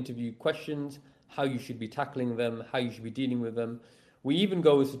 common interview questions, how you should be tackling them, how you should be dealing with them. We even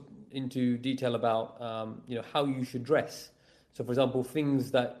go into detail about, how you should dress. So, for example,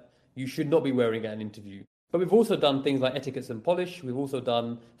 things that you should not be wearing at an interview. But we've also done things like etiquettes and polish. We've also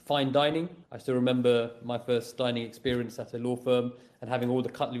done fine dining. I still remember my first dining experience at a law firm and having all the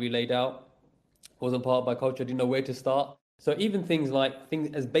cutlery laid out. Wasn't part of my culture, didn't know where to start. So even things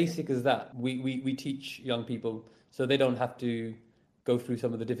as basic as that, we teach young people so they don't have to go through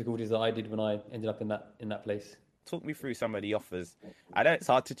some of the difficulties that I did when I ended up in that place. Talk me through some of the offers. I know it's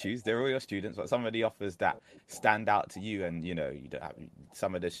hard to choose, they're all your students, but some of the offers that stand out to you and, you don't have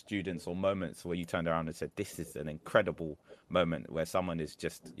some of the students or moments where you turned around and said, this is an incredible moment where someone is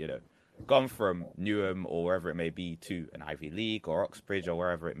just, gone from Newham or wherever it may be to an Ivy League or Oxbridge or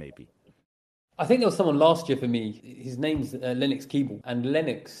wherever it may be. I think there was someone last year for me. His name's Lennox Keeble. And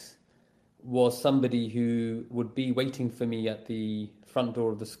Lennox was somebody who would be waiting for me at the front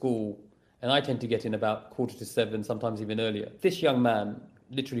door of the school. And I tend to get in about 6:45, sometimes even earlier. This young man,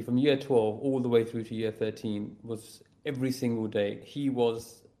 literally from year 12 all the way through to year 13, was every single day. He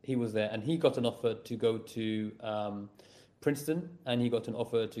was there, and he got an offer to go to Princeton, and he got an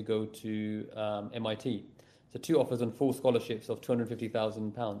offer to go to MIT. So 2 offers on full scholarships of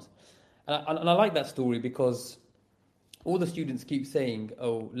 £250,000. And I like that story because all the students keep saying,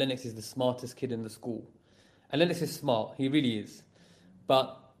 oh, Lennox is the smartest kid in the school. And Lennox is smart, he really is.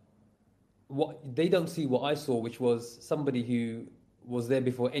 But what they don't see what I saw, which was somebody who was there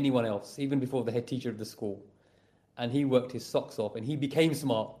before anyone else, even before the head teacher of the school. And he worked his socks off and he became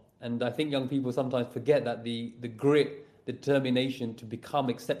smart. And I think young people sometimes forget that the grit, determination to become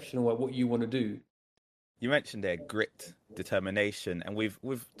exceptional at what you want to do. You mentioned there grit, determination, and we've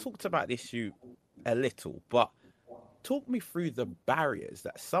talked about the issue a little, but talk me through the barriers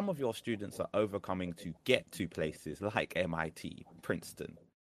that some of your students are overcoming to get to places like MIT, Princeton.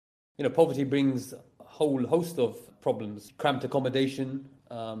 Poverty brings a whole host of problems. Cramped accommodation.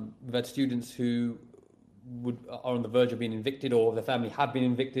 We've had students who are on the verge of being evicted or their family have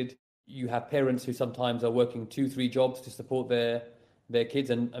been evicted. You have parents who sometimes are working 2-3 jobs to support their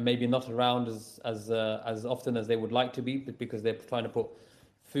kids and maybe not around as often as they would like to be because they're trying to put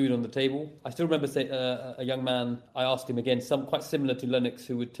food on the table. I still remember a young man, I asked him again, quite similar to Lennox,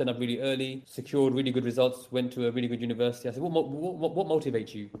 who would turn up really early, secured really good results, went to a really good university. I said, what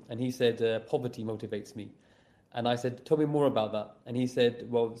motivates you? And he said, poverty motivates me. And I said, tell me more about that. And he said,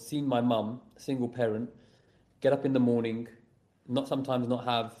 well, seeing my mum, single parent, get up in the morning, sometimes not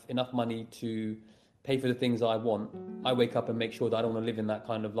have enough money to pay for the things I want. I wake up and make sure that I don't want to live in that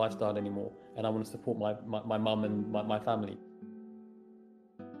kind of lifestyle anymore. And I want to support my mum and my family.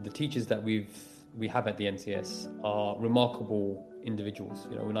 The teachers that we have at the NCS are remarkable individuals.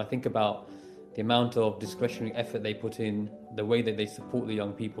 When I think about the amount of discretionary effort they put in, the way that they support the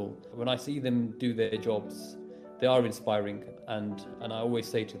young people, when I see them do their jobs, they are inspiring. And I always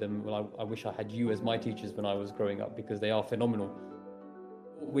say to them, well, I wish I had you as my teachers when I was growing up because they are phenomenal.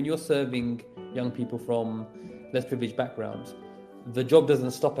 When you're serving young people from less privileged backgrounds, the job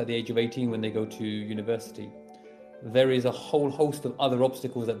doesn't stop at the age of 18 when they go to university. there is a whole host of other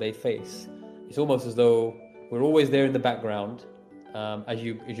obstacles that they face. It's almost as though we're always there in the background. As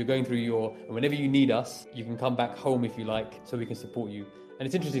you're going through and whenever you need us, you can come back home if you like, so we can support you. And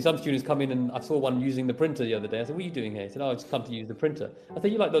it's interesting, some students come in, and I saw one using the printer the other day. I said, what are you doing here? He said, I just come to use the printer. I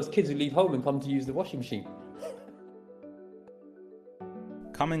said, you're like those kids who leave home and come to use the washing machine.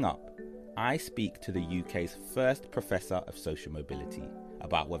 Coming up, I speak to the UK's first professor of social mobility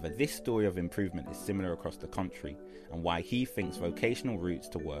about whether this story of improvement is similar across the country and why he thinks vocational routes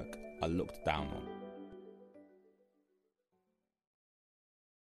to work are looked down on.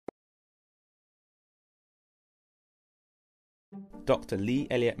 Dr. Lee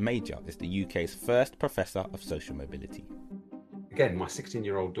Elliott Major is the UK's first professor of social mobility. Again, my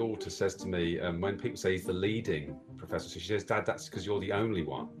 16-year-old daughter says to me, when people say he's the leading professor, she says, Dad, that's because you're the only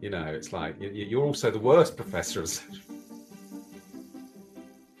one. You know, it's like, you're also the worst professor.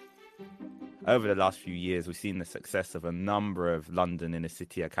 Over the last few years, we've seen the success of a number of London inner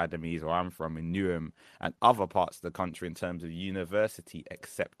city academies, where I'm from, in Newham, and other parts of the country in terms of university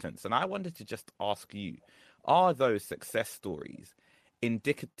acceptance. And I wanted to just ask you, are those success stories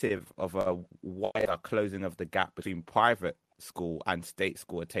indicative of a wider closing of the gap between private school and state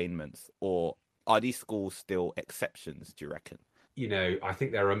school attainments, or are these schools still exceptions, do you reckon? You know, I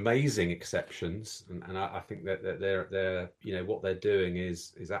think they're amazing exceptions, and I think that they're you know, what they're doing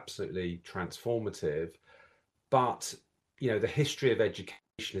is absolutely transformative. But you know, the history of education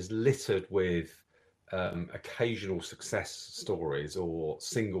is littered with occasional success stories, or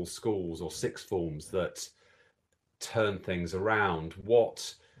single schools or sixth forms that turn things around.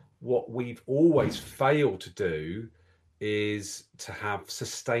 What we've always failed to do is to have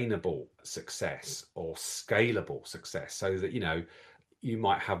sustainable success or scalable success, so that, you know, you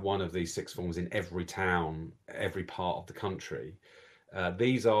might have one of these sixth forms in every town, every part of the country.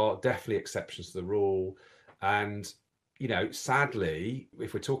 These are definitely exceptions to the rule. And, you know, sadly,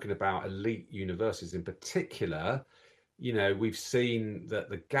 if we're talking about elite universities in particular, you know, we've seen that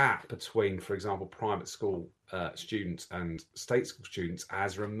the gap between, for example, private school students and state school students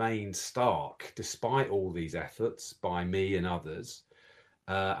has remained stark, despite all these efforts by me and others.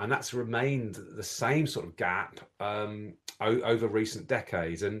 And that's remained the same sort of gap over recent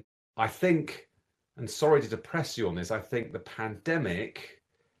decades. And I think, and sorry to depress you on this, I think the pandemic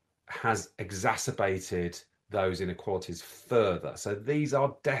has exacerbated those inequalities further. So these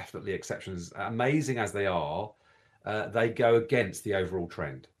are definitely exceptions. Amazing as they are, they go against the overall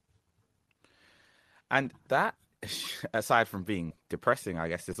trend. And that, aside from being depressing, I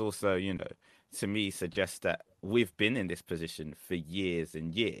guess, is also, you know, to me suggests that we've been in this position for years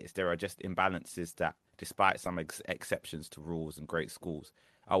and years. There are just imbalances that, despite some exceptions to rules and great schools,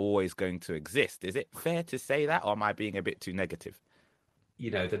 are always going to exist. Is it fair to say that, or am I being a bit too negative?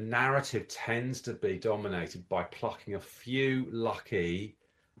 You know, the narrative tends to be dominated by plucking a few lucky,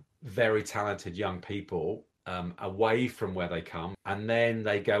 very talented young people away from where they come, and then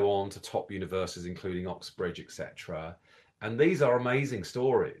they go on to top universities, including Oxbridge, etc. And these are amazing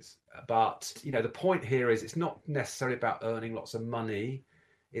stories. But, you know, the point here is it's not necessarily about earning lots of money.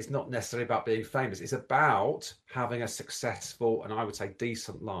 It's not necessarily about being famous. It's about having a successful and, I would say,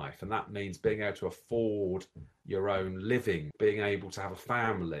 decent life. And that means being able to afford your own living, being able to have a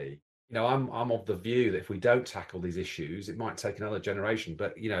family. You know, I'm of the view that if we don't tackle these issues, it might take another generation,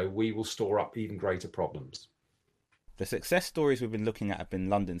 but, you know, we will store up even greater problems. The success stories we've been looking at have been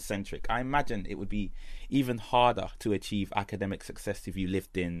London-centric. I imagine it would be even harder to achieve academic success if you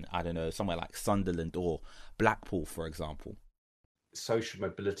lived in, I don't know, somewhere like Sunderland or Blackpool, for example. Social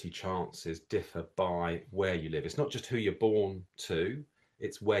mobility chances differ by where you live. It's not just who you're born to,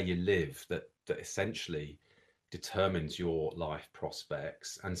 it's where you live that essentially determines your life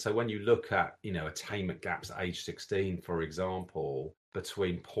prospects. And so when you look at, you know, attainment gaps at age 16, for example,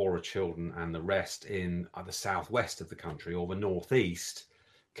 between poorer children and the rest in the southwest of the country or the northeast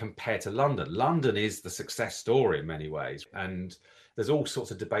compared to London. London is the success story in many ways, and there's all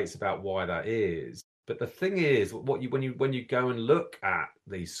sorts of debates about why that is. But the thing is, when you go and look at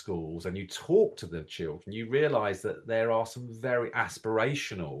these schools and you talk to the children, you realise that there are some very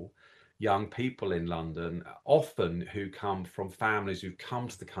aspirational young people in London, often who come from families who've come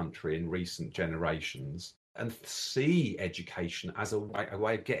to the country in recent generations and see education as a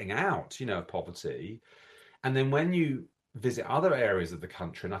way of getting out, you know, of poverty. And then when you visit other areas of the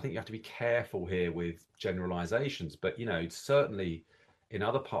country, and I think you have to be careful here with generalizations, but, you know, certainly in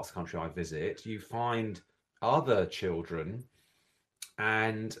other parts of the country I visit, you find other children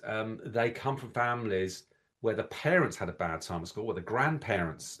and they come from families where the parents had a bad time at school, where the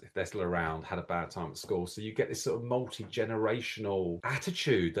grandparents, if they're still around, had a bad time at school. So you get this sort of multi-generational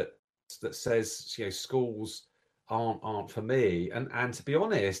attitude that says, you know, schools aren't for me. And to be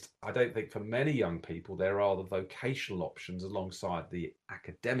honest, I don't think for many young people there are the vocational options alongside the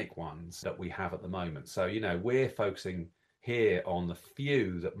academic ones that we have at the moment. So, you know, we're focusing here on the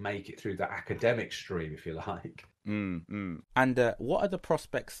few that make it through the academic stream, if you like. And what are the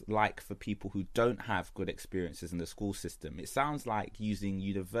prospects like for people who don't have good experiences in the school system? It sounds like using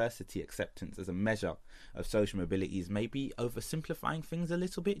university acceptance as a measure of social mobility is maybe oversimplifying things a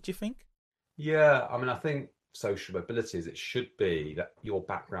little bit, do you think? Yeah, I mean, I think social mobility is it should be that your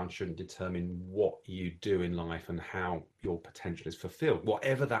background shouldn't determine what you do in life and how your potential is fulfilled,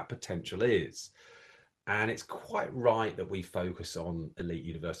 whatever that potential is. And it's quite right that we focus on elite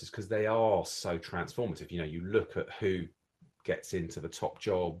universities because they are so transformative. You know, you look at who gets into the top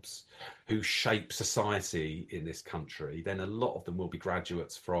jobs, who shape society in this country, then a lot of them will be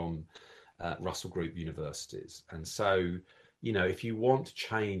graduates from Russell Group universities. And so, you know, if you want to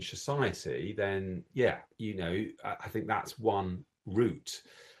change society, then yeah, you know, I think that's one route.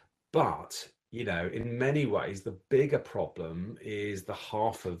 But, you know, in many ways, the bigger problem is the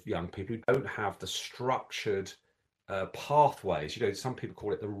half of young people who don't have the structured pathways. You know, some people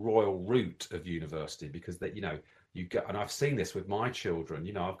call it the royal route of university because that, you know, you get, and I've seen this with my children,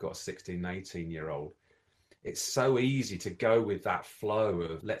 you know, I've got a 16, 18-year-old. It's so easy to go with that flow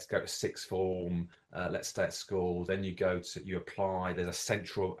of let's go to sixth form, let's stay at school, then you apply, there's a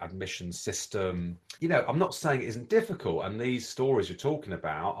central admission system. You know, I'm not saying it isn't difficult, and these stories you're talking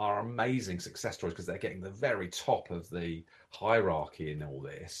about are amazing success stories because they're getting the very top of the hierarchy in all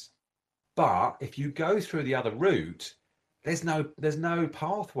this. But if you go through the other route, there's no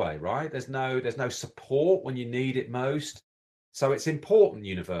pathway, right? There's no support when you need it most. So it's important,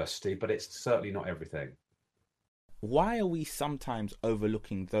 university, but it's certainly not everything. Why are we sometimes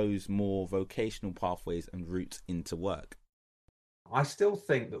overlooking those more vocational pathways and routes into work? I still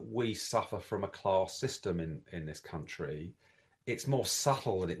think that we suffer from a class system in this country. It's more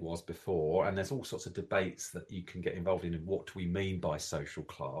subtle than it was before, and there's all sorts of debates that you can get involved in what do we mean by social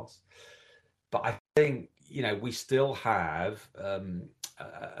class. But I think, you know, we still have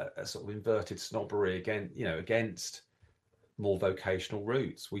a sort of inverted snobbery against more vocational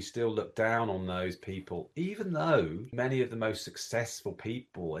routes. We still look down on those people, even though many of the most successful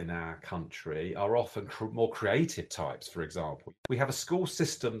people in our country are often more creative types, for example. We have a school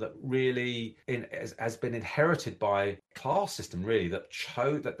system that really has been inherited by a class system, really, that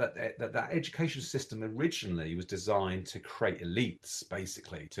showed that education system originally was designed to create elites,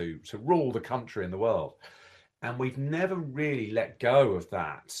 basically, to rule the country and the world. And we've never really let go of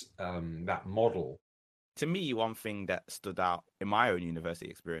that model. To me, one thing that stood out in my own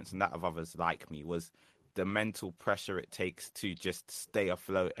university experience and that of others like me was the mental pressure it takes to just stay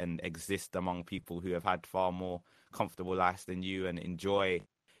afloat and exist among people who have had far more comfortable lives than you and enjoy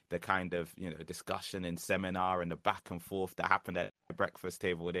the kind of, you know, discussion and seminar and the back and forth that happened at the breakfast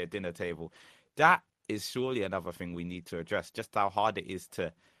table or their dinner table. That is surely another thing we need to address, just how hard it is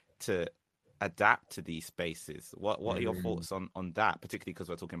to adapt to these spaces. What are your thoughts on that, particularly because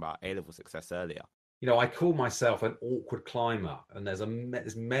we're talking about A-level success earlier? You know, I call myself an awkward climber, and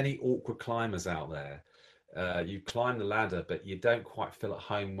there's many awkward climbers out there. You climb the ladder, but you don't quite feel at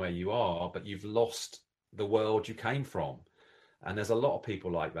home where you are, but you've lost the world you came from. And there's a lot of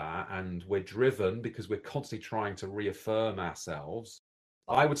people like that, and we're driven because we're constantly trying to reaffirm ourselves.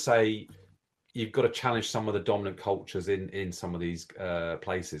 I would say you've got to challenge some of the dominant cultures in some of these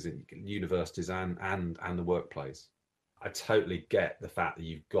places, in universities and the workplace. I totally get the fact that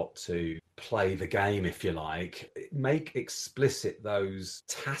you've got to play the game, if you like, make explicit those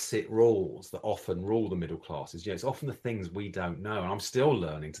tacit rules that often rule the middle classes. You know, it's often the things we don't know. And I'm still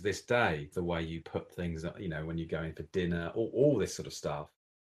learning to this day, the way you put things, you know, when you're going for dinner, all this sort of stuff.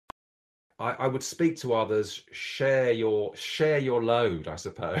 I would speak to others, share your load, I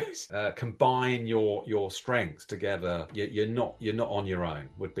suppose. Combine your strengths together. You're not on your own,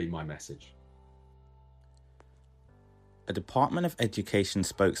 would be my message. A Department of Education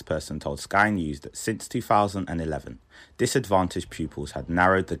spokesperson told Sky News that since 2011, disadvantaged pupils had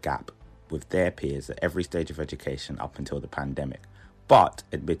narrowed the gap with their peers at every stage of education up until the pandemic, but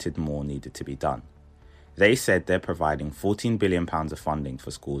admitted more needed to be done. They said they're providing £14 billion of funding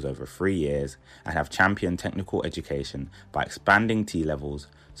for schools over 3 years and have championed technical education by expanding T-levels,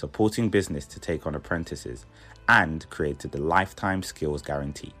 supporting business to take on apprentices, and created the Lifetime Skills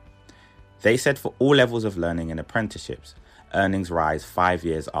Guarantee. They said for all levels of learning and apprenticeships, earnings rise 5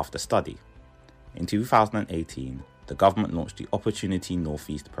 years after study. In 2018, the government launched the Opportunity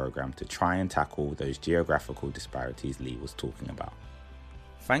Northeast programme to try and tackle those geographical disparities Lee was talking about.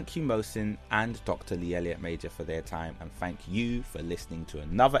 Thank you, Mohsin and Dr. Lee Elliott Major, for their time, and thank you for listening to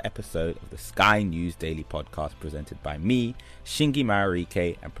another episode of the Sky News Daily Podcast presented by me, Shingi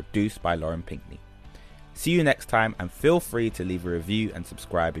Mararike, and produced by Lauren Pinkney. See you next time, and feel free to leave a review and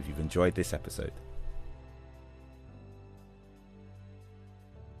subscribe if you've enjoyed this episode.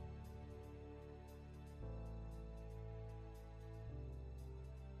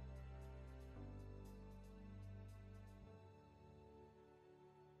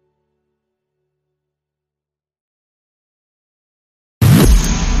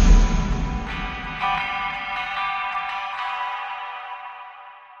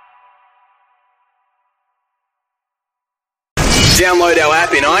 Download our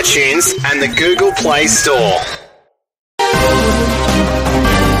app in iTunes and the Google Play Store.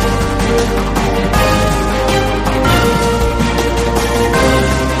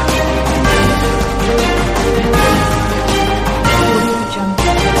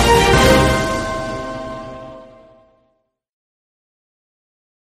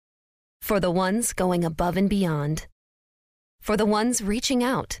 For the ones going above and beyond. For the ones reaching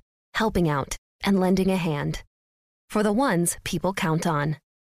out, helping out, and lending a hand. For the ones people count on.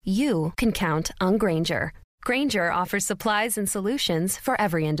 You can count on Grainger. Grainger offers supplies and solutions for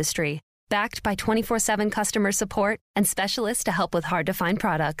every industry. Backed by 24/7 customer support and specialists to help with hard-to-find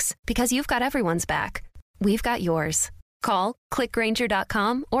products. Because you've got everyone's back. We've got yours. Call, click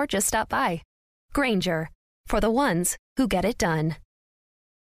Grainger.com, or just stop by. Grainger. For the ones who get it done.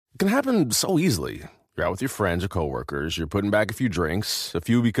 It can happen so easily. You're out with your friends or coworkers, you're putting back a few drinks, a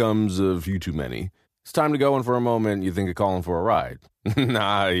few becomes a few too many. It's time to go, and for a moment, you think of calling for a ride.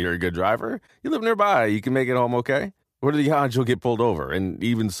 Nah, you're a good driver. You live nearby. You can make it home okay. What are the odds you'll get pulled over? And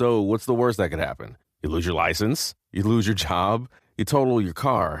even so, what's the worst that could happen? You lose your license. You lose your job. You total your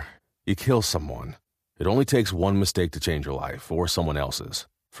car. You kill someone. It only takes one mistake to change your life, or someone else's,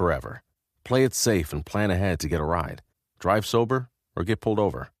 forever. Play it safe and plan ahead to get a ride. Drive sober or get pulled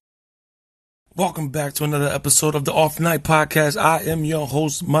over. Welcome back to another episode of the Off Night Podcast. I am your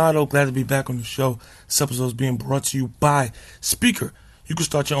host, Motto. Glad to be back on the show. This episode is being brought to you by Speaker. You can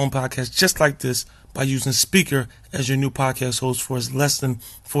start your own podcast just like this by using Speaker as your new podcast host for as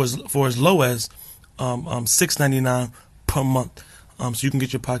low as $6.99 per month. So you can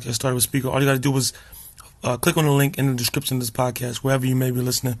get your podcast started with Speaker. All you got to do is click on the link in the description of this podcast, wherever you may be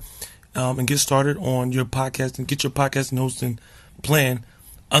listening, and get started on your podcast and get your podcast and hosting plan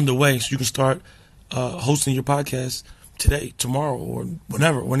underway, so you can start hosting your podcast today, tomorrow, or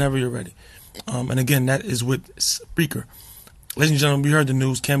whenever you're ready. And again, that is with Speaker. Ladies and gentlemen, we heard the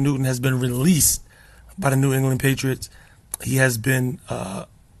news. Cam Newton has been released by the New England Patriots. He has been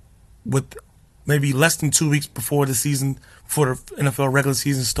with maybe less than 2 weeks before the NFL regular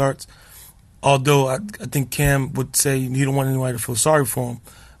season starts. Although I think Cam would say he don't want anybody to feel sorry for him.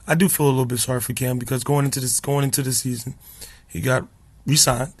 I do feel a little bit sorry for Cam, because going into the season, he got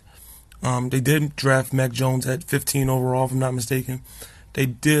re-signed. They did draft Mac Jones at 15 overall, if I'm not mistaken. They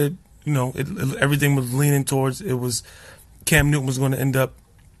did, everything was leaning towards Cam Newton was going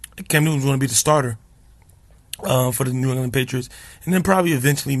to be the starter for the New England Patriots. And then probably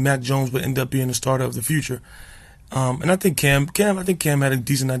eventually Mac Jones would end up being the starter of the future. And I think Cam had a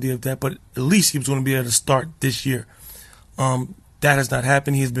decent idea of that, but at least he was going to be able to start this year. That has not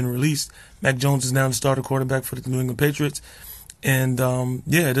happened. He has been released. Mac Jones is now the starter quarterback for the New England Patriots. And,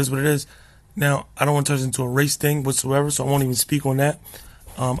 it is what it is. Now, I don't want to turn it into a race thing whatsoever, so I won't even speak on that.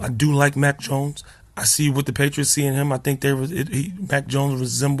 I do like Mac Jones. I see what the Patriots see in him. I think Mac Jones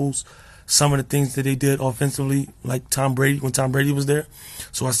resembles some of the things that they did offensively, like Tom Brady, when Tom Brady was there.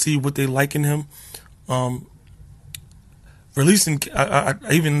 So I see what they like in him. I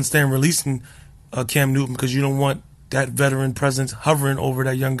even understand releasing Cam Newton, because you don't want that veteran presence hovering over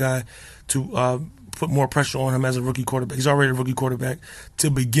that young guy to put more pressure on him as a rookie quarterback. He's already a rookie quarterback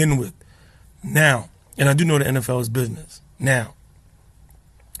to begin with. Now, and I do know the NFL is business. Now,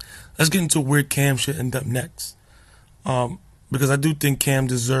 let's get into where Cam should end up next. Because I do think Cam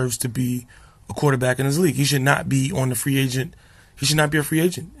deserves to be a quarterback in his league. He should not be on the free agent. He should not be a free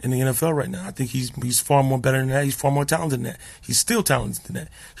agent in the NFL right now. I think he's far more better than that. He's far more talented than that. He's still talented than that.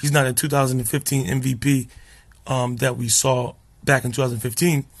 He's not a 2015 MVP that we saw back in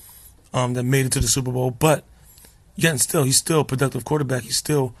 2015 that made it to the Super Bowl. But yet and still, he's still a productive quarterback. He's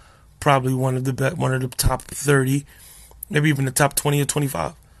still probably one of the top 30, maybe even the top 20 or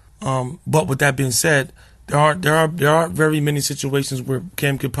 25. But with that being said, there aren't very many situations where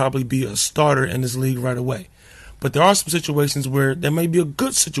Cam could probably be a starter in this league right away. But there are some situations where there may be a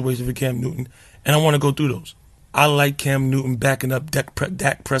good situation for Cam Newton, and I want to go through those. I like Cam Newton backing up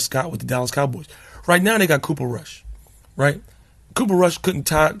Dak Prescott with the Dallas Cowboys. Right now they got Cooper Rush, right? Cooper Rush couldn't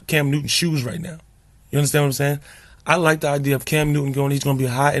tie Cam Newton's shoes right now. You understand what I'm saying? I like the idea of Cam Newton going. He's going to be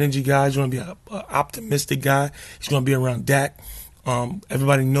a high-energy guy. He's going to be an optimistic guy. He's going to be around Dak.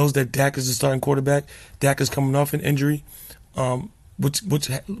 Everybody knows that Dak is the starting quarterback. Dak is coming off an injury, which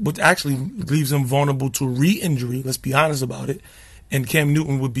actually leaves him vulnerable to re-injury. Let's be honest about it. And Cam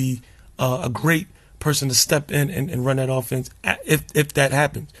Newton would be a great person to step in and run that offense if that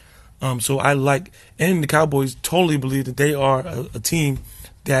happens. So I like, and the Cowboys totally believe that they are a team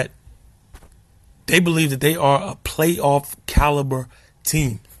that they believe that they are a playoff caliber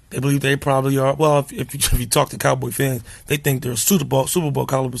team. They believe they probably are. Well, if you talk to Cowboy fans, they think they're a Super Bowl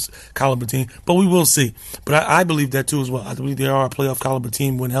caliber team. But we will see. But I believe that too as well. I believe they are a playoff caliber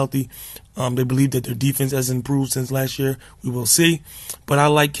team when healthy. They believe that their defense has improved since last year. We will see. But I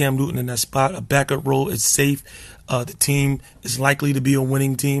like Cam Newton in that spot. A backup role is safe. The team is likely to be a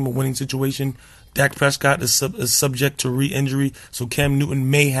winning team, a winning situation. Dak Prescott is subject to re-injury, so Cam Newton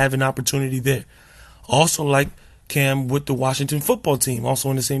may have an opportunity there. Also like Cam with the Washington football team,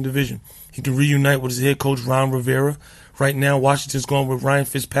 also in the same division. He can reunite with his head coach, Ron Rivera. Right now, Washington's going with Ryan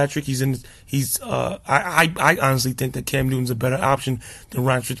Fitzpatrick. I honestly think that Cam Newton's a better option than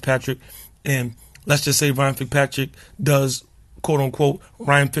Ryan Fitzpatrick. And let's just say Ryan Fitzpatrick does, quote unquote,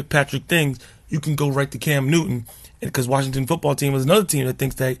 Ryan Fitzpatrick things. You can go right to Cam Newton, because Washington football team is another team that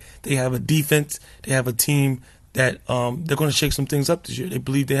thinks that they have a defense, they have a team that they're going to shake some things up this year. They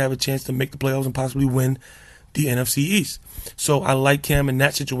believe they have a chance to make the playoffs and possibly win the NFC East. So I like Cam in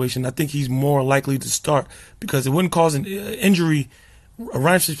that situation. I think he's more likely to start because it wouldn't cause an injury. A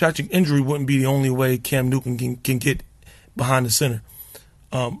Ryan Fitzpatrick injury wouldn't be the only way Cam Newton can get behind the center.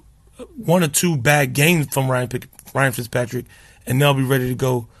 One or two bad games from Ryan Fitzpatrick, and they'll be ready to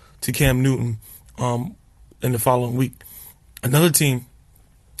go to Cam Newton in the following week. Another team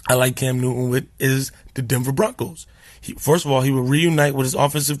I like Cam Newton with is the Denver Broncos. First of all, he will reunite with his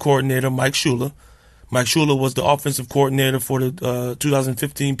offensive coordinator, Mike Shula. Mike Shula was the offensive coordinator for the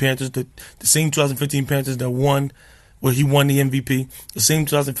 2015 Panthers, the same 2015 Panthers that won, where he won the MVP, the same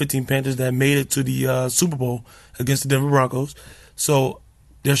 2015 Panthers that made it to the Super Bowl against the Denver Broncos. So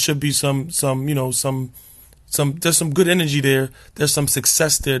there should be there's some good energy there. There's some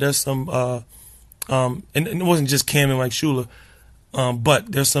success there. There's some, and it wasn't just Cam and Mike Shula,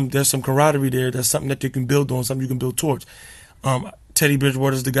 but there's some camaraderie there. There's something that you can build on, something you can build towards. Teddy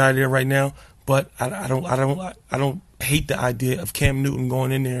Bridgewater's the guy there right now. But I don't hate the idea of Cam Newton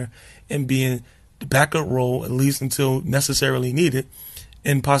going in there and being the backup role, at least until necessarily needed,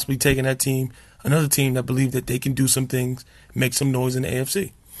 and possibly taking that team, another team that believe that they can do some things, make some noise in the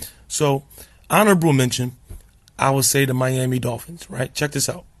AFC. So, honorable mention, I would say the Miami Dolphins, right? Check this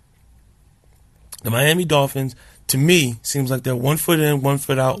out. The Miami Dolphins, to me, seems like they're 1 foot in, 1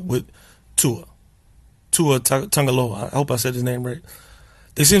 foot out with Tua Tagovailoa. I hope I said his name right.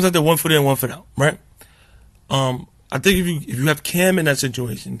 It seems like they're 1 foot in, 1 foot out, right? I think if you have Cam in that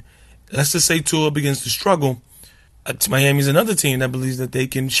situation, let's just say Tua begins to struggle. Miami's another team that believes that they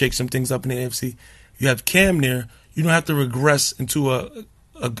can shake some things up in the AFC. You have Cam there. You don't have to regress into a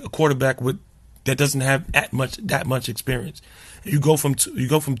quarterback that doesn't have that much experience. If you go from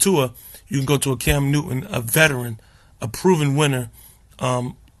Tua, you can go to a Cam Newton, a veteran, a proven winner,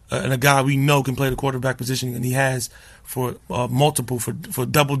 and a guy we know can play the quarterback position, and he has for for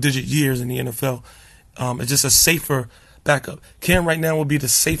double-digit years in the NFL. It's just a safer backup. Cam right now will be the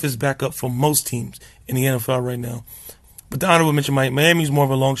safest backup for most teams in the NFL right now. But the honorable mention, Miami's more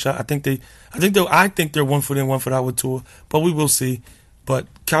of a long shot. I think they're 1 foot in, 1 foot out with Tua, but we will see. But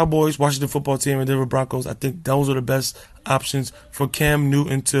Cowboys, Washington football team, and Denver Broncos, I think those are the best options for Cam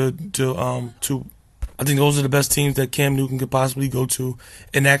Newton to. I think those are the best teams that Cam Newton could possibly go to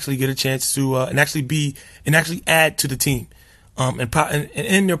and actually get a chance to and actually add to the team,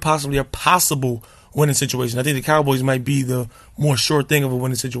 and they're possibly a possible winning situation. I think the Cowboys might be the more sure thing of a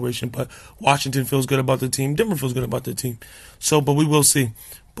winning situation, but Washington feels good about the team. Denver feels good about the team. So, but we will see.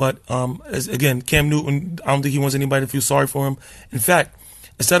 But again, Cam Newton, I don't think he wants anybody to feel sorry for him. In fact,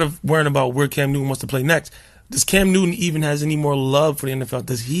 instead of worrying about where Cam Newton wants to play next, does Cam Newton even has any more love for the NFL?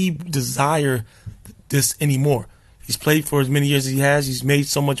 Does he desire this anymore? He's played for as many years as he has. He's made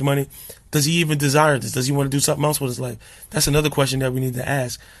so much money. Does he even desire this? Does he want to do something else with his life? That's another question that we need to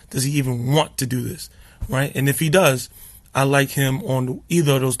ask. Does he even want to do this? Right? And if he does, I like him on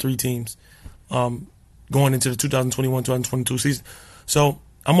either of those three teams going into the 2021-2022 season. So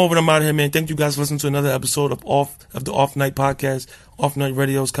I'm over and I'm out of here, man. Thank you guys for listening to another episode of the Off Night Podcast. Off Night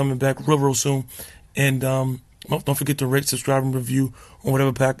Radio is coming back real soon. And don't forget to rate, subscribe, and review on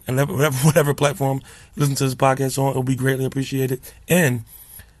whatever platform you listen to this podcast on. It'll be greatly appreciated. And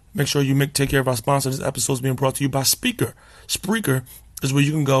make sure you take care of our sponsor. This episode is being brought to you by Speaker. Spreaker is where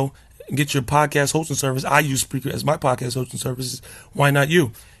you can go and get your podcast hosting service. I use Spreaker as my podcast hosting services. Why not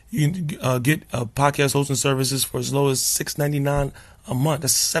you? You can get podcast hosting services for as low as $6.99 a month.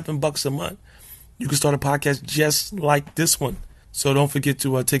 That's $7 a month. You can start a podcast just like this one. So don't forget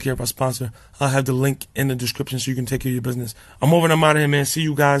to take care of our sponsor. I'll have the link in the description so you can take care of your business. I'm over and I'm out of here, man. See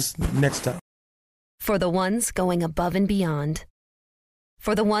you guys next time. For the ones going above and beyond.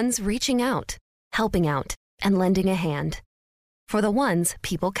 For the ones reaching out, helping out, and lending a hand. For the ones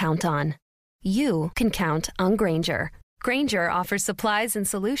people count on. You can count on Grainger. Grainger offers supplies and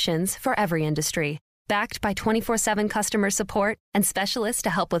solutions for every industry. Backed by 24/7 customer support and specialists to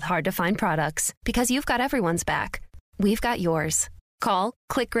help with hard-to-find products. Because you've got everyone's back. We've got yours. Call,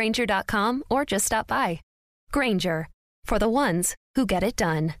 clickgrainger.com, or just stop by. Grainger, for the ones who get it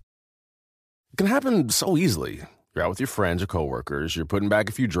done. It can happen so easily. You're out with your friends or coworkers, you're putting back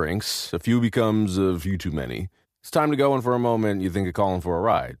a few drinks, a few becomes a few too many. It's time to go, and for a moment, you think of calling for a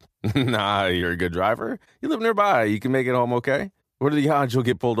ride. Nah, you're a good driver. You live nearby, you can make it home okay. What are the odds you'll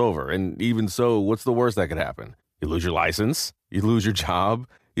get pulled over? And even so, what's the worst that could happen? You lose your license, you lose your job,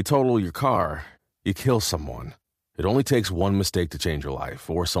 you total your car, you kill someone. It only takes one mistake to change your life,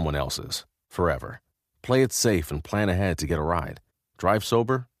 or someone else's, forever. Play it safe and plan ahead to get a ride. Drive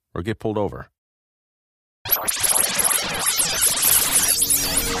sober or get pulled over.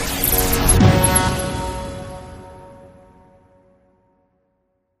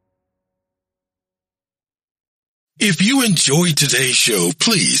 If you enjoyed today's show,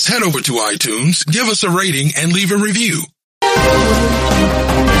 please head over to iTunes, give us a rating, and leave a review.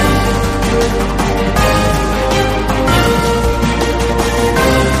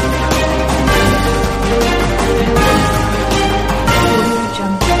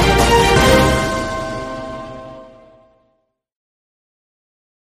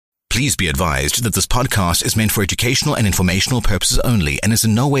 Please be advised that this podcast is meant for educational and informational purposes only and is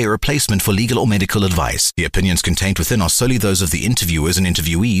in no way a replacement for legal or medical advice. The opinions contained within are solely those of the interviewers and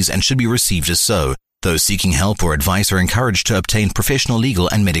interviewees and should be received as so. Those seeking help or advice are encouraged to obtain professional legal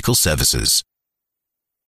and medical services.